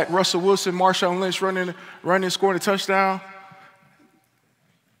a sack, Russell Wilson, Marshawn Lynch running, scoring a touchdown.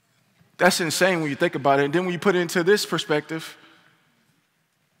 That's insane when you think about it. And then when you put it into this perspective,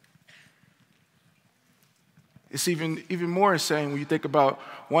 it's even more insane when you think about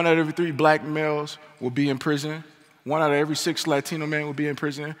 1 out of every 3 black males will be in prison. 1 out of every 6 Latino men will be in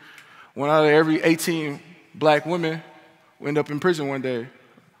prison. 1 out of every 18 black women will end up in prison one day.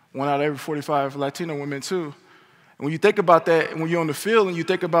 1 out of every 45 Latino women too. And when you think about that, and when you're on the field and you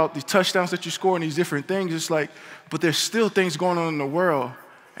think about the touchdowns that you score and these different things, it's like, but there's still things going on in the world.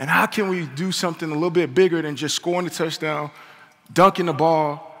 And how can we do something a little bit bigger than just scoring the touchdown, dunking the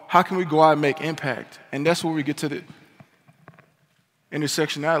ball? How can we go out and make impact? And that's where we get to the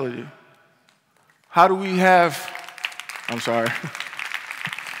intersectionality. How do we I'm sorry.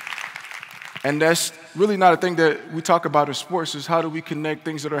 And that's really not a thing that we talk about in sports, is how do we connect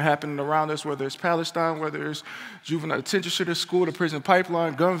things that are happening around us, whether it's Palestine, whether it's juvenile detention center, school to prison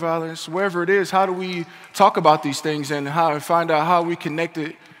pipeline, gun violence, wherever it is, how do we talk about these things and find out how we connect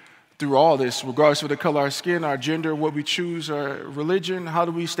it through all this, regardless of the color of our skin, our gender, what we choose, our religion, how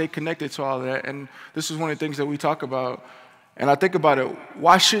do we stay connected to all that? And this is one of the things that we talk about. And I think about it,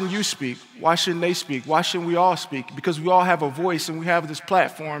 why shouldn't you speak? Why shouldn't they speak? Why shouldn't we all speak? Because we all have a voice and we have this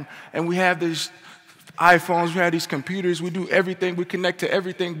platform and we have these iPhones, we have these computers, we do everything, we connect to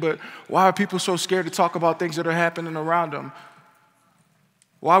everything, but why are people so scared to talk about things that are happening around them?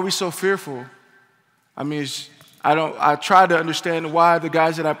 Why are we so fearful? I mean, I try to understand why the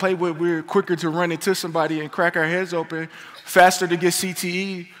guys that I play with, we're quicker to run into somebody and crack our heads open, faster to get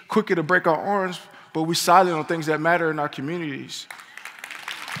CTE, quicker to break our arms, but we're silent on things that matter in our communities.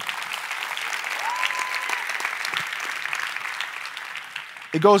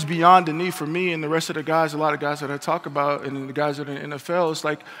 It goes beyond the need for me and the rest of the guys, a lot of guys that I talk about, and the guys that are in the NFL. It's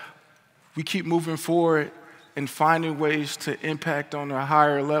like we keep moving forward and finding ways to impact on a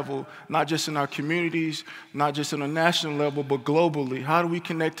higher level, not just in our communities, not just on a national level, but globally. How do we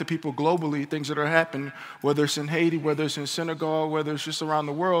connect to people globally, things that are happening, whether it's in Haiti, whether it's in Senegal, whether it's just around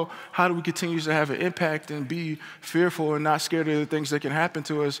the world? How do we continue to have an impact and be fearful and not scared of the things that can happen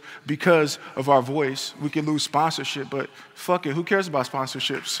to us because of our voice? We can lose sponsorship, but fuck it, who cares about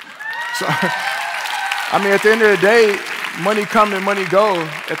sponsorships? So, I mean, at the end of the day, money come and money go.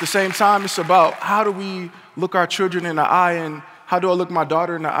 At the same time, it's about how do we look our children in the eye, and how do I look my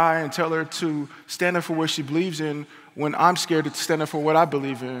daughter in the eye and tell her to stand up for what she believes in when I'm scared to stand up for what I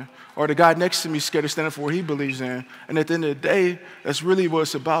believe in, or the guy next to me is scared to stand up for what he believes in. And at the end of the day, that's really what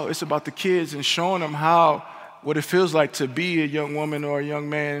it's about. It's about the kids and showing them what it feels like to be a young woman or a young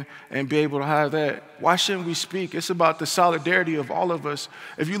man and be able to have that. Why shouldn't we speak? It's about the solidarity of all of us.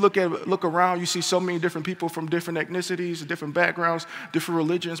 If you look around, you see so many different people from different ethnicities, different backgrounds, different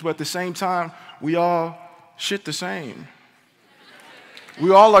religions, but at the same time, we all shit the same. We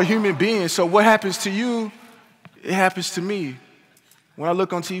all are human beings, so what happens to you, it happens to me. When I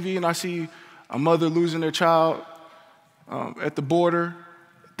look on TV and I see a mother losing their child at the border,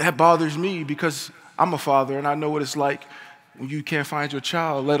 that bothers me because I'm a father and I know what it's like when you can't find your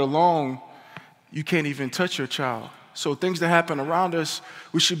child, let alone you can't even touch your child. So things that happen around us,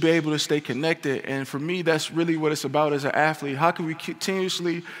 we should be able to stay connected. And for me, that's really what it's about as an athlete. How can we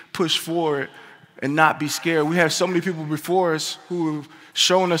continuously push forward and not be scared? We have so many people before us who have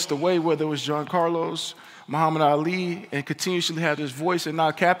shown us the way, whether it was John Carlos, Muhammad Ali, and continuously have this voice, and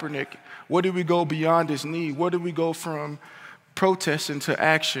now Kaepernick. Where did we go beyond this need? Where did we go from protesting to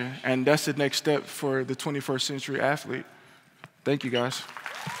action? And that's the next step for the 21st century athlete. Thank you, guys.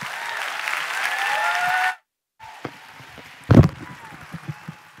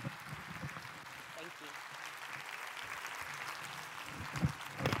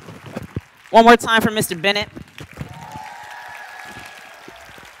 One more time for Mr. Bennett.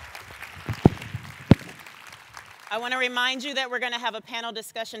 I want to remind you that we're going to have a panel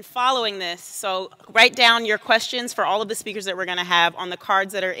discussion following this. So write down your questions for all of the speakers that we're going to have on the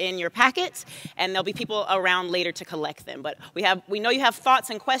cards that are in your packets, and there'll be people around later to collect them. But we know you have thoughts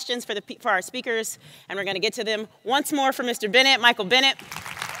and questions for our speakers, and we're going to get to them once more for Mr. Bennett, Michael Bennett.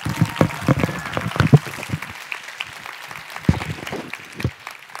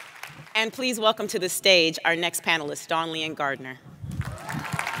 And please welcome to the stage our next panelist, Dawn-Lyen Gardner.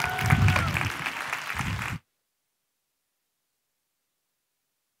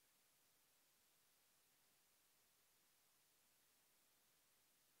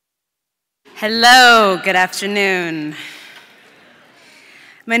 Hello, good afternoon.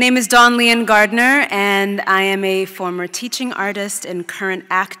 My name is Dawn-Lyen Gardner, and I am a former teaching artist and current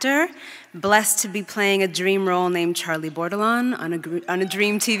actor, blessed to be playing a dream role named Charlie Bordelon on a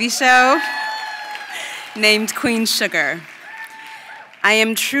dream TV show named Queen Sugar. I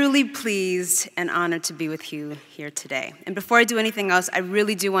am truly pleased and honored to be with you here today. And before I do anything else, I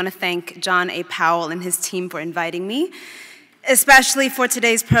really do want to thank John A. Powell and his team for inviting me. Especially for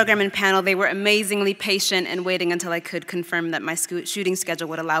today's program and panel, they were amazingly patient and waiting until I could confirm that my shooting schedule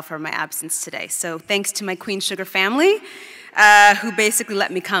would allow for my absence today. So thanks to my Queen Sugar family, who basically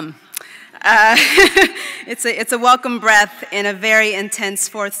let me come. It's a welcome breath in a very intense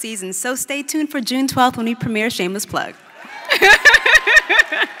 4th season. So stay tuned for June 12th when we premiere Shameless Plug.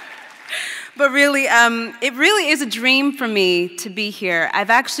 But really, it really is a dream for me to be here. I've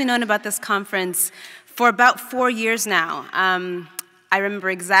actually known about this conference for about 4 years now. I remember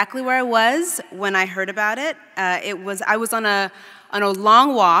exactly where I was when I heard about it. I was on a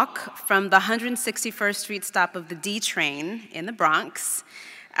long walk from the 161st Street stop of the D train in the Bronx,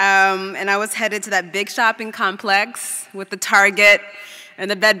 and I was headed to that big shopping complex with the Target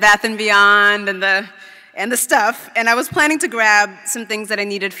and the Bed Bath & Beyond and the stuff, and I was planning to grab some things that I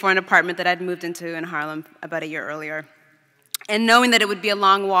needed for an apartment that I'd moved into in Harlem about a year earlier. And knowing that it would be a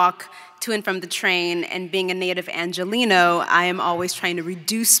long walk to and from the train, and being a native Angelino, I am always trying to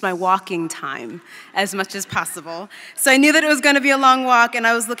reduce my walking time as much as possible. So I knew that it was going to be a long walk, and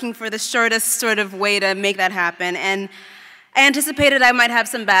I was looking for the shortest sort of way to make that happen. And I anticipated I might have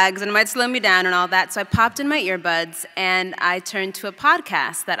some bags, and it might slow me down and all that, so I popped in my earbuds, and I turned to a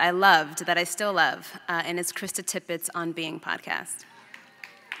podcast that I loved, that I still love, and it's Krista Tippett's On Being podcast.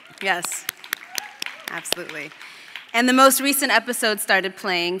 Yes, absolutely. And the most recent episode started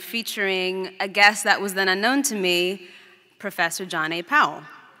playing, featuring a guest that was then unknown to me, Professor John A. Powell.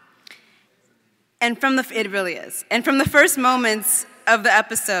 And it really is. And from the first moments of the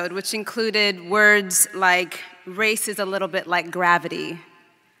episode, which included words like, race is a little bit like gravity,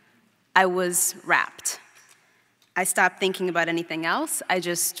 I was rapt. I stopped thinking about anything else. I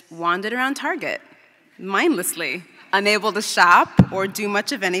just wandered around Target, mindlessly, unable to shop or do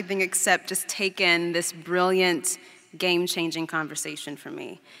much of anything except just take in this brilliant, game-changing conversation for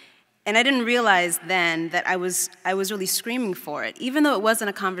me. And I didn't realize then that I was really screaming for it, even though it wasn't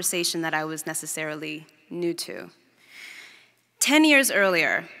a conversation that I was necessarily new to. 10 years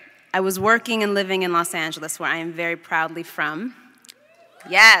earlier, I was working and living in Los Angeles, where I am very proudly from.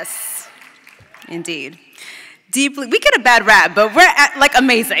 Yes, indeed. Deeply, we get a bad rap, but we're like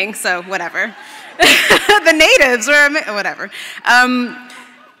amazing, so whatever. The natives were whatever.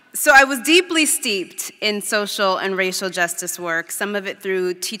 So I was deeply steeped in social and racial justice work, some of it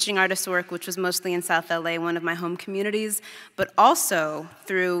through teaching artist work, which was mostly in South LA, one of my home communities, but also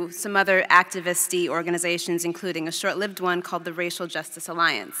through some other activist-y organizations, including a short-lived one called the Racial Justice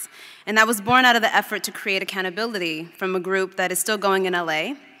Alliance. And that was born out of the effort to create accountability from a group that is still going in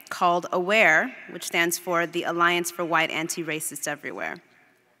LA called AWARE, which stands for the Alliance for White Anti-Racists Everywhere.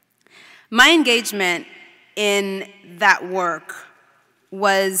 My engagement in that work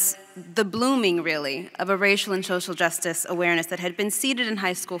was the blooming, really, of a racial and social justice awareness that had been seeded in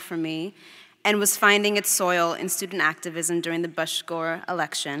high school for me and was finding its soil in student activism during the Bush-Gore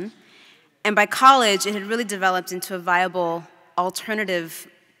election. And by college, it had really developed into a viable alternative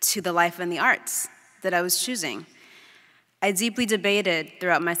to the life and the arts that I was choosing. I deeply debated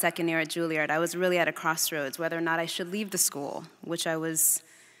throughout my second year at Juilliard. I was really at a crossroads whether or not I should leave the school, which I was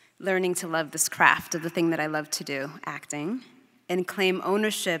learning to love this craft of the thing that I love to do, acting, and claim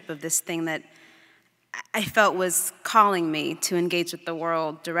ownership of this thing that I felt was calling me to engage with the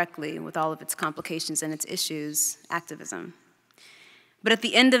world directly with all of its complications and its issues, activism. But at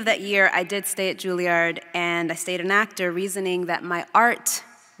the end of that year, I did stay at Juilliard, and I stayed an actor, reasoning that my art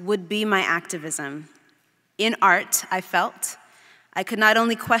would be my activism. In art, I felt, I could not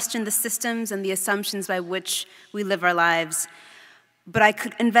only question the systems and the assumptions by which we live our lives, but I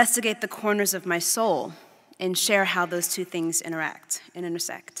could investigate the corners of my soul and share how those two things interact and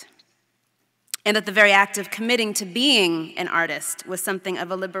intersect. and that the very act of committing to being an artist was something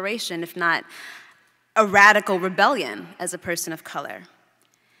of a liberation, if not a radical rebellion as a person of color.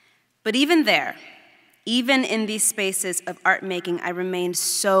 But even there, even in these spaces of art making, I remained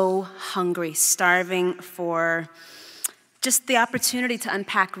so hungry, starving for just the opportunity to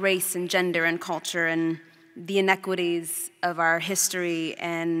unpack race and gender and culture and the inequities of our history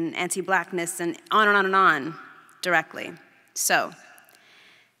and anti-Blackness and on directly. So,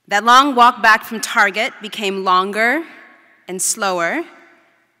 that long walk back from Target became longer and slower,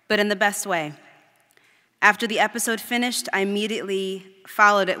 but in the best way. After the episode finished, I immediately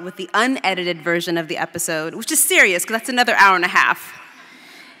followed it with the unedited version of the episode, which is serious, because that's another hour and a half.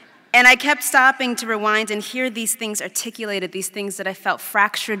 And I kept stopping to rewind and hear these things articulated, these things that I felt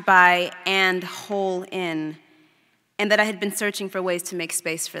fractured by and whole in, and that I had been searching for ways to make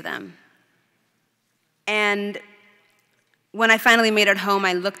space for them. And when I finally made it home,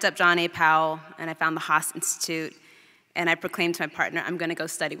 I looked up John A. Powell, and I found the Haas Institute, and I proclaimed to my partner, I'm going to go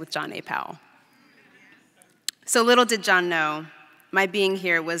study with John A. Powell. So little did John know, my being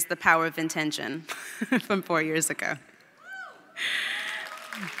here was the power of intention from 4 years ago.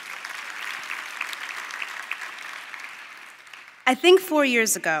 I think 4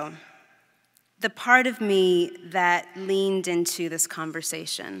 years ago, the part of me that leaned into this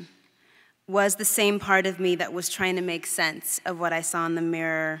conversation was the same part of me that was trying to make sense of what I saw in the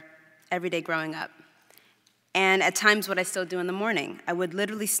mirror every day growing up. And at times what I still do in the morning. I would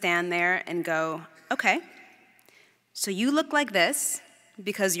literally stand there and go, okay, so you look like this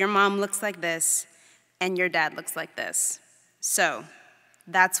because your mom looks like this and your dad looks like this. So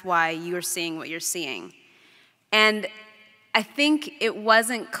that's why you're seeing what you're seeing. And I think it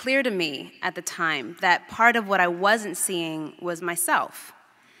wasn't clear to me at the time that part of what I wasn't seeing was myself.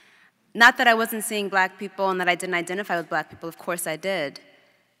 Not that I wasn't seeing Black people and that I didn't identify with Black people, of course I did.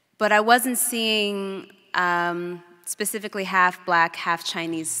 But I wasn't seeing specifically half Black, half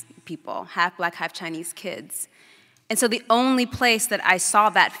Chinese people, half Black, half Chinese kids. And so the only place that I saw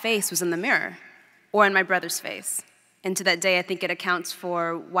that face was in the mirror or in my brother's face. And to that day, I think it accounts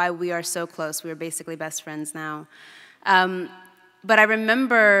for why we are so close. We are basically best friends now. But I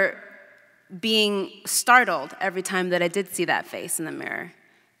remember being startled every time that I did see that face in the mirror.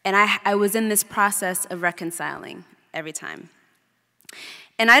 And I was in this process of reconciling every time.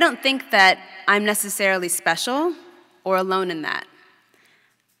 And I don't think that I'm necessarily special or alone in that.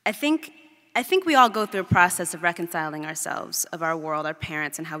 I think we all go through a process of reconciling ourselves, of our world, our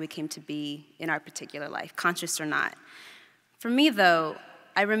parents, and how we came to be in our particular life, conscious or not. For me, though,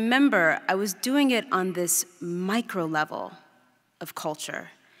 I remember I was doing it on this micro level of culture.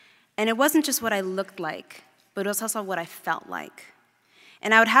 And it wasn't just what I looked like, but it was also what I felt like.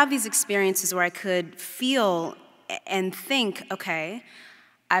 And I would have these experiences where I could feel and think, okay,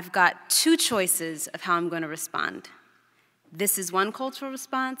 I've got two choices of how I'm going to respond. This is one cultural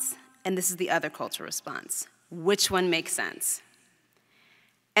response, and this is the other cultural response. Which one makes sense?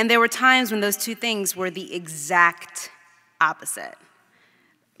 And there were times when those two things were the exact opposite.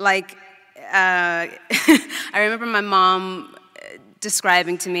 Like, I remember my mom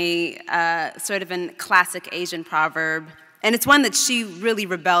describing to me sort of a classic Asian proverb, and it's one that she really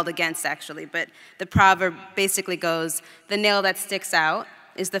rebelled against, actually, but the proverb basically goes, the nail that sticks out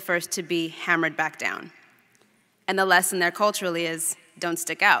is the first to be hammered back down. And the lesson there culturally is, don't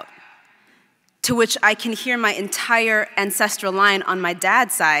stick out. To which I can hear my entire ancestral line on my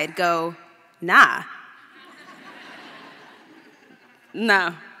dad's side go, nah.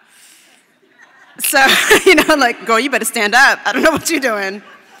 No. So, like, girl, you better stand up. I don't know what you're doing.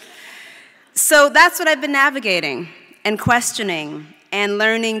 So that's what I've been navigating and questioning and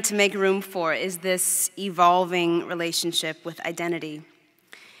learning to make room for is this evolving relationship with identity.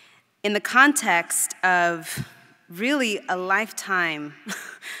 In the context of really a lifetime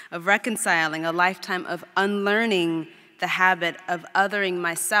of reconciling, a lifetime of unlearning the habit of othering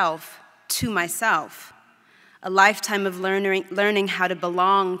myself to myself, a lifetime of learning how to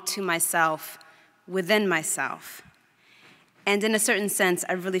belong to myself within myself. And in a certain sense,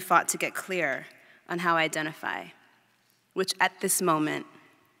 I really fought to get clear on how I identify, which at this moment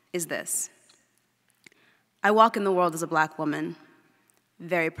is this. I walk in the world as a Black woman,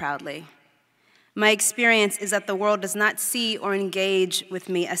 very proudly. My experience is that the world does not see or engage with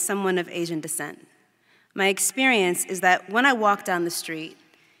me as someone of Asian descent. My experience is that when I walk down the street,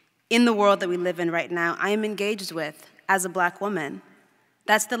 in the world that we live in right now, I am engaged with as a Black woman.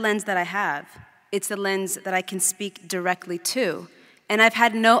 That's the lens that I have. It's the lens that I can speak directly to. And I've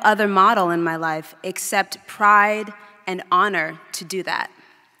had no other model in my life except pride and honor to do that.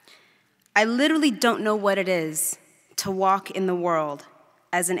 I literally don't know what it is to walk in the world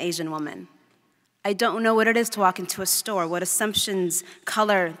as an Asian woman. I don't know what it is to walk into a store, what assumptions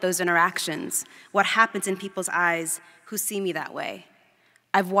color those interactions, what happens in people's eyes who see me that way.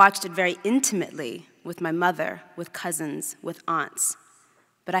 I've watched it very intimately with my mother, with cousins, with aunts,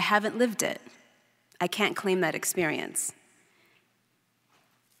 but I haven't lived it. I can't claim that experience.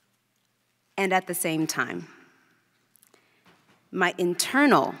 And at the same time, my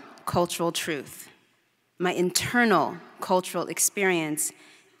internal cultural truth, my internal cultural experience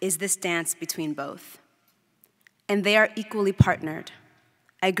is this dance between both. And they are equally partnered.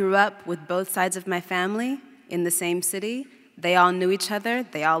 I grew up with both sides of my family in the same city. They all knew each other,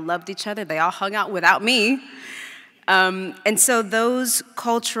 they all loved each other, they all hung out without me. And so those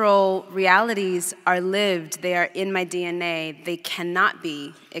cultural realities are lived, they are in my DNA, they cannot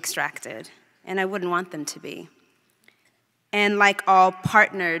be extracted, and I wouldn't want them to be. And like all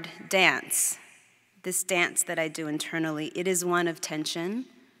partnered dance, this dance that I do internally, it is one of tension,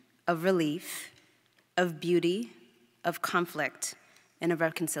 of relief, of beauty, of conflict, and of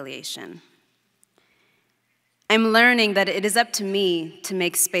reconciliation. I'm learning that it is up to me to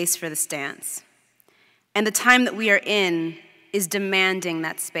make space for this dance. And the time that we are in is demanding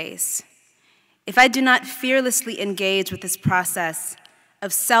that space. If I do not fearlessly engage with this process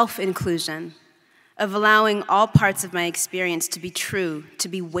of self-inclusion, of allowing all parts of my experience to be true, to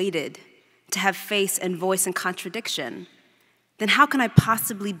be weighted, to have face and voice and contradiction, then how can I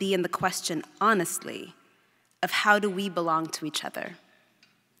possibly be in the question, honestly, of how do we belong to each other?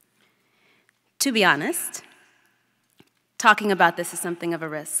 To be honest, talking about this is something of a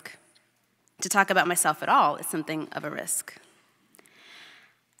risk. To talk about myself at all is something of a risk.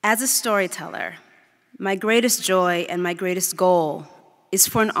 As a storyteller, my greatest joy and my greatest goal is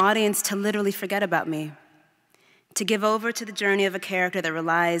for an audience to literally forget about me, to give over to the journey of a character that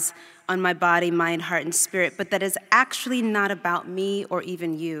relies on my body, mind, heart, and spirit, but that is actually not about me or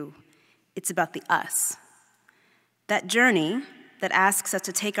even you. It's about the us. That journey that asks us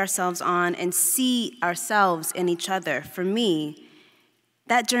to take ourselves on and see ourselves in each other, for me,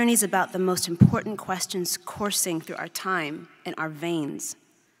 that journey is about the most important questions coursing through our time and our veins,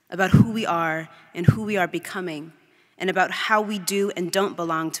 about who we are and who we are becoming, and about how we do and don't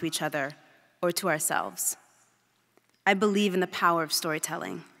belong to each other or to ourselves. I believe in the power of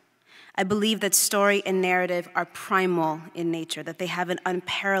storytelling. I believe that story and narrative are primal in nature, that they have an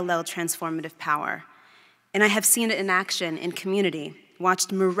unparalleled transformative power. And I have seen it in action in community,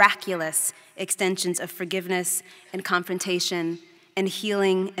 watched miraculous extensions of forgiveness and confrontation and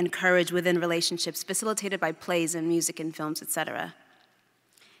healing and courage within relationships facilitated by plays and music and films, etc.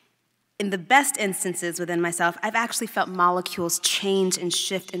 In the best instances within myself, I've actually felt molecules change and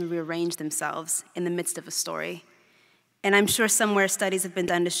shift and rearrange themselves in the midst of a story. And I'm sure somewhere studies have been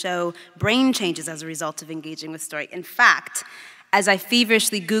done to show brain changes as a result of engaging with story. In fact, as I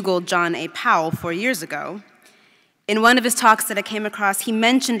feverishly Googled John A. Powell 4 years ago, in one of his talks that I came across, he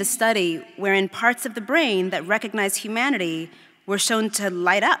mentioned a study wherein parts of the brain that recognize humanity were shown to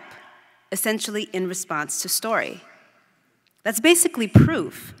light up, essentially in response to story. That's basically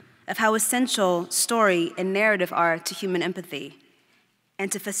proof of how essential story and narrative are to human empathy.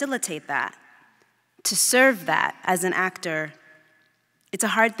 And to facilitate that, to serve that as an actor, it's a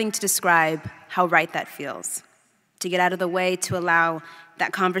hard thing to describe how right that feels. To get out of the way, to allow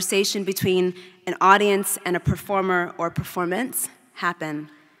that conversation between an audience and a performer or performance happen,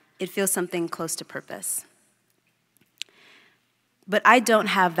 it feels something close to purpose. But I don't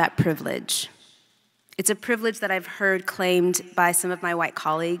have that privilege. It's a privilege that I've heard claimed by some of my white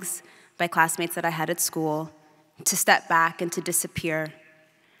colleagues, by classmates that I had at school, to step back and to disappear.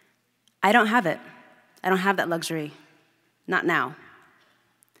 I don't have it. I don't have that luxury. Not now.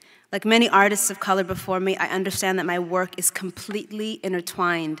 Like many artists of color before me, I understand that my work is completely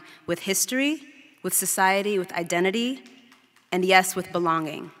intertwined with history, with society, with identity, and yes, with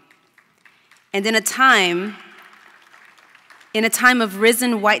belonging. And in a time of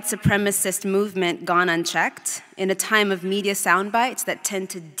risen white supremacist movement gone unchecked, in a time of media sound bites that tend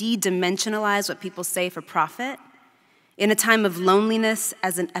to de-dimensionalize what people say for profit, in a time of loneliness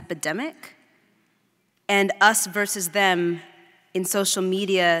as an epidemic, and us versus them in social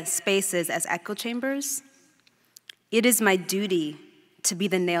media spaces as echo chambers, it is my duty to be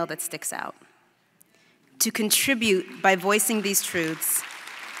the nail that sticks out, to contribute by voicing these truths,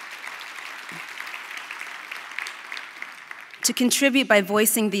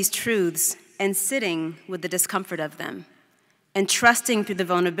 and sitting with the discomfort of them, and trusting through the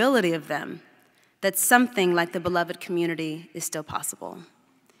vulnerability of them that something like the beloved community is still possible.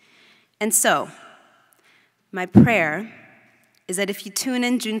 And so, my prayer is that if you tune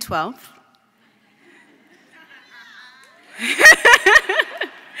in June 12th,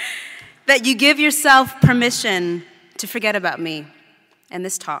 that you give yourself permission to forget about me and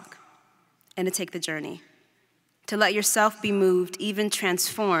this talk, and to take the journey, to let yourself be moved, even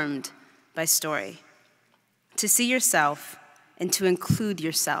transformed by story, to see yourself and to include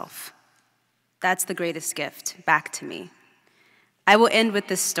yourself. That's the greatest gift back to me. I will end with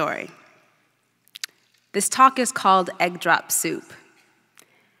this story. This talk is called Egg Drop Soup.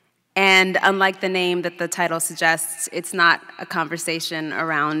 And unlike the name that the title suggests, it's not a conversation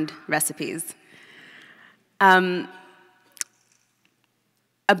around recipes.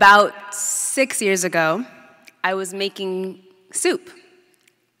 About 6 years ago, I was making soup.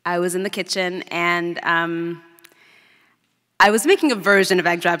 I was in the kitchen, and I was making a version of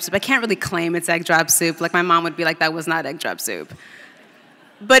egg drop soup. I can't really claim it's egg drop soup. Like, my mom would be like, that was not egg drop soup.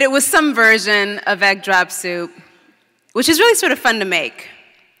 But it was some version of egg drop soup, which is really sort of fun to make.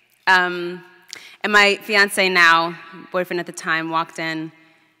 And my fiance now, boyfriend at the time, walked in,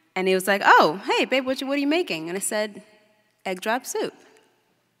 and he was like, oh, hey, babe, what are you making? And I said, egg drop soup.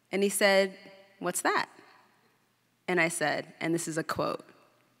 And he said, what's that? And I said, and this is a quote,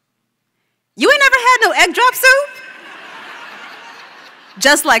 you ain't never had no egg drop soup?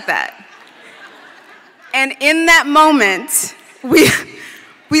 Just like that. And in that moment, we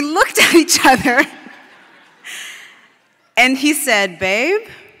looked at each other, and he said, babe,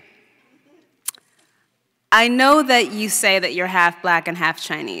 I know that you say that you're half black and half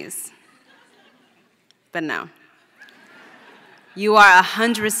Chinese, but no. You are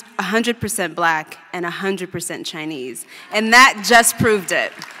 100% black and 100% Chinese, and that just proved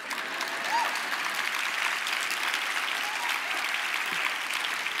it.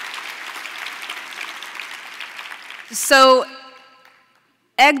 So,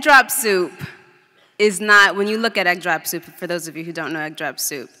 egg drop soup is not, when you look at egg drop soup, for those of you who don't know egg drop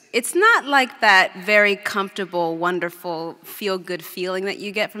soup, it's not like that very comfortable, wonderful, feel-good feeling that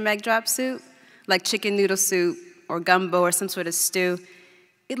you get from egg drop soup, like chicken noodle soup or gumbo or some sort of stew.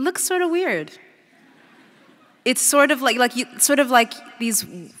 It looks sort of weird. It's sort of like these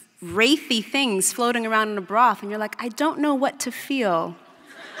wraithy things floating around in a broth, and you're like, I don't know what to feel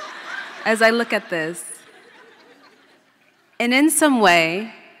as I look at this. And in some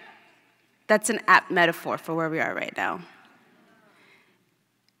way, that's an apt metaphor for where we are right now.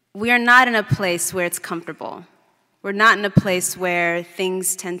 We are not in a place where it's comfortable. We're not in a place where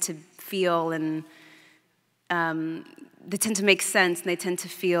things tend to feel and they tend to make sense, and they tend to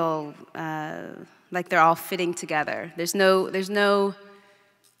feel like they're all fitting together. There's no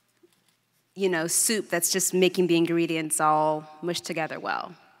soup that's just making the ingredients all mushed together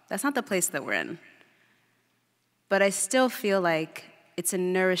well. That's not the place that we're in. But I still feel like it's a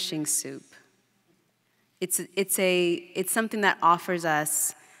nourishing soup. It's something that offers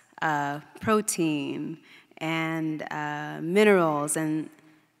us protein and minerals, and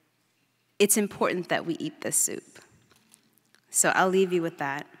it's important that we eat this soup. So I'll leave you with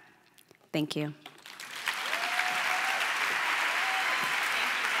that. Thank you.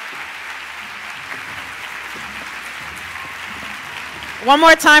 One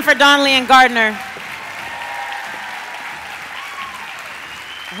more time for Dawn-Lyen Gardner.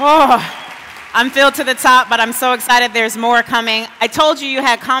 Oh, I'm filled to the top, but I'm so excited there's more coming. I told you you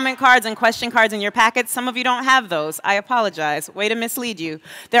had comment cards and question cards in your packets. Some of you don't have those. I apologize. Way to mislead you.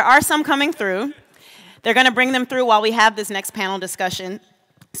 There are some coming through. They're going to bring them through while we have this next panel discussion.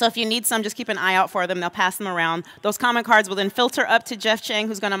 So if you need some, just keep an eye out for them. They'll pass them around. Those comment cards will then filter up to Jeff Chang,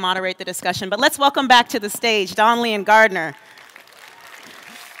 who's going to moderate the discussion. But let's welcome back to the stage Dawn-Lyen Gardner,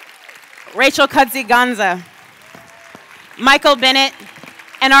 Rachel Kaadzi Ghansah, Michael Bennett,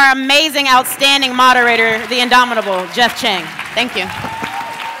 and our amazing, outstanding moderator, the indomitable Jeff Chang. Thank you.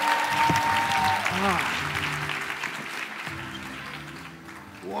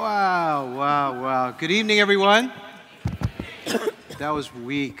 Wow, wow, wow. Good evening, everyone. That was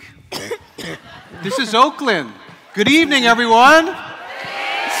weak. This is Oakland. Good evening, everyone.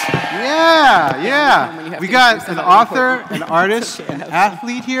 Yeah. We got an author, an artist, an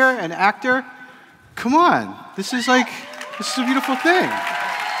athlete here, an actor. Come on. This is a beautiful thing.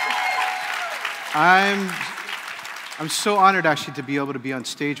 I'm so honored, actually, to be able to be on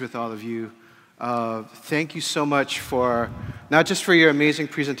stage with all of you. Thank you so much for, not just for your amazing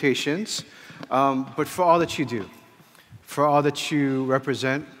presentations, but for all that you do, for all that you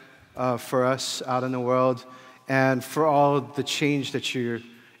represent for us out in the world, and for all the change that you're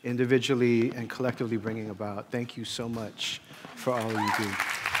individually and collectively bringing about. Thank you so much for all you do.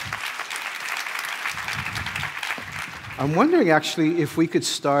 I'm wondering, actually, if we could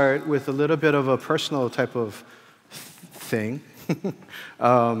start with a little bit of a personal type of thing.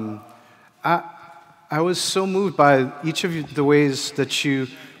 I was so moved by each of the ways that you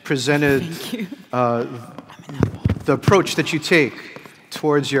presented the approach that you take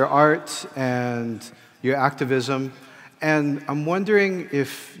towards your art and your activism. And I'm wondering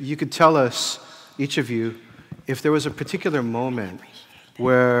if you could tell us, each of you, if there was a particular moment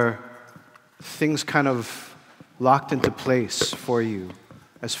where things kind of locked into place for you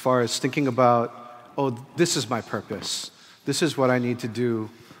as far as thinking about, oh, this is my purpose. This is what I need to do.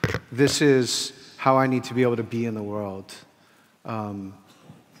 This is how I need to be able to be in the world. Who's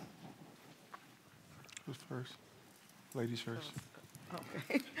first? Ladies first.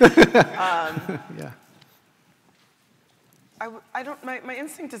 Okay. Yeah. I don't. My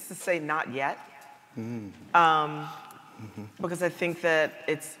instinct is to say not yet. Because I think that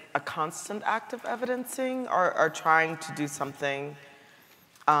it's a constant act of evidencing or trying to do something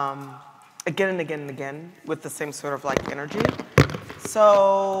again and again and again with the same sort of like energy.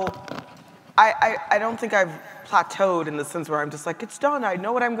 So I don't think I've plateaued in the sense where I'm just like, it's done, I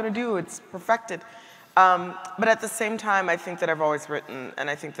know what I'm gonna do, it's perfected. But at the same time, I think that I've always written, and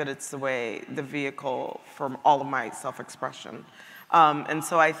I think that it's the vehicle for all of my self-expression. And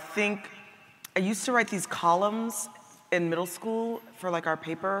so I think, I used to write these columns in middle school for like our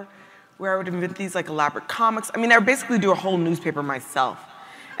paper, where I would invent these like elaborate comics. I mean, I would basically do a whole newspaper myself.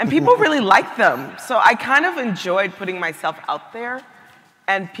 And people really liked them. So I kind of enjoyed putting myself out there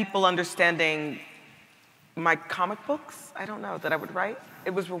and people understanding my comic books, I don't know, that I would write.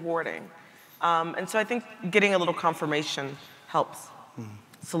 It was rewarding. And so I think getting a little confirmation helps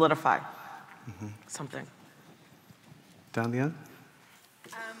solidify something. Dawn-Lyen?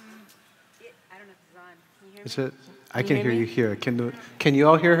 I don't know if it's on. Can you hear me? Is it? I can hear you here. Can you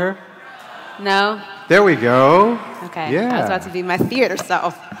all hear her? No? There we go. Okay. Yeah. I was about to be my theater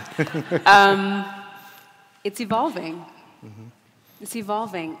self. It's evolving. It's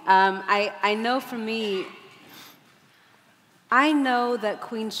evolving. I know for me, I know that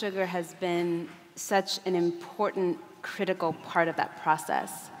Queen Sugar has been such an important, critical part of that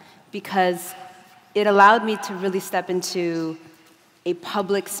process because it allowed me to really step into a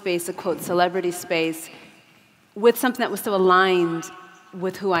public space, a quote, celebrity space, with something that was so aligned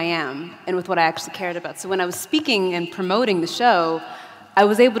with who I am and with what I actually cared about. So when I was speaking and promoting the show, I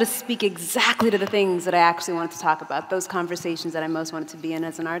was able to speak exactly to the things that I actually wanted to talk about, those conversations that I most wanted to be in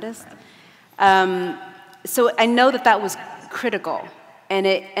as an artist. So I know that that was critical, and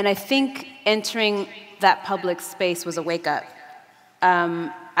I think entering that public space was a wake-up.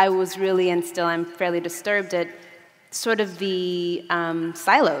 I was really, and still I'm fairly disturbed at sort of the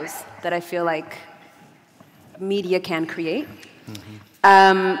silos that I feel like media can create.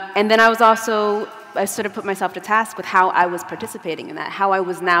 And then I sort of put myself to task with how I was participating in that, how I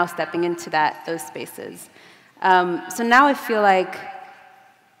was now stepping into those spaces. So now I feel like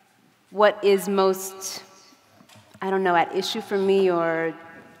what is most, I don't know, at issue for me or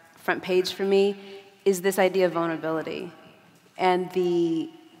front page for me is this idea of vulnerability and the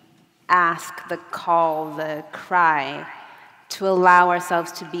ask, the call, the cry to allow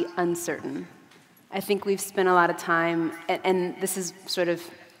ourselves to be uncertain. I think we've spent a lot of time, and this is sort of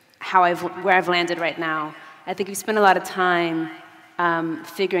where I've landed right now. I think we've spent a lot of time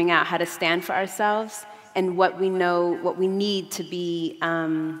figuring out how to stand for ourselves and what we know, what we need to be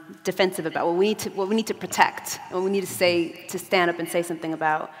defensive about, what we need to protect, what we need to stand up and say something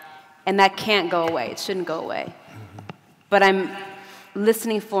about. And that can't go away. It shouldn't go away. But I'm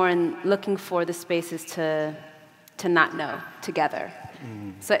listening for and looking for the spaces to not know together.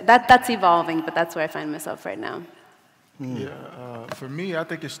 So that's evolving, but that's where I find myself right now. Yeah, for me, I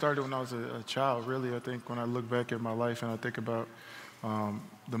think it started when I was a child, really. I think when I look back at my life and I think about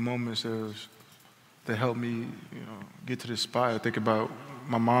the moments that helped me, get to this spot, I think about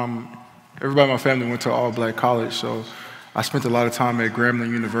my mom. Everybody in my family went to all-black college, so I spent a lot of time at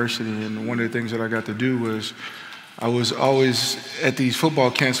Grambling University, and one of the things that I got to do was I was always at these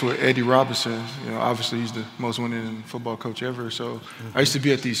football camps with Eddie Robinson. Obviously he's the most winning football coach ever. So I used to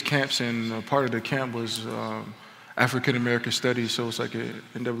be at these camps, and part of the camp was African American Studies. So it's like an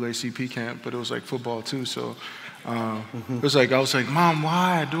NAACP camp, but it was like football too. So it was like I was like, Mom,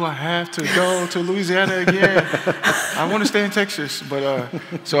 why do I have to go to Louisiana again? I want to stay in Texas. But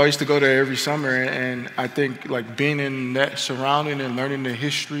so I used to go there every summer, and I think like being in that surrounding and learning the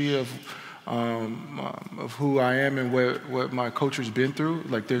history of who I am and what my culture's been through.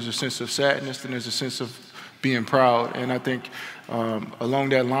 Like there's a sense of sadness and there's a sense of being proud. And I think along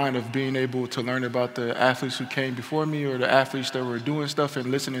that line of being able to learn about the athletes who came before me or the athletes that were doing stuff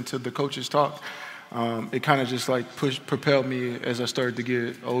and listening to the coaches talk, it kind of just like propelled me as I started to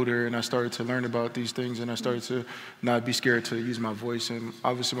get older, and I started to learn about these things, and I started to not be scared to use my voice. And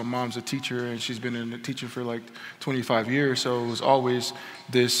obviously my mom's a teacher, and she's been in teaching for like 25 years, so it was always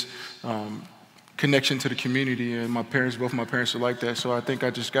this connection to the community, and both my parents are like that. So I think I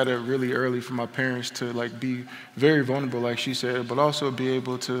just got it really early from my parents to like be very vulnerable, like she said, but also be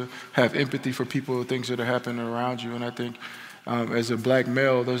able to have empathy for people, things that are happening around you. And I think as a black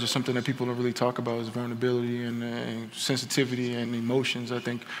male, those are something that people don't really talk about, is vulnerability and sensitivity and emotions. I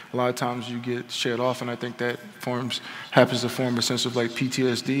think a lot of times you get shed off, and I think that happens to form a sense of like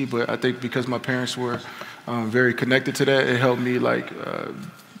PTSD. But I think because my parents were very connected to that, it helped me like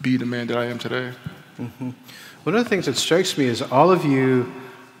be the man that I am today. Mm-hmm. One of the things that strikes me is all of you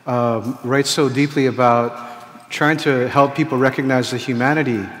write so deeply about trying to help people recognize the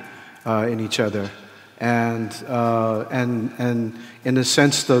humanity in each other. And in a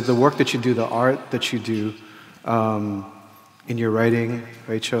sense, the work that you do, the art that you do, in your writing,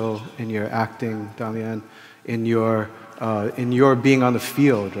 Rachel, in your acting, Dawn-Lyen, in your being on the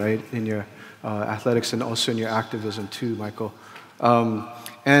field, right, in your athletics, and also in your activism too, Michael.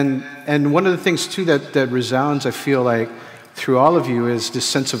 And one of the things too that resounds, I feel like, through all of you is this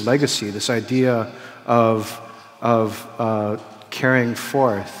sense of legacy, this idea of carrying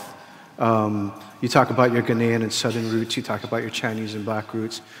forth. You talk about your Ghanaian and Southern roots, you talk about your Chinese and Black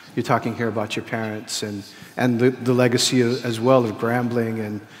roots, you're talking here about your parents and the legacy as well of Grambling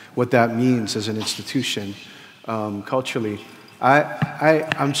and what that means as an institution culturally.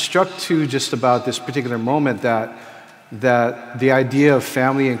 I'm struck too just about this particular moment that the idea of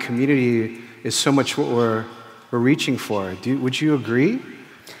family and community is so much what we're reaching for. Would you agree?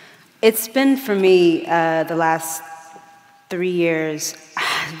 It's been for me the last 3 years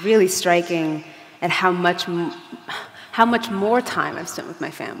really striking at how much more time I've spent with my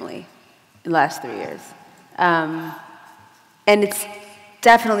family in the last 3 years. And it's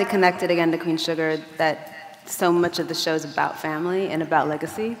definitely connected again to Queen Sugar that so much of the show is about family and about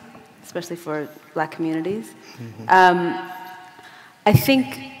legacy, especially for Black communities. Mm-hmm. I think,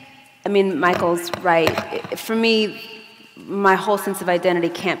 Michael's right. For me, my whole sense of identity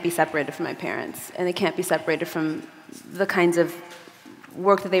can't be separated from my parents, and it can't be separated from the kinds of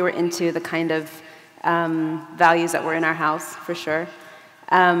work that they were into, the kind of values that were in our house, for sure.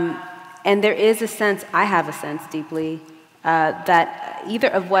 And there is a sense, I have a sense deeply, that either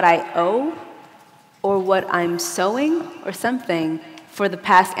of what I owe or what I'm sowing or something for the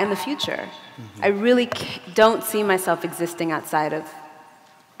past and the future. Mm-hmm. I really don't see myself existing outside of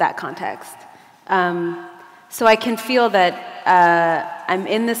that context. So I can feel that I'm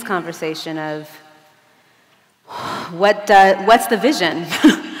in this conversation of what's the vision?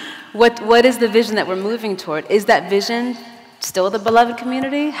 What is the vision that we're moving toward? Is that vision still the beloved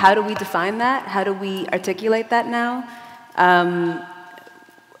community? How do we define that? How do we articulate that now?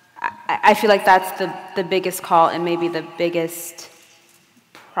 I feel like that's the biggest call, and maybe the biggest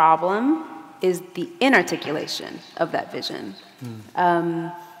problem is the inarticulation of that vision.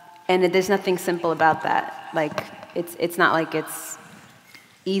 And there's nothing simple about that. Like, it's not like it's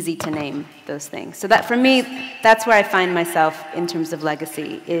easy to name those things. So that, for me, that's where I find myself in terms of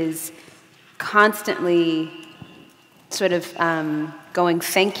legacy, is constantly sort of going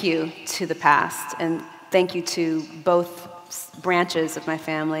thank you to the past and thank you to both branches of my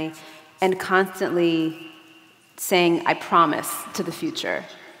family, and constantly saying I promise to the future.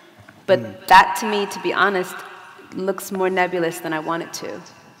 But that, to me, to be honest, looks more nebulous than I want it to.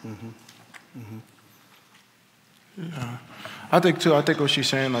 Mm-hmm. Mm-hmm. Yeah. I think what she's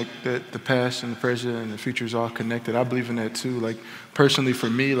saying, like, that the past and the present and the future is all connected. I believe in that too. Like, personally for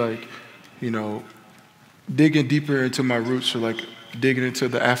me, like, digging deeper into my roots, or like digging into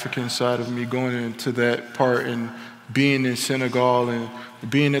the African side of me, going into that part and being in Senegal and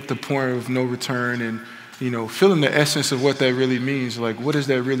being at the point of no return, and, feeling the essence of what that really means. Like, what does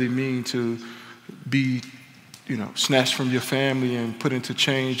that really mean to be, snatched from your family and put into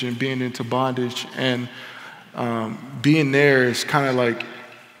change and being into bondage? And being there is kind of like,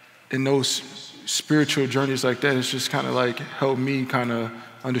 in those spiritual journeys like that, it's just kind of like helped me kind of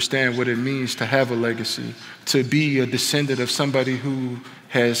understand what it means to have a legacy, to be a descendant of somebody who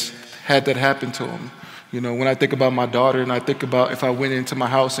has had that happen to them. When I think about my daughter, and I think about if I went into my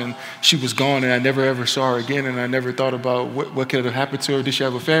house and she was gone and I never ever saw her again, and I never thought about what could have happened to her. Did she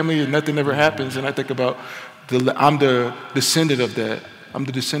have a family? And nothing ever happens. And I think about I'm the descendant of that. I'm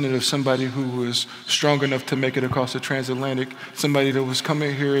the descendant of somebody who was strong enough to make it across the transatlantic, somebody that was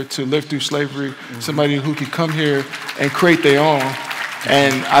coming here to live through slavery, somebody who could come here and create their own.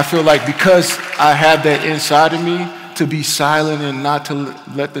 And I feel like because I have that inside of me, to be silent and not to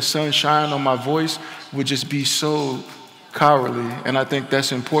let the sun shine on my voice would just be so cowardly. And I think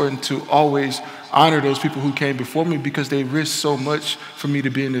that's important to always honor those people who came before me because they risked so much for me to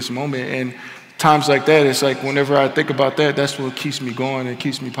be in this moment. And times like that, it's like whenever I think about that, that's what keeps me going and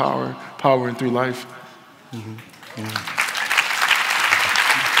keeps me powering through life. Mm-hmm.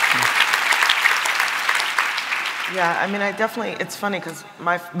 Yeah, I mean, I definitely, it's funny because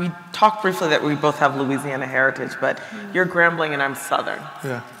we talked briefly that we both have Louisiana heritage, but you're Grambling and I'm Southern.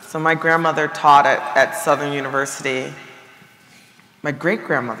 Yeah. So my grandmother taught at Southern University. My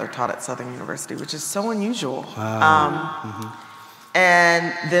great-grandmother taught at Southern University, which is so unusual. Wow.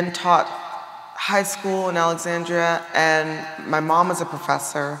 And then taught high school in Alexandria, and my mom was a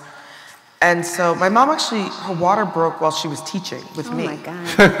professor. And so my mom actually, her water broke while she was teaching with me. Oh my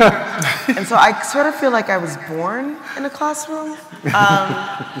God. And so I sort of feel like I was born in a classroom, but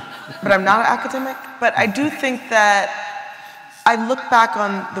I'm not an academic. But I do think that I look back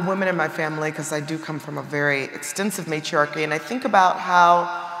on the women in my family, because I do come from a very extensive matriarchy, and I think about how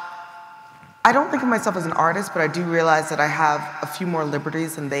I don't think of myself as an artist, but I do realize that I have a few more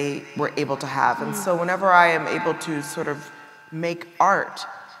liberties than they were able to have. And so whenever I am able to sort of make art,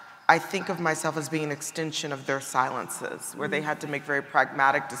 I think of myself as being an extension of their silences, where they had to make very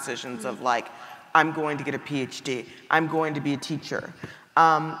pragmatic decisions of like, I'm going to get a PhD, I'm going to be a teacher.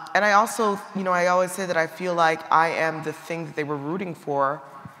 And I also, I always say that I feel like I am the thing that they were rooting for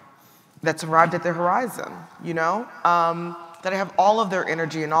that's arrived at their horizon, that I have all of their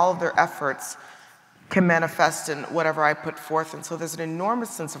energy and all of their efforts can manifest in whatever I put forth. And so there's an enormous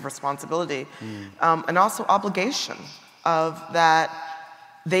sense of responsibility and also obligation of that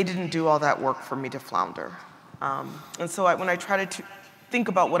they didn't do all that work for me to flounder. And so when I try to think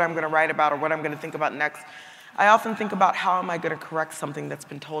about what I'm going to write about or what I'm going to think about next, I often think about how am I going to correct something that's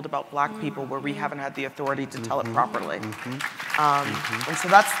been told about Black people where we haven't had the authority to tell it properly. And so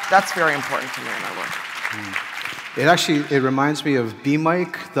that's very important to me in my work. It reminds me of B.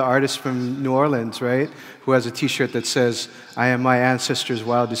 Mike, the artist from New Orleans, right? Who has a T-shirt that says, "I am my ancestors'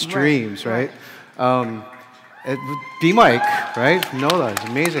 wildest dreams," right? B. Mike, right? Nola, it's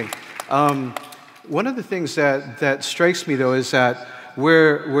amazing. One of the things that strikes me, though, is that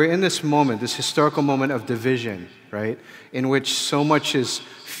we're in this moment, this historical moment of division, right? In which so much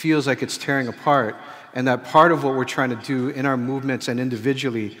feels like it's tearing apart, and that part of what we're trying to do in our movements and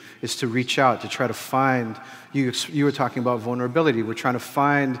individually is to reach out, to try to find, you were talking about vulnerability, we're trying to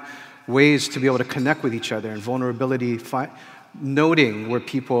find ways to be able to connect with each other, and vulnerability, noting where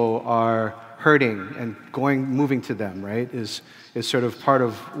people are hurting and moving to them, right, is sort of part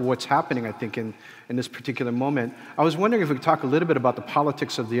of what's happening, I think, in this particular moment. I was wondering if we could talk a little bit about the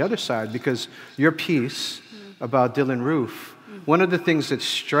politics of the other side, because your piece about Dylann Roof, one of the things that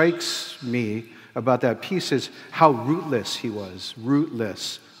strikes me about that piece is how rootless he was.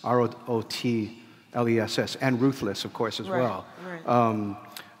 Rootless, R-O-T-L-E-S-S, and ruthless, of course, as well. Right.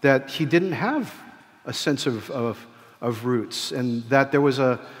 That he didn't have a sense of roots, and that there was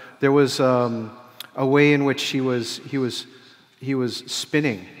a way in which he was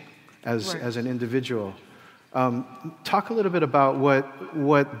spinning as an individual. Talk a little bit about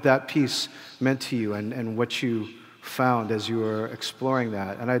what that piece meant to you and what you found as you were exploring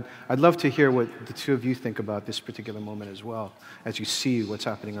that. And I'd love to hear what the two of you think about this particular moment as well, as you see what's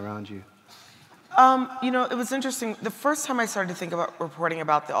happening around you. It was interesting. The first time I started to think about reporting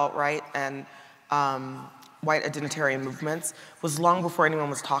about the alt-right and white identitarian movements was long before anyone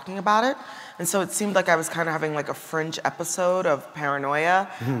was talking about it. And so it seemed like I was kind of having like a fringe episode of paranoia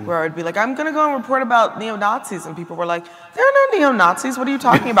where I'd be like, I'm gonna go and report about neo-Nazis. And people were like, there are no neo-Nazis, what are you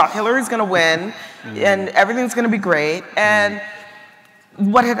talking about? Hillary's gonna win and everything's gonna be great. And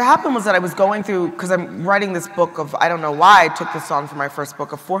what had happened was that I was going through, because I'm writing this book of, I don't know why I took this on for my first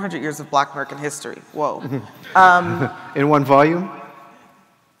book, of 400 years of Black American history. Whoa. In one volume?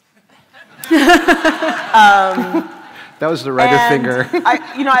 That was the writer finger.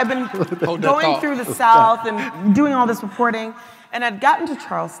 I've been going through the South and doing all this reporting, and I'd gotten to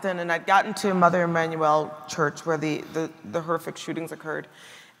Charleston, and I'd gotten to Mother Emanuel Church where the horrific shootings occurred.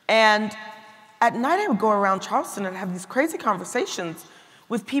 And at night I would go around Charleston and have these crazy conversations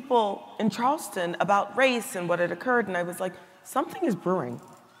with people in Charleston about race and what had occurred, and I was like, something is brewing.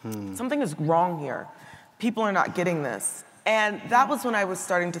 Something is wrong here. People are not getting this. And that was when I was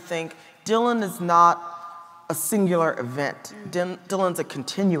starting to think, Dylann is not a singular event. Dylann's a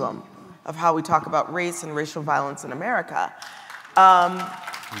continuum of how we talk about race and racial violence in America.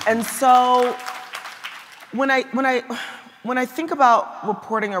 And so when I think about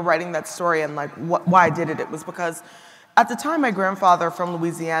reporting or writing that story and like why I did it, it was because At the time, my grandfather from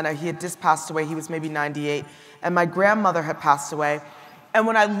Louisiana, he had just passed away. He was maybe 98, and my grandmother had passed away. And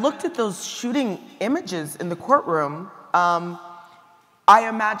when I looked at those shooting images in the courtroom, I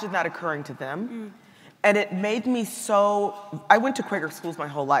imagined that occurring to them. And it made me so, I went to Quaker schools my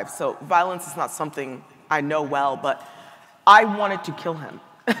whole life, so violence is not something I know well, but I wanted to kill him.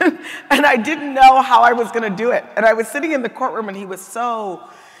 And I didn't know how I was gonna do it. And I was sitting in the courtroom and he was so,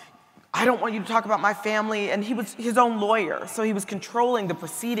 I don't want you to talk about my family, and he was his own lawyer, so he was controlling the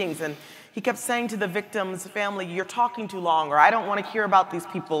proceedings, and he kept saying to the victim's family, you're talking too long, or I don't want to hear about these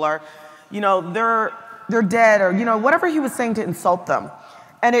people, or, you know, they're dead, or, you know, whatever he was saying to insult them.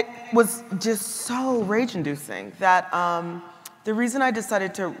 And it was just so rage-inducing that the reason I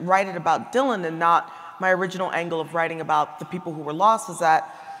decided to write it about Dylan and not my original angle of writing about the people who were lost was that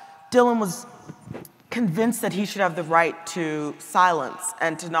Dylan was convinced that he should have the right to silence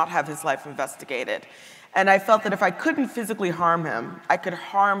and to not have his life investigated. And I felt that if I couldn't physically harm him, I could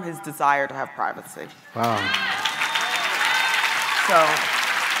harm his desire to have privacy. Wow. So,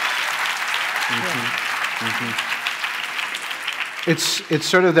 It's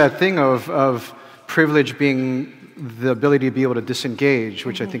sort of that thing of privilege being the ability to be able to disengage,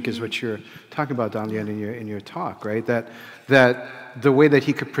 which I think is what you're talking about, Dawn-Lyen, in your talk, right? That the way that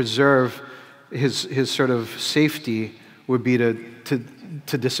he could preserve his sort of safety would be to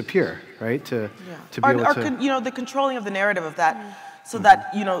disappear, right? To be able to, you know, the controlling of the narrative of that, so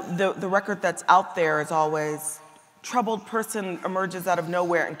that, you know, the record that's out there is always troubled person emerges out of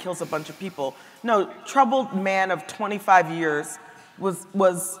nowhere and kills a bunch of people. No, troubled man of 25 years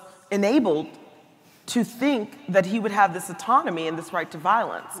was enabled to think that he would have this autonomy and this right to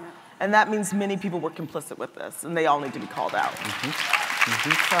violence. And that means many people were complicit with this, and they all need to be called out.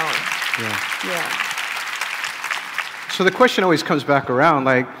 So the question always comes back around,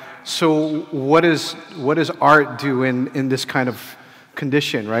 like, so what does art do in this kind of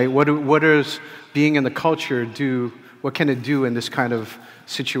condition, right? What does being in the culture do? What can it do in this kind of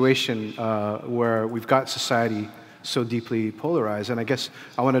situation where we've got society so deeply polarized? And I guess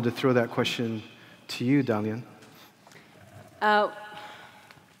I wanted to throw that question to you, Dawn-Lyen.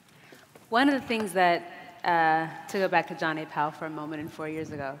 One of the things that, to go back to John A. Powell for a moment and 4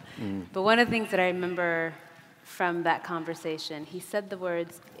 years ago, but one of the things that I remember from that conversation, he said the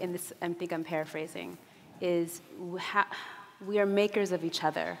words, in this, I think I'm paraphrasing, is we are makers of each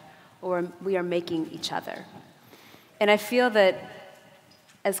other, or we are making each other. And I feel that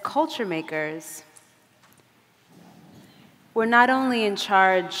as culture makers, we're not only in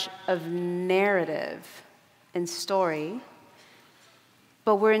charge of narrative and story,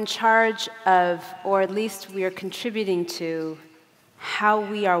 but we're in charge of, or at least we are contributing to, how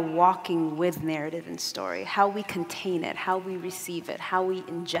we are walking with narrative and story, how we contain it, how we receive it, how we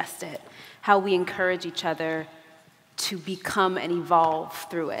ingest it, how we encourage each other to become and evolve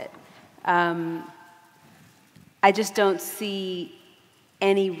through it. I just don't see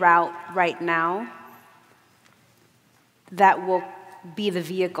any route right now that will be the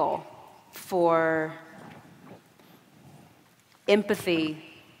vehicle for empathy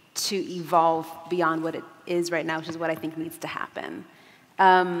to evolve beyond what it is right now, which is what I think needs to happen.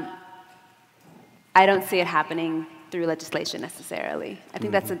 I don't see it happening through legislation necessarily. I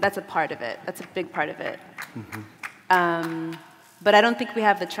think that's a part of it. That's a big part of it. But I don't think we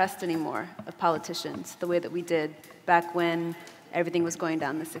have the trust anymore of politicians the way that we did back when everything was going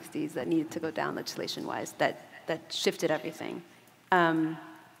down in the 60s that needed to go down legislation-wise, that shifted everything.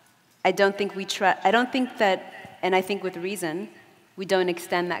 I don't think we I don't think that, and I think with reason, we don't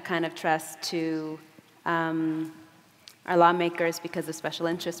extend that kind of trust to our lawmakers because of special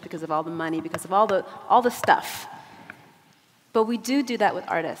interests, because of all the money, because of all the stuff. But we do that with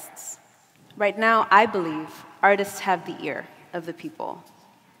artists. Right now, I believe artists have the ear of the people.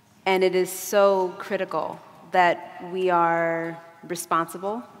 And it is so critical that we are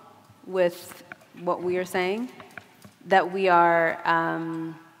responsible with what we are saying, that we are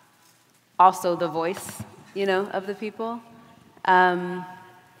also the voice, of the people, and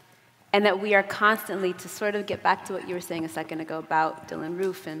that we are constantly, to sort of get back to what you were saying a second ago about Dylan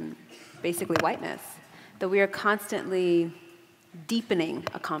Roof and basically whiteness, that we are constantly deepening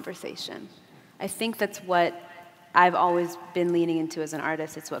a conversation. I think that's what I've always been leaning into as an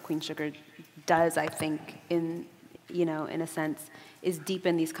artist. It's what Queen Sugar does, I think, in a sense, is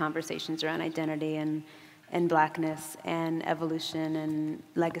deepen these conversations around identity and blackness and evolution and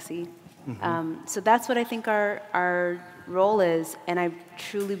legacy. So that's what I think our role is, and I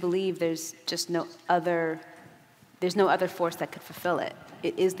truly believe there's just no other force that could fulfill it.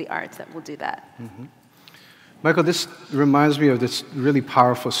 It is the arts that will do that. Michael, this reminds me of this really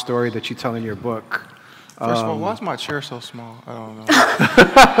powerful story that you tell in your book First of all, why is my chair so small? I don't know.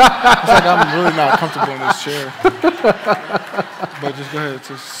 It's like I'm really not comfortable in this chair. But just go ahead. It's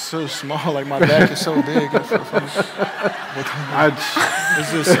just so small. Like my back is so big. It's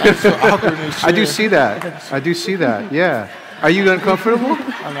just awkward in this chair. I do see that. I do see that. Yeah. Are you uncomfortable?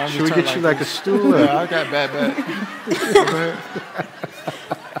 Should we get you like a stool? Yeah, I got bad back. Go ahead.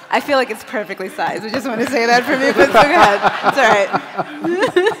 I feel like it's perfectly sized. I just want to say that for me, but go ahead. It's all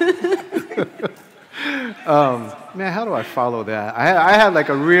right. Man, how do I follow that? I had like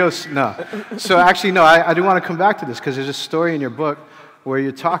a real, no. So actually, no, I do want to come back to this because there's a story in your book where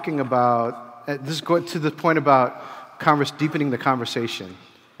you're talking about, this is going to the point about deepening the conversation,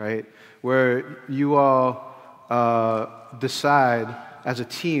 right? Where you all decide as a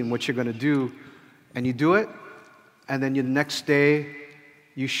team what you're going to do, and you do it, and then the next day,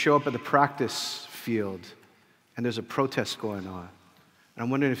 you show up at the practice field, and there's a protest going on. And I'm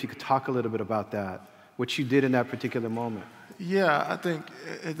wondering if you could talk a little bit about that, what you did in that particular moment. Yeah, I think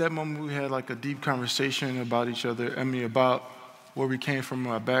at that moment we had like a deep conversation about each other. I mean, about where we came from,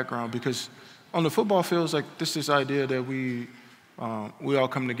 our background. Because on the football fields, like this idea that we all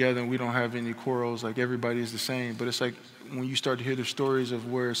come together and we don't have any quarrels. Like everybody is the same. But it's like when you start to hear the stories of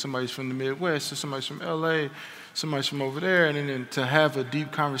where somebody's from the Midwest, or somebody's from LA, somebody's from over there, and then to have a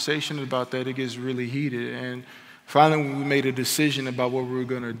deep conversation about that, it gets really heated. And finally, when we made a decision about what we were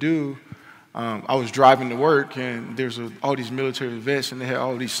going to do, I was driving to work, and there's all these military vets, and they had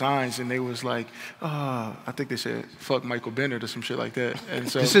all these signs, and they was like, I think they said, "Fuck Michael Bennett" or some shit like that. And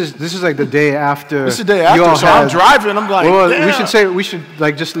so this is like the day after. This is the day after. So I'm driving. I'm like, well, damn. we should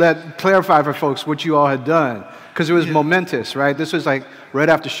like just clarify for folks what you all had done, because it was momentous, right? This was like right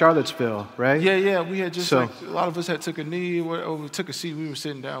after Charlottesville, right? Yeah. We had just like a lot of us had took a knee, or we took a seat. We were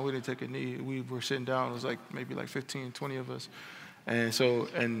sitting down. We didn't take a knee. We were sitting down. It was like maybe like 15, 20 of us. And so,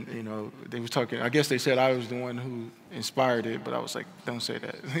 you know, they was talking, I guess they said I was the one who inspired it, but I was like, don't say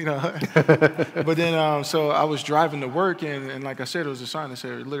that, you know. But then, so I was driving to work, and like I said, it was a sign that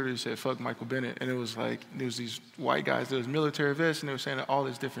said, it literally said, "Fuck Michael Bennett." And it was like, there was these white guys, there was military vets, and they were saying all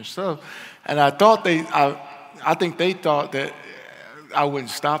this different stuff. And I think they thought that I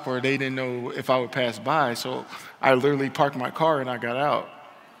wouldn't stop, or they didn't know if I would pass by. So I literally parked my car and I got out.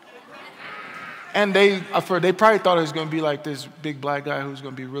 And they probably thought it was going to be like this big black guy who's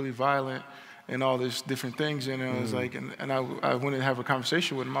going to be really violent and all these different things. And I was like, and I wanted to have a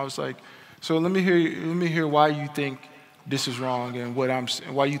conversation with him. I was like, so let me hear why you think this is wrong, and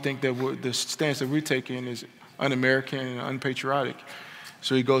why you think that the stance that we're taking is un-American and unpatriotic.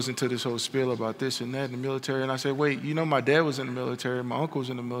 So he goes into this whole spiel about this and that in the military. And I said, wait, you know, my dad was in the military, my uncle was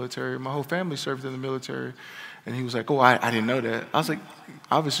in the military, my whole family served in the military. And he was like, oh, I didn't know that. I was like,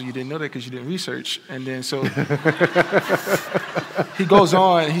 obviously you didn't know that because you didn't research. And then so he goes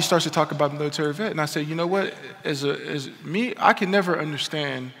on and he starts to talk about military vet. And I said, you know what, as me, I can never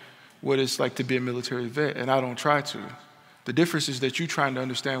understand what it's like to be a military vet, and I don't try to. The difference is that you're trying to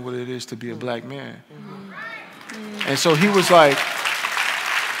understand what it is to be a black man. And so he was like,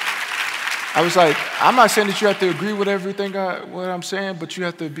 I was like, I'm not saying that you have to agree with everything what I'm saying, but you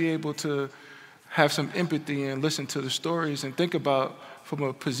have to be able to have some empathy and listen to the stories and think about from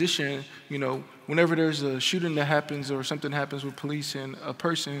a position, you know, whenever there's a shooting that happens or something happens with police and a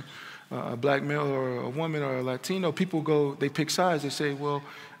person, a black male or a woman or a Latino, people they pick sides. They say, well,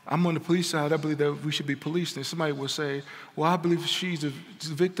 I'm on the police side. I believe that we should be policed. And somebody will say, well, I believe she's a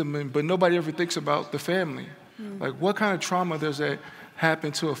victim, but nobody ever thinks about the family. Like, what kind of trauma does that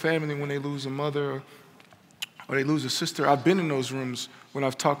happen to a family when they lose a mother or they lose a sister? I've been in those rooms when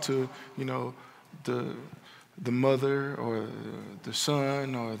I've talked to, you know, the mother or the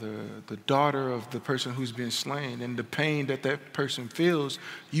son or the daughter of the person who's been slain, and the pain that person feels.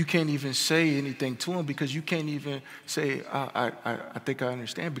 You can't even say anything to them because you can't even say, I think I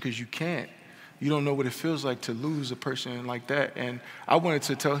understand, because you can't. You don't know what it feels like to lose a person like that. And I wanted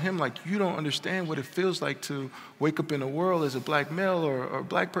to tell him, like, you don't understand what it feels like to wake up in a world as a black male or a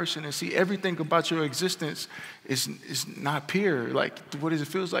black person and see everything about your existence is not pure. Like, what it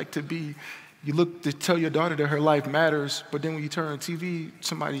feels like to be, you look to tell your daughter that her life matters, but then when you turn on TV,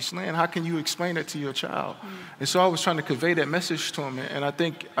 somebody's slain. How can you explain that to your child? And so I was trying to convey that message to him, and I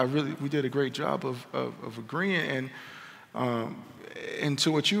think we did a great job of agreeing. And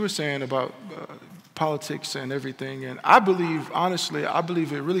to what you were saying about politics and everything, and I believe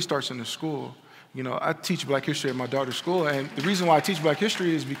it really starts in the school. You know, I teach Black history at my daughter's school, and the reason why I teach Black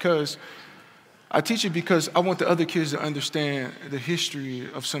history is because I teach it because I want the other kids to understand the history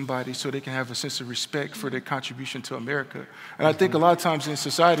of somebody so they can have a sense of respect for their contribution to America. And I think a lot of times in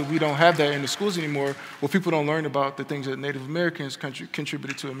society, we don't have that in the schools anymore, where people don't learn about the things that Native Americans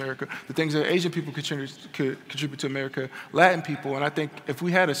contributed to America, the things that Asian people contribute to America, Latin people. And I think if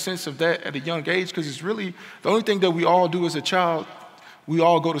we had a sense of that at a young age, because it's really the only thing that we all do as a child, we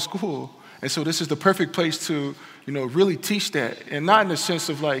all go to school. And so this is the perfect place to, really teach that. And not in the sense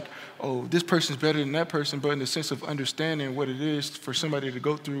of like, oh, this person's better than that person, but in the sense of understanding what it is for somebody to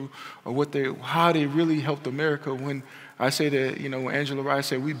go through or how they really helped America. When I say that, when Angela Rice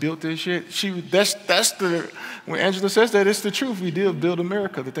said, we built this shit, when Angela says that, it's the truth. We did build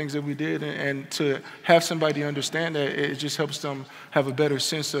America, the things that we did. And to have somebody understand that, it just helps them have a better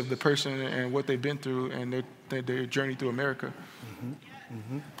sense of the person and what they've been through and their journey through America. Mm-hmm.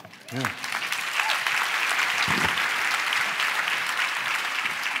 Mm-hmm. Yeah.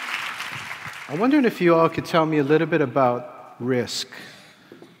 I'm wondering if you all could tell me a little bit about risk.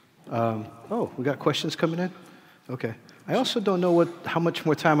 We got questions coming in? Okay. I also don't know how much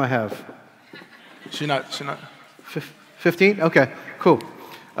more time I have. She not. 15? Okay, cool.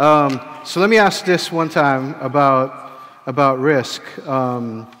 So let me ask this one time about risk.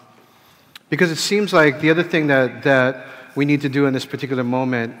 Because it seems like the other thing that we need to do in this particular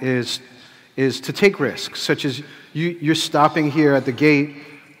moment is to take risks, such as you're stopping here at the gate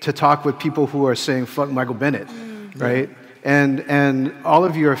to talk with people who are saying, fuck Michael Bennett, right? And all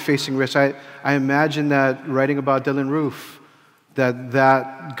of you are facing risk. I imagine that writing about Dylan Roof,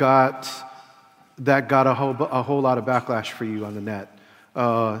 that got a whole lot of backlash for you on the net.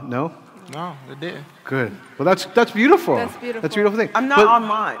 No? No, it didn't. Good. Well, that's beautiful. That's beautiful. That's a beautiful thing. I'm not on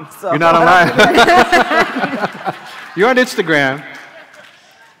mine, so. You're not online. You're on Instagram.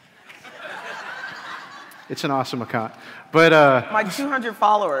 It's an awesome account. But my 200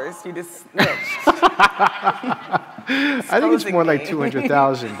 followers, you just snitched. I think it's more like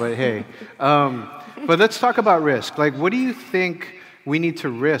 200,000, but hey. But let's talk about risk. Like, what do you think we need to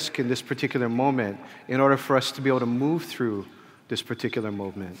risk in this particular moment in order for us to be able to move through this particular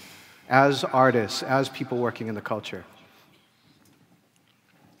moment as artists, as people working in the culture?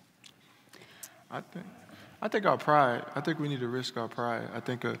 I think our pride. I think we need to risk our pride. I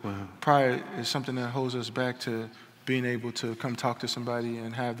think pride is something that holds us back to being able to come talk to somebody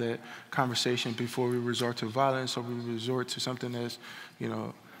and have that conversation before we resort to violence or we resort to something that's,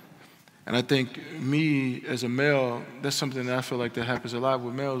 and I think me as a male, that's something that I feel like that happens a lot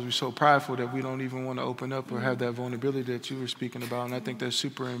with males. We're so prideful that we don't even want to open up or have that vulnerability that you were speaking about. And I think that's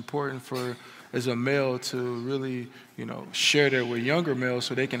super important for, as a male, to really, share that with younger males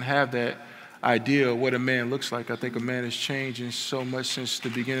so they can have that idea of what a man looks like. I think a man is changing so much since the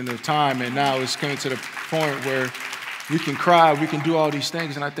beginning of time, and now it's coming to the point where we can cry, we can do all these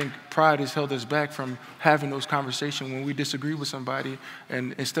things, and I think pride has held us back from having those conversations when we disagree with somebody,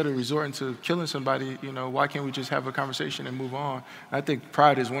 and instead of resorting to killing somebody, why can't we just have a conversation and move on? And I think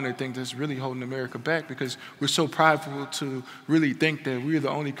pride is one of the things that's really holding America back, because we're so prideful to really think that we're the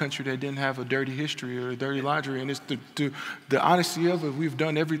only country that didn't have a dirty history or a dirty laundry, and it's the honesty of it. We've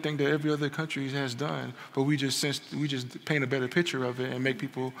done everything that every other country has done, but we just paint a better picture of it and make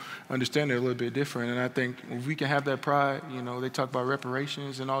people understand it a little bit different. And I think if we can have that pride, they talk about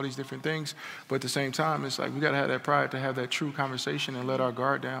reparations and all these different things, but at the same time, it's like we got to have that pride to have that true conversation and let our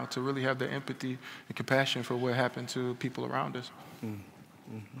guard down, to really have that empathy and compassion for what happened to people around us.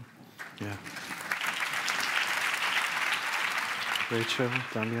 Yeah. Rachel,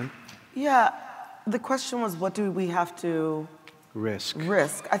 Dawn-Lyen? Yeah, the question was, what do we have to risk?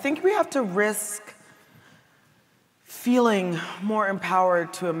 I think we have to risk feeling more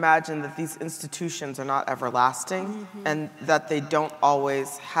empowered to imagine that these institutions are not everlasting and that they don't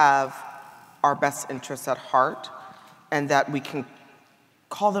always have our best interests at heart, and that we can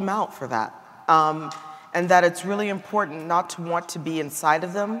call them out for that. And that it's really important not to want to be inside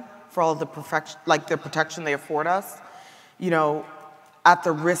of them for all of the protection they afford us, at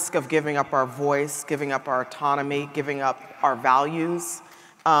the risk of giving up our voice, giving up our autonomy, giving up our values.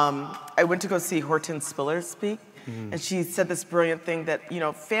 I went to go see Hortense Spiller speak, and she said this brilliant thing that,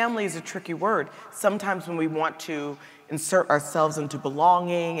 family is a tricky word. Sometimes when we want to insert ourselves into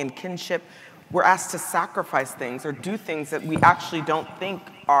belonging and kinship, we're asked to sacrifice things or do things that we actually don't think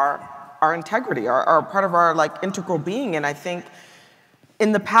are our integrity, are part of our integral being. And I think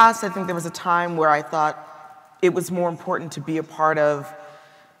in the past, I think there was a time where I thought it was more important to be a part of,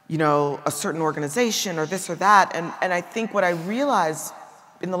 a certain organization or this or that. And I think what I realized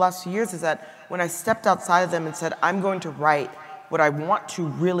in the last few years is that when I stepped outside of them and said, I'm going to write what I want to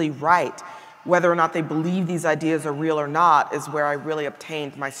really write, whether or not they believe these ideas are real or not is where I really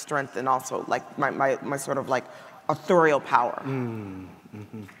obtained my strength and also like my sort of like authorial power. Yeah,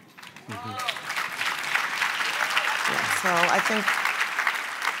 so I think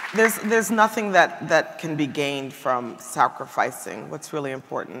there's nothing that can be gained from sacrificing what's really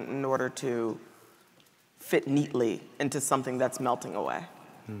important in order to fit neatly into something that's melting away.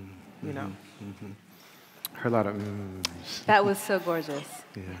 You know? Heard a lot of That was so gorgeous.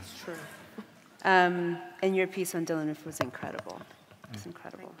 Yeah. It's true. And your piece on Dylan Roof was incredible. It was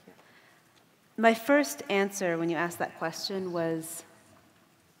incredible. My first answer when you asked that question was,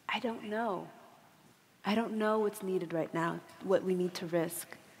 I don't know. I don't know what's needed right now, what we need to risk.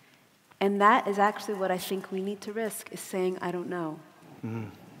 And that is actually what I think we need to risk, is saying, I don't know.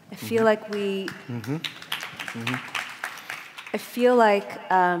 I feel like we... I feel like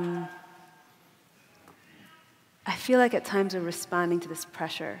at times we're responding to this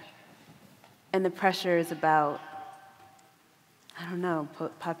pressure. And the pressure is about, I don't know,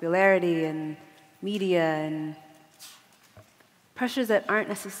 popularity and media and pressures that aren't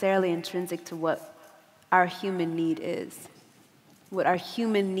necessarily intrinsic to what our human need is. What our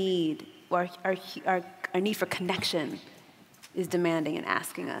human need, our need for connection is demanding and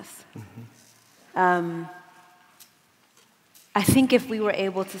asking us. I think if we were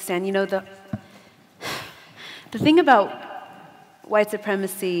able to stand, you know, the thing about white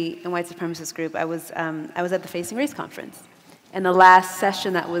supremacy and white supremacist group, I was at the Facing Race conference, and the last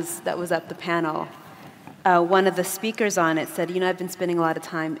session that was up the panel, one of the speakers on it said, you know, I've been spending a lot of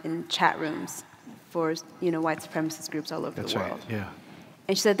time in chat rooms for, you know, white supremacist groups all over the world. That's right, yeah.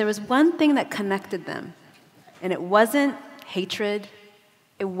 And she said there was one thing that connected them, and it wasn't hatred,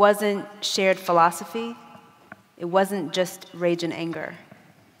 it wasn't shared philosophy, it wasn't just rage and anger,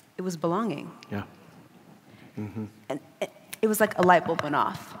 it was belonging. Yeah. And it was like a light bulb went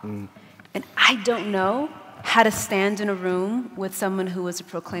off. And I don't know how to stand in a room with someone who was a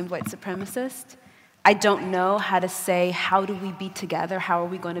proclaimed white supremacist. I don't know how to say, how do we be together? How are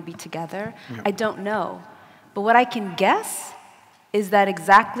we going to be together? Yeah. I don't know. But what I can guess is that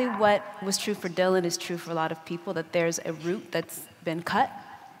exactly what was true for Dylan is true for a lot of people, that there's a root that's been cut.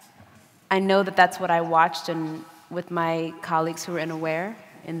 I know that that's what I watched with my colleagues who were unaware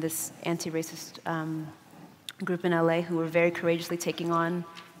in this anti-racist group in LA who were very courageously taking on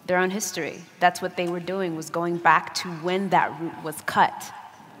their own history. That's what they were doing, was going back to when that root was cut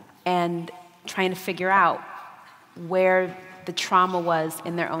and trying to figure out where the trauma was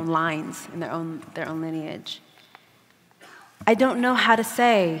in their own lines, in their own lineage. I don't know how to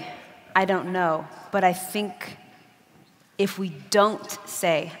say, I don't know, but I think if we don't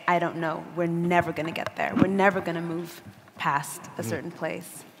say, I don't know, we're never going to get there. We're never going to move past a certain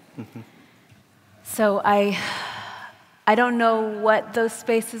place. So I don't know what those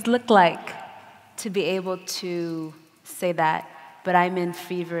spaces look like to be able to say that, but I'm in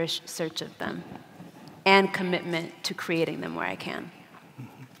feverish search of them and commitment to creating them where I can.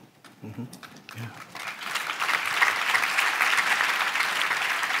 Yeah.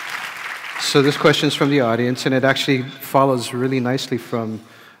 So this question is from the audience, and it actually follows really nicely from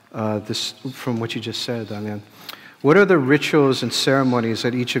what you just said, Dawn-Lyen. What are the rituals and ceremonies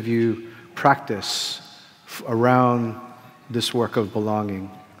that each of you practice around this work of belonging,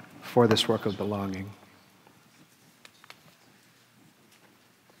 for this work of belonging?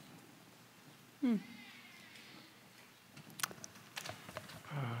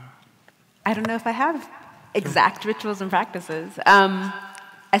 I don't know if I have exact rituals and practices.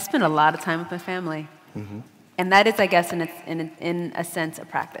 I spend a lot of time with my family. And that is, I guess, in a sense, a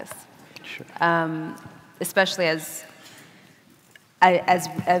practice. Sure. Especially as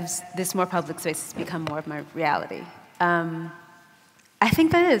this more public space has become more of my reality. I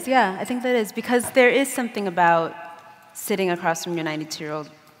think that is, yeah, I think that is. Because there is something about sitting across from your 92-year-old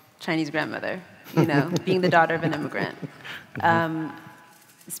Chinese grandmother, you know, being the daughter of an immigrant.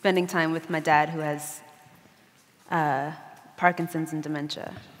 Spending time with my dad who has Parkinson's and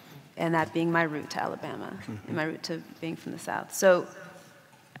dementia, and that being my route to Alabama, and my route to being from the South. So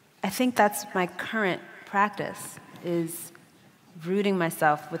I think that's my current practice, is rooting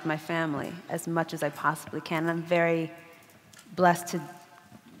myself with my family as much as I possibly can. And I'm very blessed to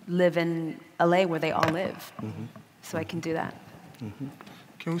live in LA where they all live, so I can do that.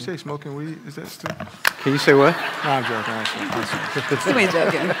 Can we say smoking weed? Is that still? Can you say what? No, I'm joking. You ain't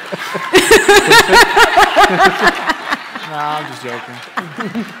joking. Nah, I'm just joking.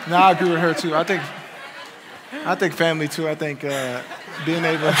 No, I agree with her too. I think family too. I think being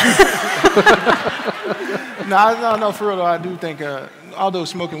able. No, for real though. I do think although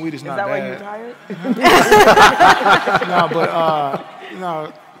smoking weed is not bad. Is that why you're tired? No,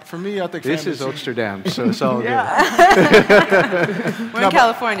 but For me, I think this family is too. Amsterdam, so it's all We're in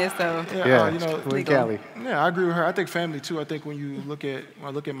California, so. Yeah, you know, we're in Cali. Yeah, I agree with her. I think family too. I think when I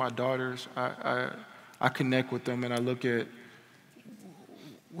look at my daughters, I connect with them and I look at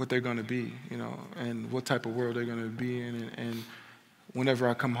what they're going to be, you know, and what type of world they're going to be in. And whenever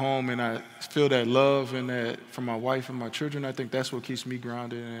I come home and I feel that love and that from my wife and my children, I think that's what keeps me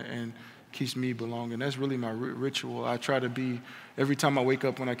grounded and keeps me belonging. That's really my ritual. I try to be, every time I wake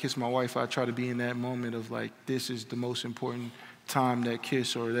up when I kiss my wife, I try to be in that moment of like, this is the most important time, that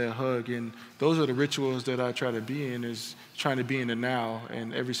kiss or that hug. And those are the rituals that I try to be in, is trying to be in the now.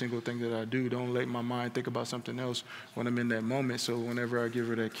 And every single thing that I do, don't let my mind think about something else when I'm in that moment. So whenever I give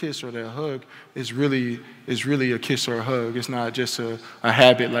her that kiss or that hug, it's really a kiss or a hug. It's not just a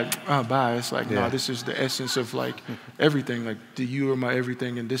habit like, oh, bye. It's like, no, this is the essence of like everything. Like, you are my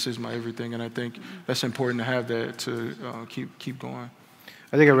everything and this is my everything. And I think that's important to have that to keep going.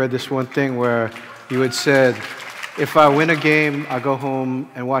 I think I read this one thing where you had said, if I win a game, I go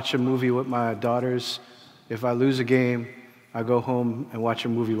home and watch a movie with my daughters. If I lose a game, I go home and watch a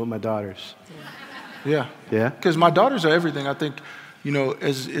movie with my daughters. Yeah. Yeah? Because my daughters are everything. I think, you know,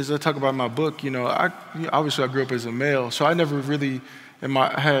 as I talk about in my book, you know, obviously I grew up as a male, so I never really,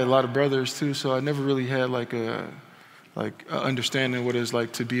 I had a lot of brothers too, so I never really had like a understanding what it's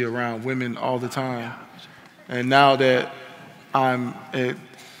like to be around women all the time. And now that I'm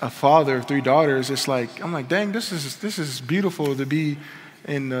a father of 3 daughters, it's like, I'm like, dang, this is beautiful to be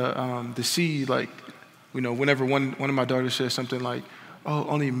in the sea. Like, you know, whenever one of my daughters says something like, oh,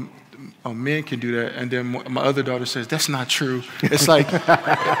 only men can do that, and then my other daughter says, that's not true. It's like,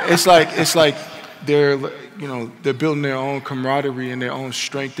 it's like they're, you know, they're building their own camaraderie and their own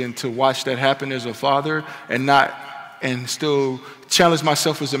strength, and to watch that happen as a father and still challenge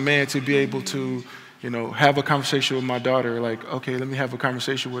myself as a man to be able to, you know, have a conversation with my daughter, like, okay, let me have a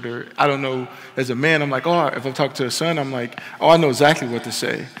conversation with her. I don't know, as a man, I'm like, oh, if I'm talking to a son, I'm like, oh, I know exactly what to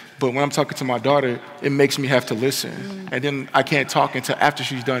say. But when I'm talking to my daughter, it makes me have to listen. And then I can't talk until after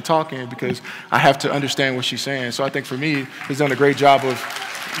she's done talking because I have to understand what she's saying. So I think for me, he's done a great job of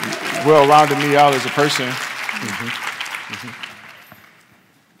well-rounding me out as a person.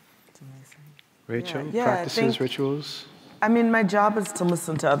 Rachel, practices, rituals? I mean, my job is to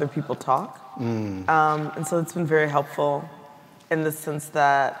listen to other people talk. And so it's been very helpful in the sense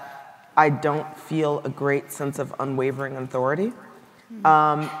that I don't feel a great sense of unwavering authority.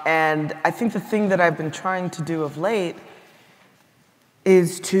 And I think the thing that I've been trying to do of late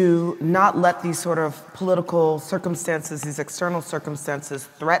is to not let these sort of political circumstances, these external circumstances,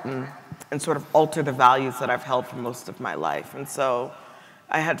 threaten and sort of alter the values that I've held for most of my life. And so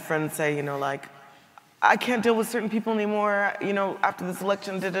I had friends say, you know, like, I can't deal with certain people anymore, you know, after this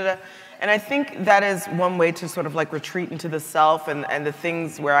election, da-da-da. And I think that is one way to sort of like retreat into the self and the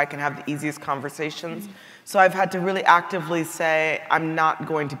things where I can have the easiest conversations. So I've had to really actively say, I'm not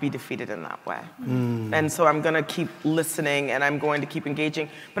going to be defeated in that way. And so I'm going to keep listening and I'm going to keep engaging,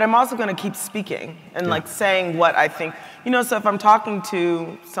 but I'm also going to keep speaking and like saying what I think. You know, so if I'm talking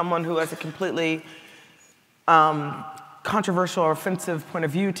to someone who has a completely controversial or offensive point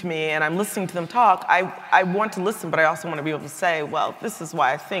of view to me and I'm listening to them talk, I want to listen, but I also want to be able to say, well, this is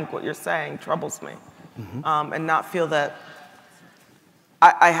why I think what you're saying troubles me. And not feel that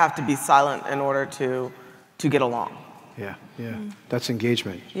I have to be silent in order to get along. That's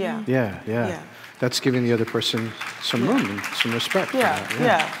engagement. Yeah. That's giving the other person some room and some respect.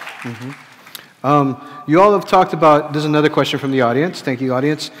 You all have talked about, there's another question from the audience. Thank you,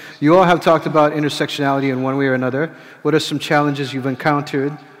 audience. You all have talked about intersectionality in one way or another. What are some challenges you've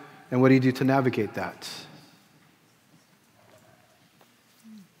encountered, and what do you do to navigate that?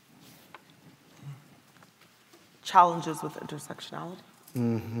 Challenges with intersectionality?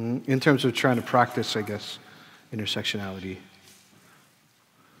 In terms of trying to practice, I guess, intersectionality.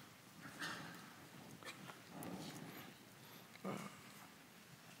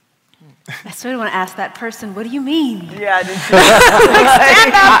 I sort of want to ask that person, what do you mean? Yeah, I did too.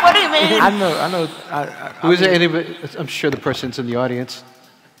 Stand up, what do you mean? I know. Who is it? Anybody? I'm sure the person's in the audience.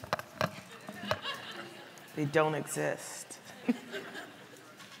 They don't exist.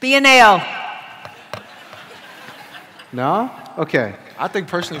 Be a nail. No? Okay. I think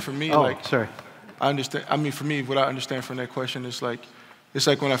personally for me, I understand. I mean, for me, what I understand from that question is like, it's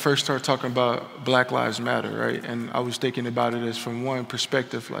like when I first started talking about Black Lives Matter, right? And I was thinking about it as from one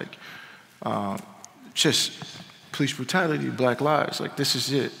perspective, like just police brutality, Black lives, like this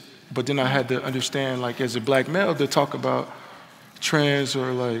is it. But then I had to understand, like as a Black male, to talk about trans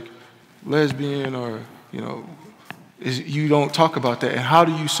or like lesbian or, you know, you don't talk about that. And how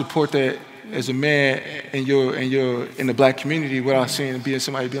do you support that as a man and you're in the black community without seeing being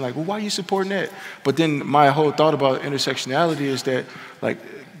somebody being like, well, why are you supporting that? But then my whole thought about intersectionality is that like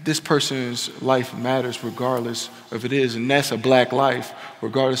this person's life matters regardless of it is, and that's a black life,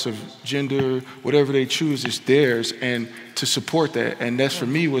 regardless of gender, whatever they choose is theirs, and to support that. And that's for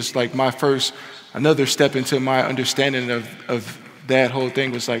me was like my first, another step into my understanding of that whole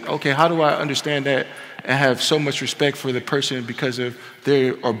thing was like, okay, how do I understand that and have so much respect for the person because of they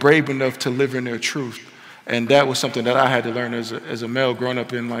are brave enough to live in their truth? And that was something that I had to learn as a male growing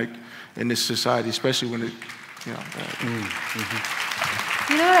up in this society, especially when it, you know.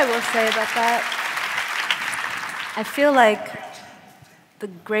 You know what I will say about that? I feel like the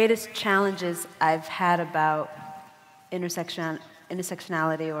greatest challenges I've had about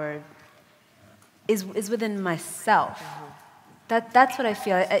intersectionality or is within myself. That's what I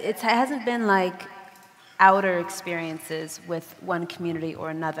feel. It hasn't been like outer experiences with one community or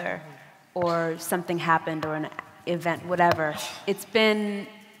another, or something happened or an event, whatever. It's been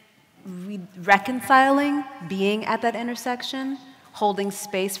reconciling, being at that intersection, holding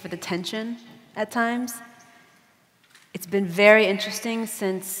space for the tension at times. It's been very interesting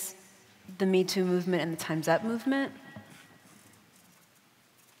since the Me Too movement and the Time's Up movement.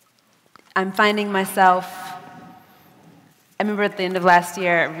 I'm finding myself, I remember at the end of last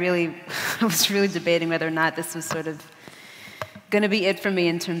year, I was really debating whether or not this was sort of going to be it for me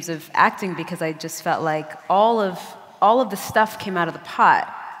in terms of acting, because I just felt like all of the stuff came out of the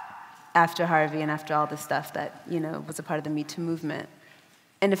pot after Harvey and after all the stuff that, you know, was a part of the Me Too movement.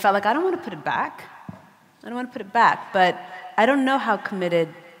 And it felt like I don't want to put it back. I don't want to put it back, but I don't know how committed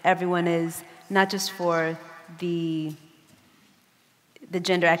everyone is, not just for the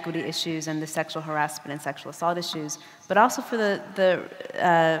gender equity issues and the sexual harassment and sexual assault issues, but also for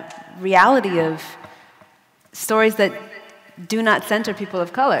the reality of stories that do not center people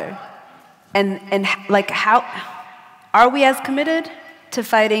of color. And like, how are we as committed to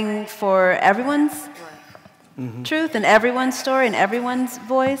fighting for everyone's truth and everyone's story and everyone's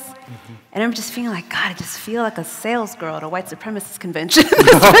voice? And I'm just feeling like, God, I just feel like a sales girl at a white supremacist convention.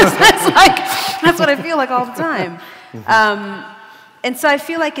 That's what I feel like all the time. And so I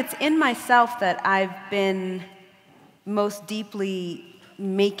feel like it's in myself that I've been most deeply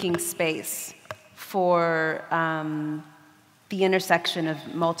making space for the intersection of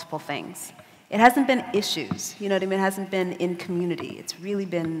multiple things. It hasn't been issues, you know what I mean? It hasn't been in community. It's really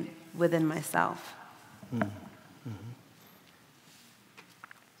been within myself.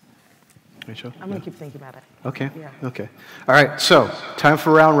 Rachel? I'm going to keep thinking about it. Okay. Yeah. Okay. All right. So, time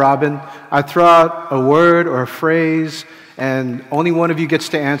for round robin. I throw out a word or a phrase, and only one of you gets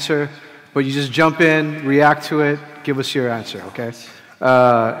to answer, but you just jump in, react to it, give us your answer, okay?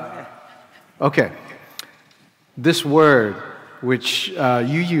 Okay. This word, which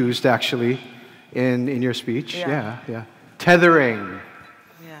you used actually in your speech. Yeah. Tethering.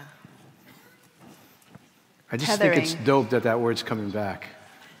 Yeah. I just think it's dope that that word's coming back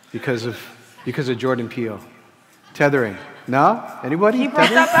because of Jordan Peele. Tethering. No? Anybody? He brought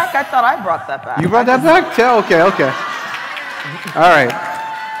that back? I thought I brought that back. You brought that back? Okay. All right.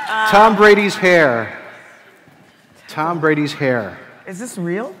 Tom Brady's hair. Tom Brady's hair. Is this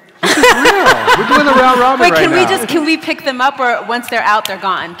real? This is real. We're doing the round robin right now. Wait, can we pick them up, or once they're out, they're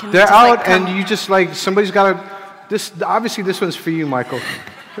gone? They're out, and you just like, somebody's got to, obviously this one's for you, Michael.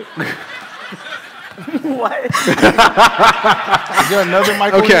 What? Is there another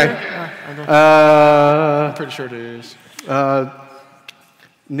Michael Okay. here? I'm pretty sure there is.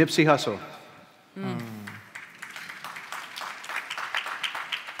 Nipsey Hussle.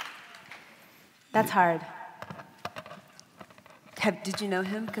 That's hard. Did you know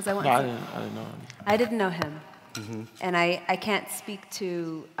him? Because I want. No, I didn't know him. I didn't know him, and I can't speak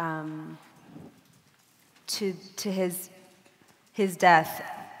to his death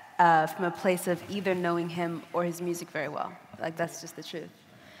from a place of either knowing him or his music very well. Like, that's just the truth.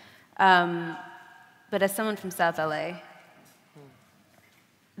 But as someone from South LA,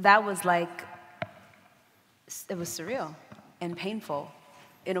 that was like, it was surreal and painful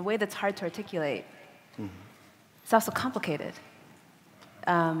in a way that's hard to articulate. It's also complicated.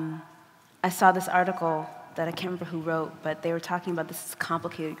 I saw this article that I can't remember who wrote, but they were talking about this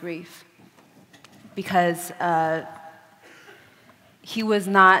complicated grief because he was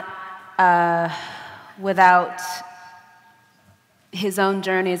not without his own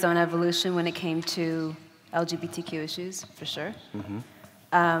journey, his own evolution when it came to LGBTQ issues, for sure.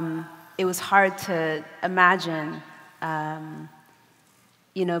 It was hard to imagine,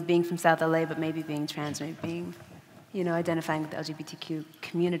 being from South LA, but maybe being trans, maybe being, identifying with the LGBTQ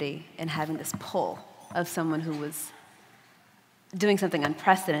community and having this pull of someone who was doing something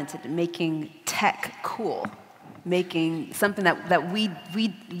unprecedented, making tech cool, making something that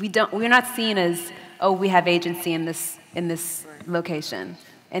we're not seen as, oh, we have agency in this location.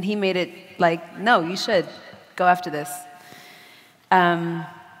 And he made it like, no, you should go after this. That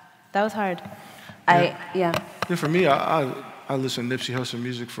was hard. Yeah, for me, I listened to Nipsey Hussle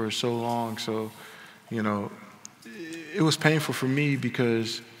music for so long, so, you know, it was painful for me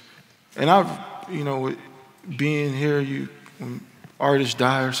because, and being here, when artists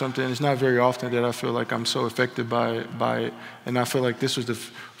die or something, it's not very often that I feel like I'm so affected by it, and I feel like this was the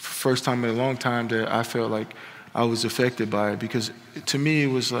first time in a long time that I felt like I was affected by it, because to me,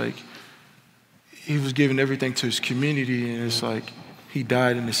 it was like he was giving everything to his community, and it's like he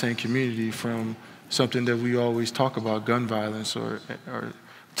died in the same community from something that we always talk about, gun violence or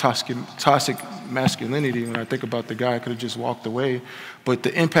toxic masculinity. When I think about the guy, I could have just walked away. But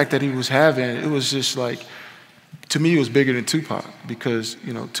the impact that he was having, it was just like, to me, it was bigger than Tupac, because,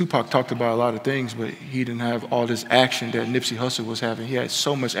 you know, Tupac talked about a lot of things, but he didn't have all this action that Nipsey Hussle was having. He had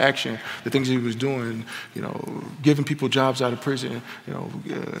so much action, the things he was doing, you know, giving people jobs out of prison, you know,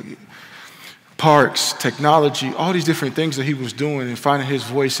 parks, technology, all these different things that he was doing and finding his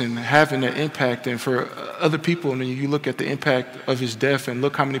voice and having that impact. And for other people, and then you look at the impact of his death and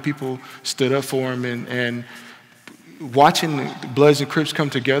look how many people stood up for him, and watching Bloods and Crips come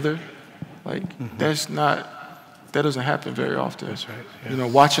together, like, that doesn't happen very often. That's right. Yeah. You know,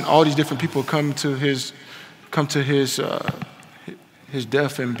 watching all these different people come to his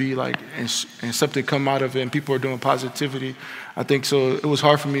death and be like, and something come out of it, and people are doing positivity. I think so. It was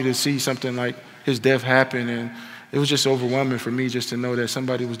hard for me to see something like his death happen, and it was just overwhelming for me just to know that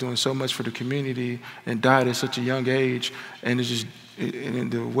somebody was doing so much for the community and died at such a young age, and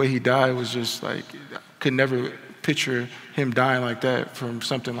and the way he died was just like, I could never picture him dying like that from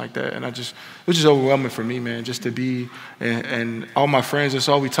something like that. And it was just overwhelming for me, man, just to be, and all my friends, that's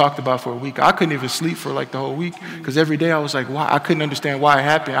all we talked about for a week. I couldn't even sleep for like the whole week, because every day I was like, why? I couldn't understand why it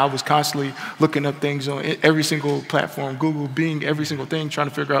happened. I was constantly looking up things on every single platform, Google, Bing, every single thing, trying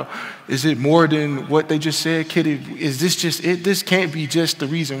to figure out, is it more than what they just said? Is this just it? This can't be just the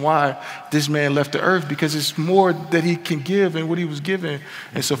reason why this man left the earth, because it's more that he can give and what he was given.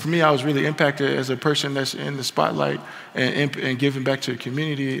 And so for me, I was really impacted as a person that's in the spotlight and giving back to the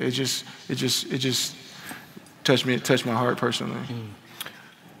community. It just touched me. It touched my heart personally.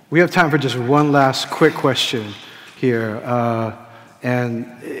 We have time for just one last quick question here,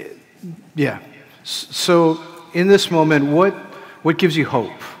 So in this moment, what gives you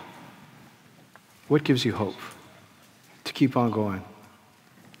hope? What gives you hope to keep on going?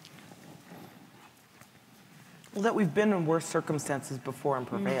 Well, that we've been in worse circumstances before and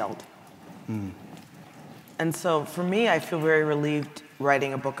prevailed. And so for me, I feel very relieved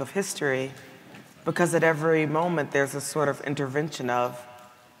writing a book of history, because at every moment there's a sort of intervention of,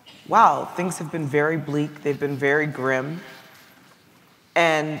 wow, things have been very bleak, they've been very grim,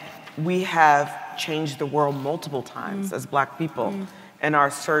 and we have changed the world multiple times as Black people in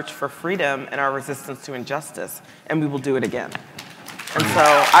our search for freedom and our resistance to injustice, and we will do it again. And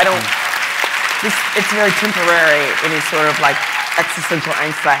so it's very temporary, any sort of like existential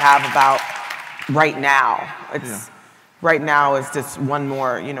angst I have about right now. Right now is just one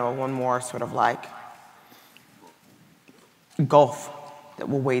more sort of like gulf that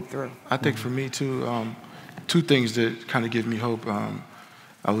we'll wade through. I think for me too, two things that kind of give me hope.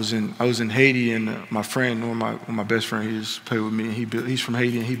 I was in Haiti, and my friend, one of my best friend, he's played with me. He's from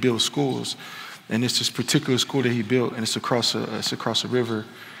Haiti, and he builds schools, and it's this particular school that he built, and it's across a river,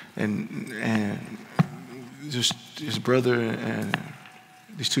 and just his brother and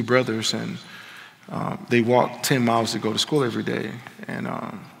these two brothers, and they walk 10 miles to go to school every day, and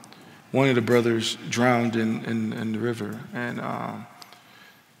one of the brothers drowned in the river,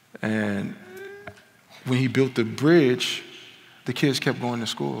 and when he built the bridge, the kids kept going to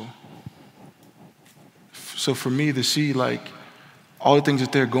school. So for me to see like all the things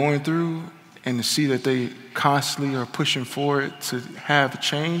that they're going through, and to see that they constantly are pushing forward to have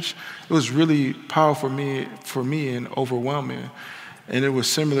change, it was really powerful for me and overwhelming. And it was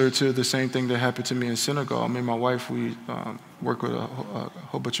similar to the same thing that happened to me in Senegal. Me and my wife, we work with a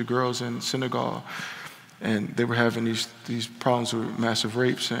whole bunch of girls in Senegal, and they were having these problems with massive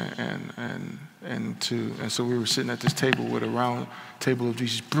rapes, and so we were sitting at this table with a round table of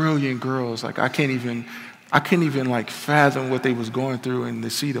these brilliant girls. Like I couldn't even like fathom what they was going through, and to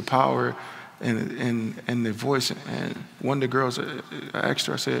see the power and the voice. And one of the girls, I asked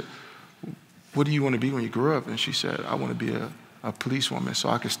her, I said, "What do you want to be when you grow up?" And she said, "I want to be a policewoman so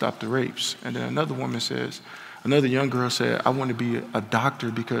I can stop the rapes." And then another young girl said, "I want to be a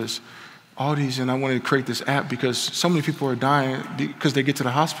doctor because all these, and I wanted to create this app because so many people are dying because they get to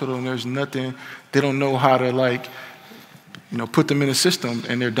the hospital and there's nothing, they don't know how to like, you know, put them in a system,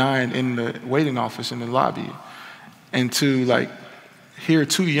 and they're dying in the waiting office in the lobby. And to like hear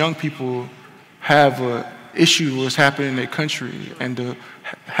two young people have an issue what's happening in their country and to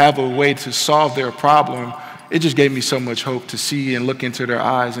have a way to solve their problem, it just gave me so much hope to see and look into their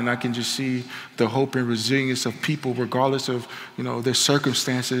eyes, and I can just see the hope and resilience of people regardless of, you know, their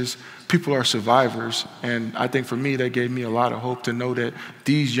circumstances. People are survivors, and I think for me that gave me a lot of hope to know that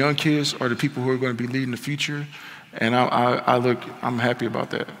these young kids are the people who are going to be leading the future, and I'm happy about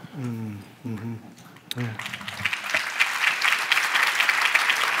that. Mm-hmm. Yeah.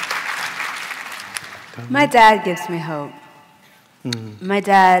 My dad gives me hope. Mm-hmm. My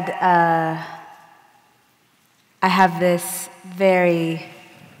dad, I have this very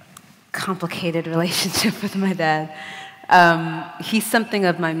complicated relationship with my dad. He's something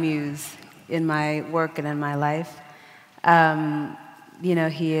of my muse in my work and in my life. You know,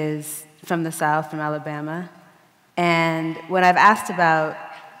 he is from the South, from Alabama. And when I've asked about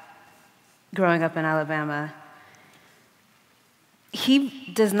growing up in Alabama,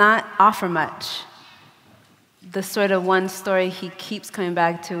 he does not offer much. The sort of one story he keeps coming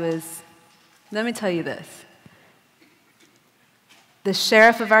back to is, let me tell you this. The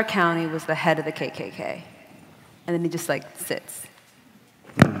sheriff of our county was the head of the KKK. And then he just like sits.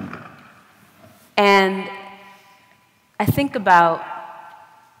 And I think about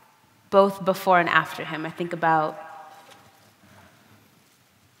both before and after him. I think about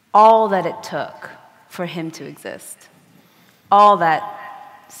all that it took for him to exist. All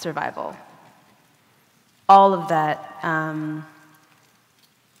that survival. All of that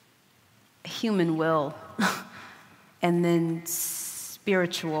human will. And then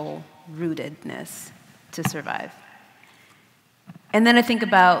spiritual rootedness to survive. And then I think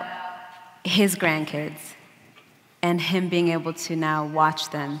about his grandkids and him being able to now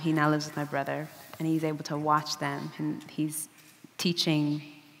watch them. He now lives with my brother, and he's able to watch them, and he's teaching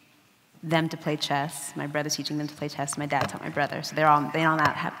them to play chess. My brother's teaching them to play chess. My dad taught my brother, so they all now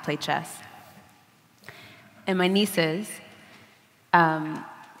have to play chess. And my nieces,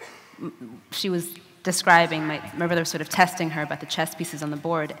 she was describing, my brother was sort of testing her about the chess pieces on the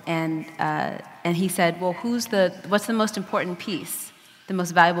board, and he said, well, what's the most important piece, the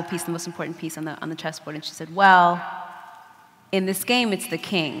most valuable piece, the most important piece on the chessboard? And she said, well, in this game it's the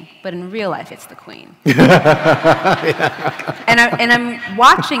king, but in real life it's the queen. And I'm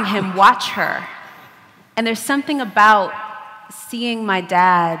watching him watch her, and there's something about seeing my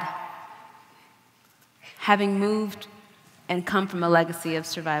dad having moved and come from a legacy of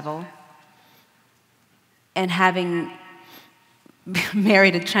survival, and having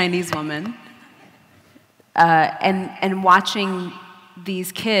married a Chinese woman, and watching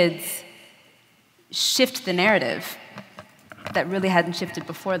these kids shift the narrative that really hadn't shifted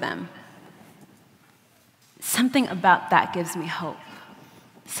before them. Something about that gives me hope.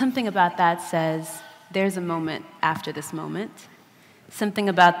 Something about that says, there's a moment after this moment. Something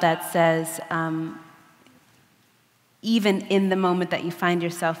about that says, even in the moment that you find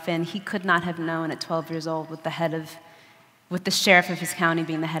yourself in, he could not have known at 12 years old with the sheriff of his county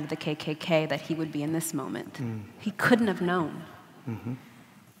being the head of the KKK that he would be in this moment. He couldn't have known. Mm-hmm.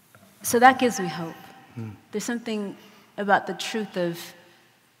 So that gives me hope. Mm. There's something about the truth of,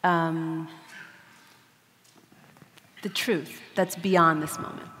 the truth that's beyond this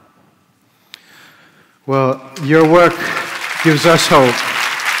moment. Well, your work gives us hope,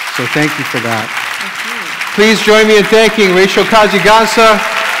 so thank you for that. Please join me in thanking Rachel Kaadzi Ghansah,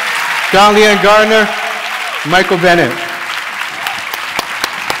 Dawn-Lyen Gardner, Michael Bennett.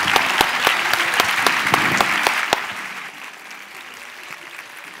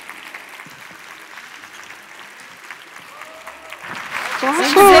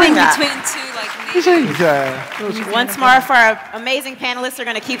 Sitting between two like me. Once more, for our amazing panelists are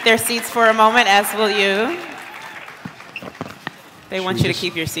going to keep their seats for a moment, as will you. They want you to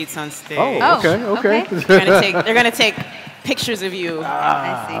keep your seats on stage. Oh, okay. They're gonna take pictures of you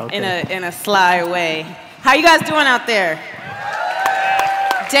in a sly way. How you guys doing out there?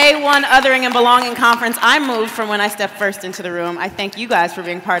 Day one Othering and Belonging Conference. I moved from when I stepped first into the room. I thank you guys for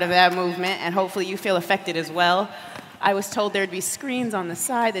being part of that movement, and hopefully you feel affected as well. I was told there'd be screens on the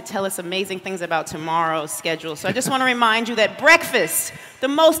side that tell us amazing things about tomorrow's schedule. So I just want to remind you that breakfast, the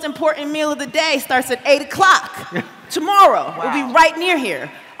most important meal of the day, starts at 8 o'clock. Tomorrow. Wow. We'll be right near here.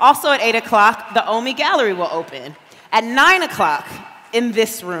 Also at 8 o'clock, the Omi Gallery will open. At 9 o'clock in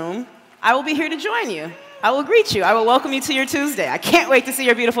this room, I will be here to join you. I will greet you. I will welcome you to your Tuesday. I can't wait to see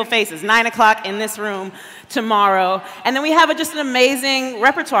your beautiful faces. 9 o'clock in this room tomorrow. And then we have just an amazing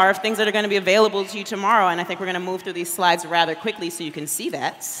repertoire of things that are going to be available to you tomorrow. And I think we're going to move through these slides rather quickly so you can see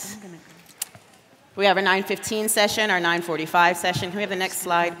that. We have our 9:15 session, our 9:45 session. Can we have the next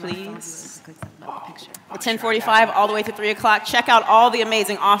slide, please? The 10:45 all the way to 3 o'clock. Check out all the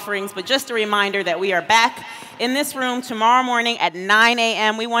amazing offerings. But just a reminder that we are back in this room tomorrow morning at 9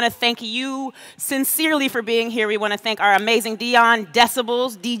 a.m. We want to thank you sincerely for being here. We want to thank our amazing Dion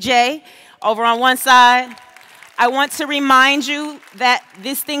Decibels, DJ, over on one side. I want to remind you that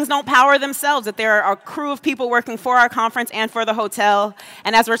these things don't power themselves, that there are a crew of people working for our conference and for the hotel.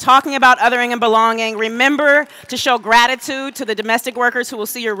 And as we're talking about othering and belonging, remember to show gratitude to the domestic workers who will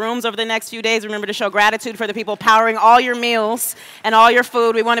see your rooms over the next few days. Remember to show gratitude for the people powering all your meals and all your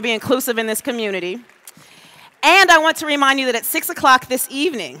food. We want to be inclusive in this community. And I want to remind you that at 6 o'clock this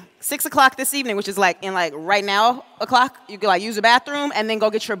evening, which is like right now o'clock, you can use the bathroom and then go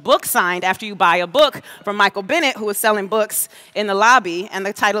get your book signed after you buy a book from Michael Bennett, who is selling books in the lobby. And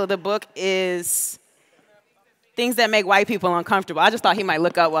the title of the book is Things That Make White People Uncomfortable. I just thought he might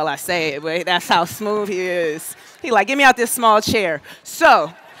look up while I say it, but that's how smooth he is. He like, get me out this small chair.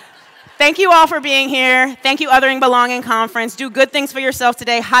 So, thank you all for being here. Thank you, Othering Belonging Conference. Do good things for yourself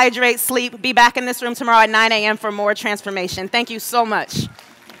today. Hydrate, sleep. Be back in this room tomorrow at 9 a.m. for more transformation. Thank you so much.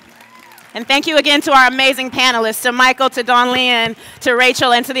 And thank you again to our amazing panelists, to Michael, to Dawn-Lyen, to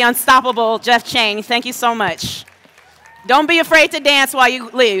Rachel, and to the unstoppable Jeff Chang. Thank you so much. Don't be afraid to dance while you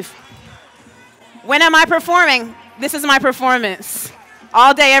leave. When am I performing? This is my performance.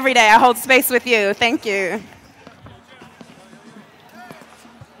 All day, every day, I hold space with you. Thank you.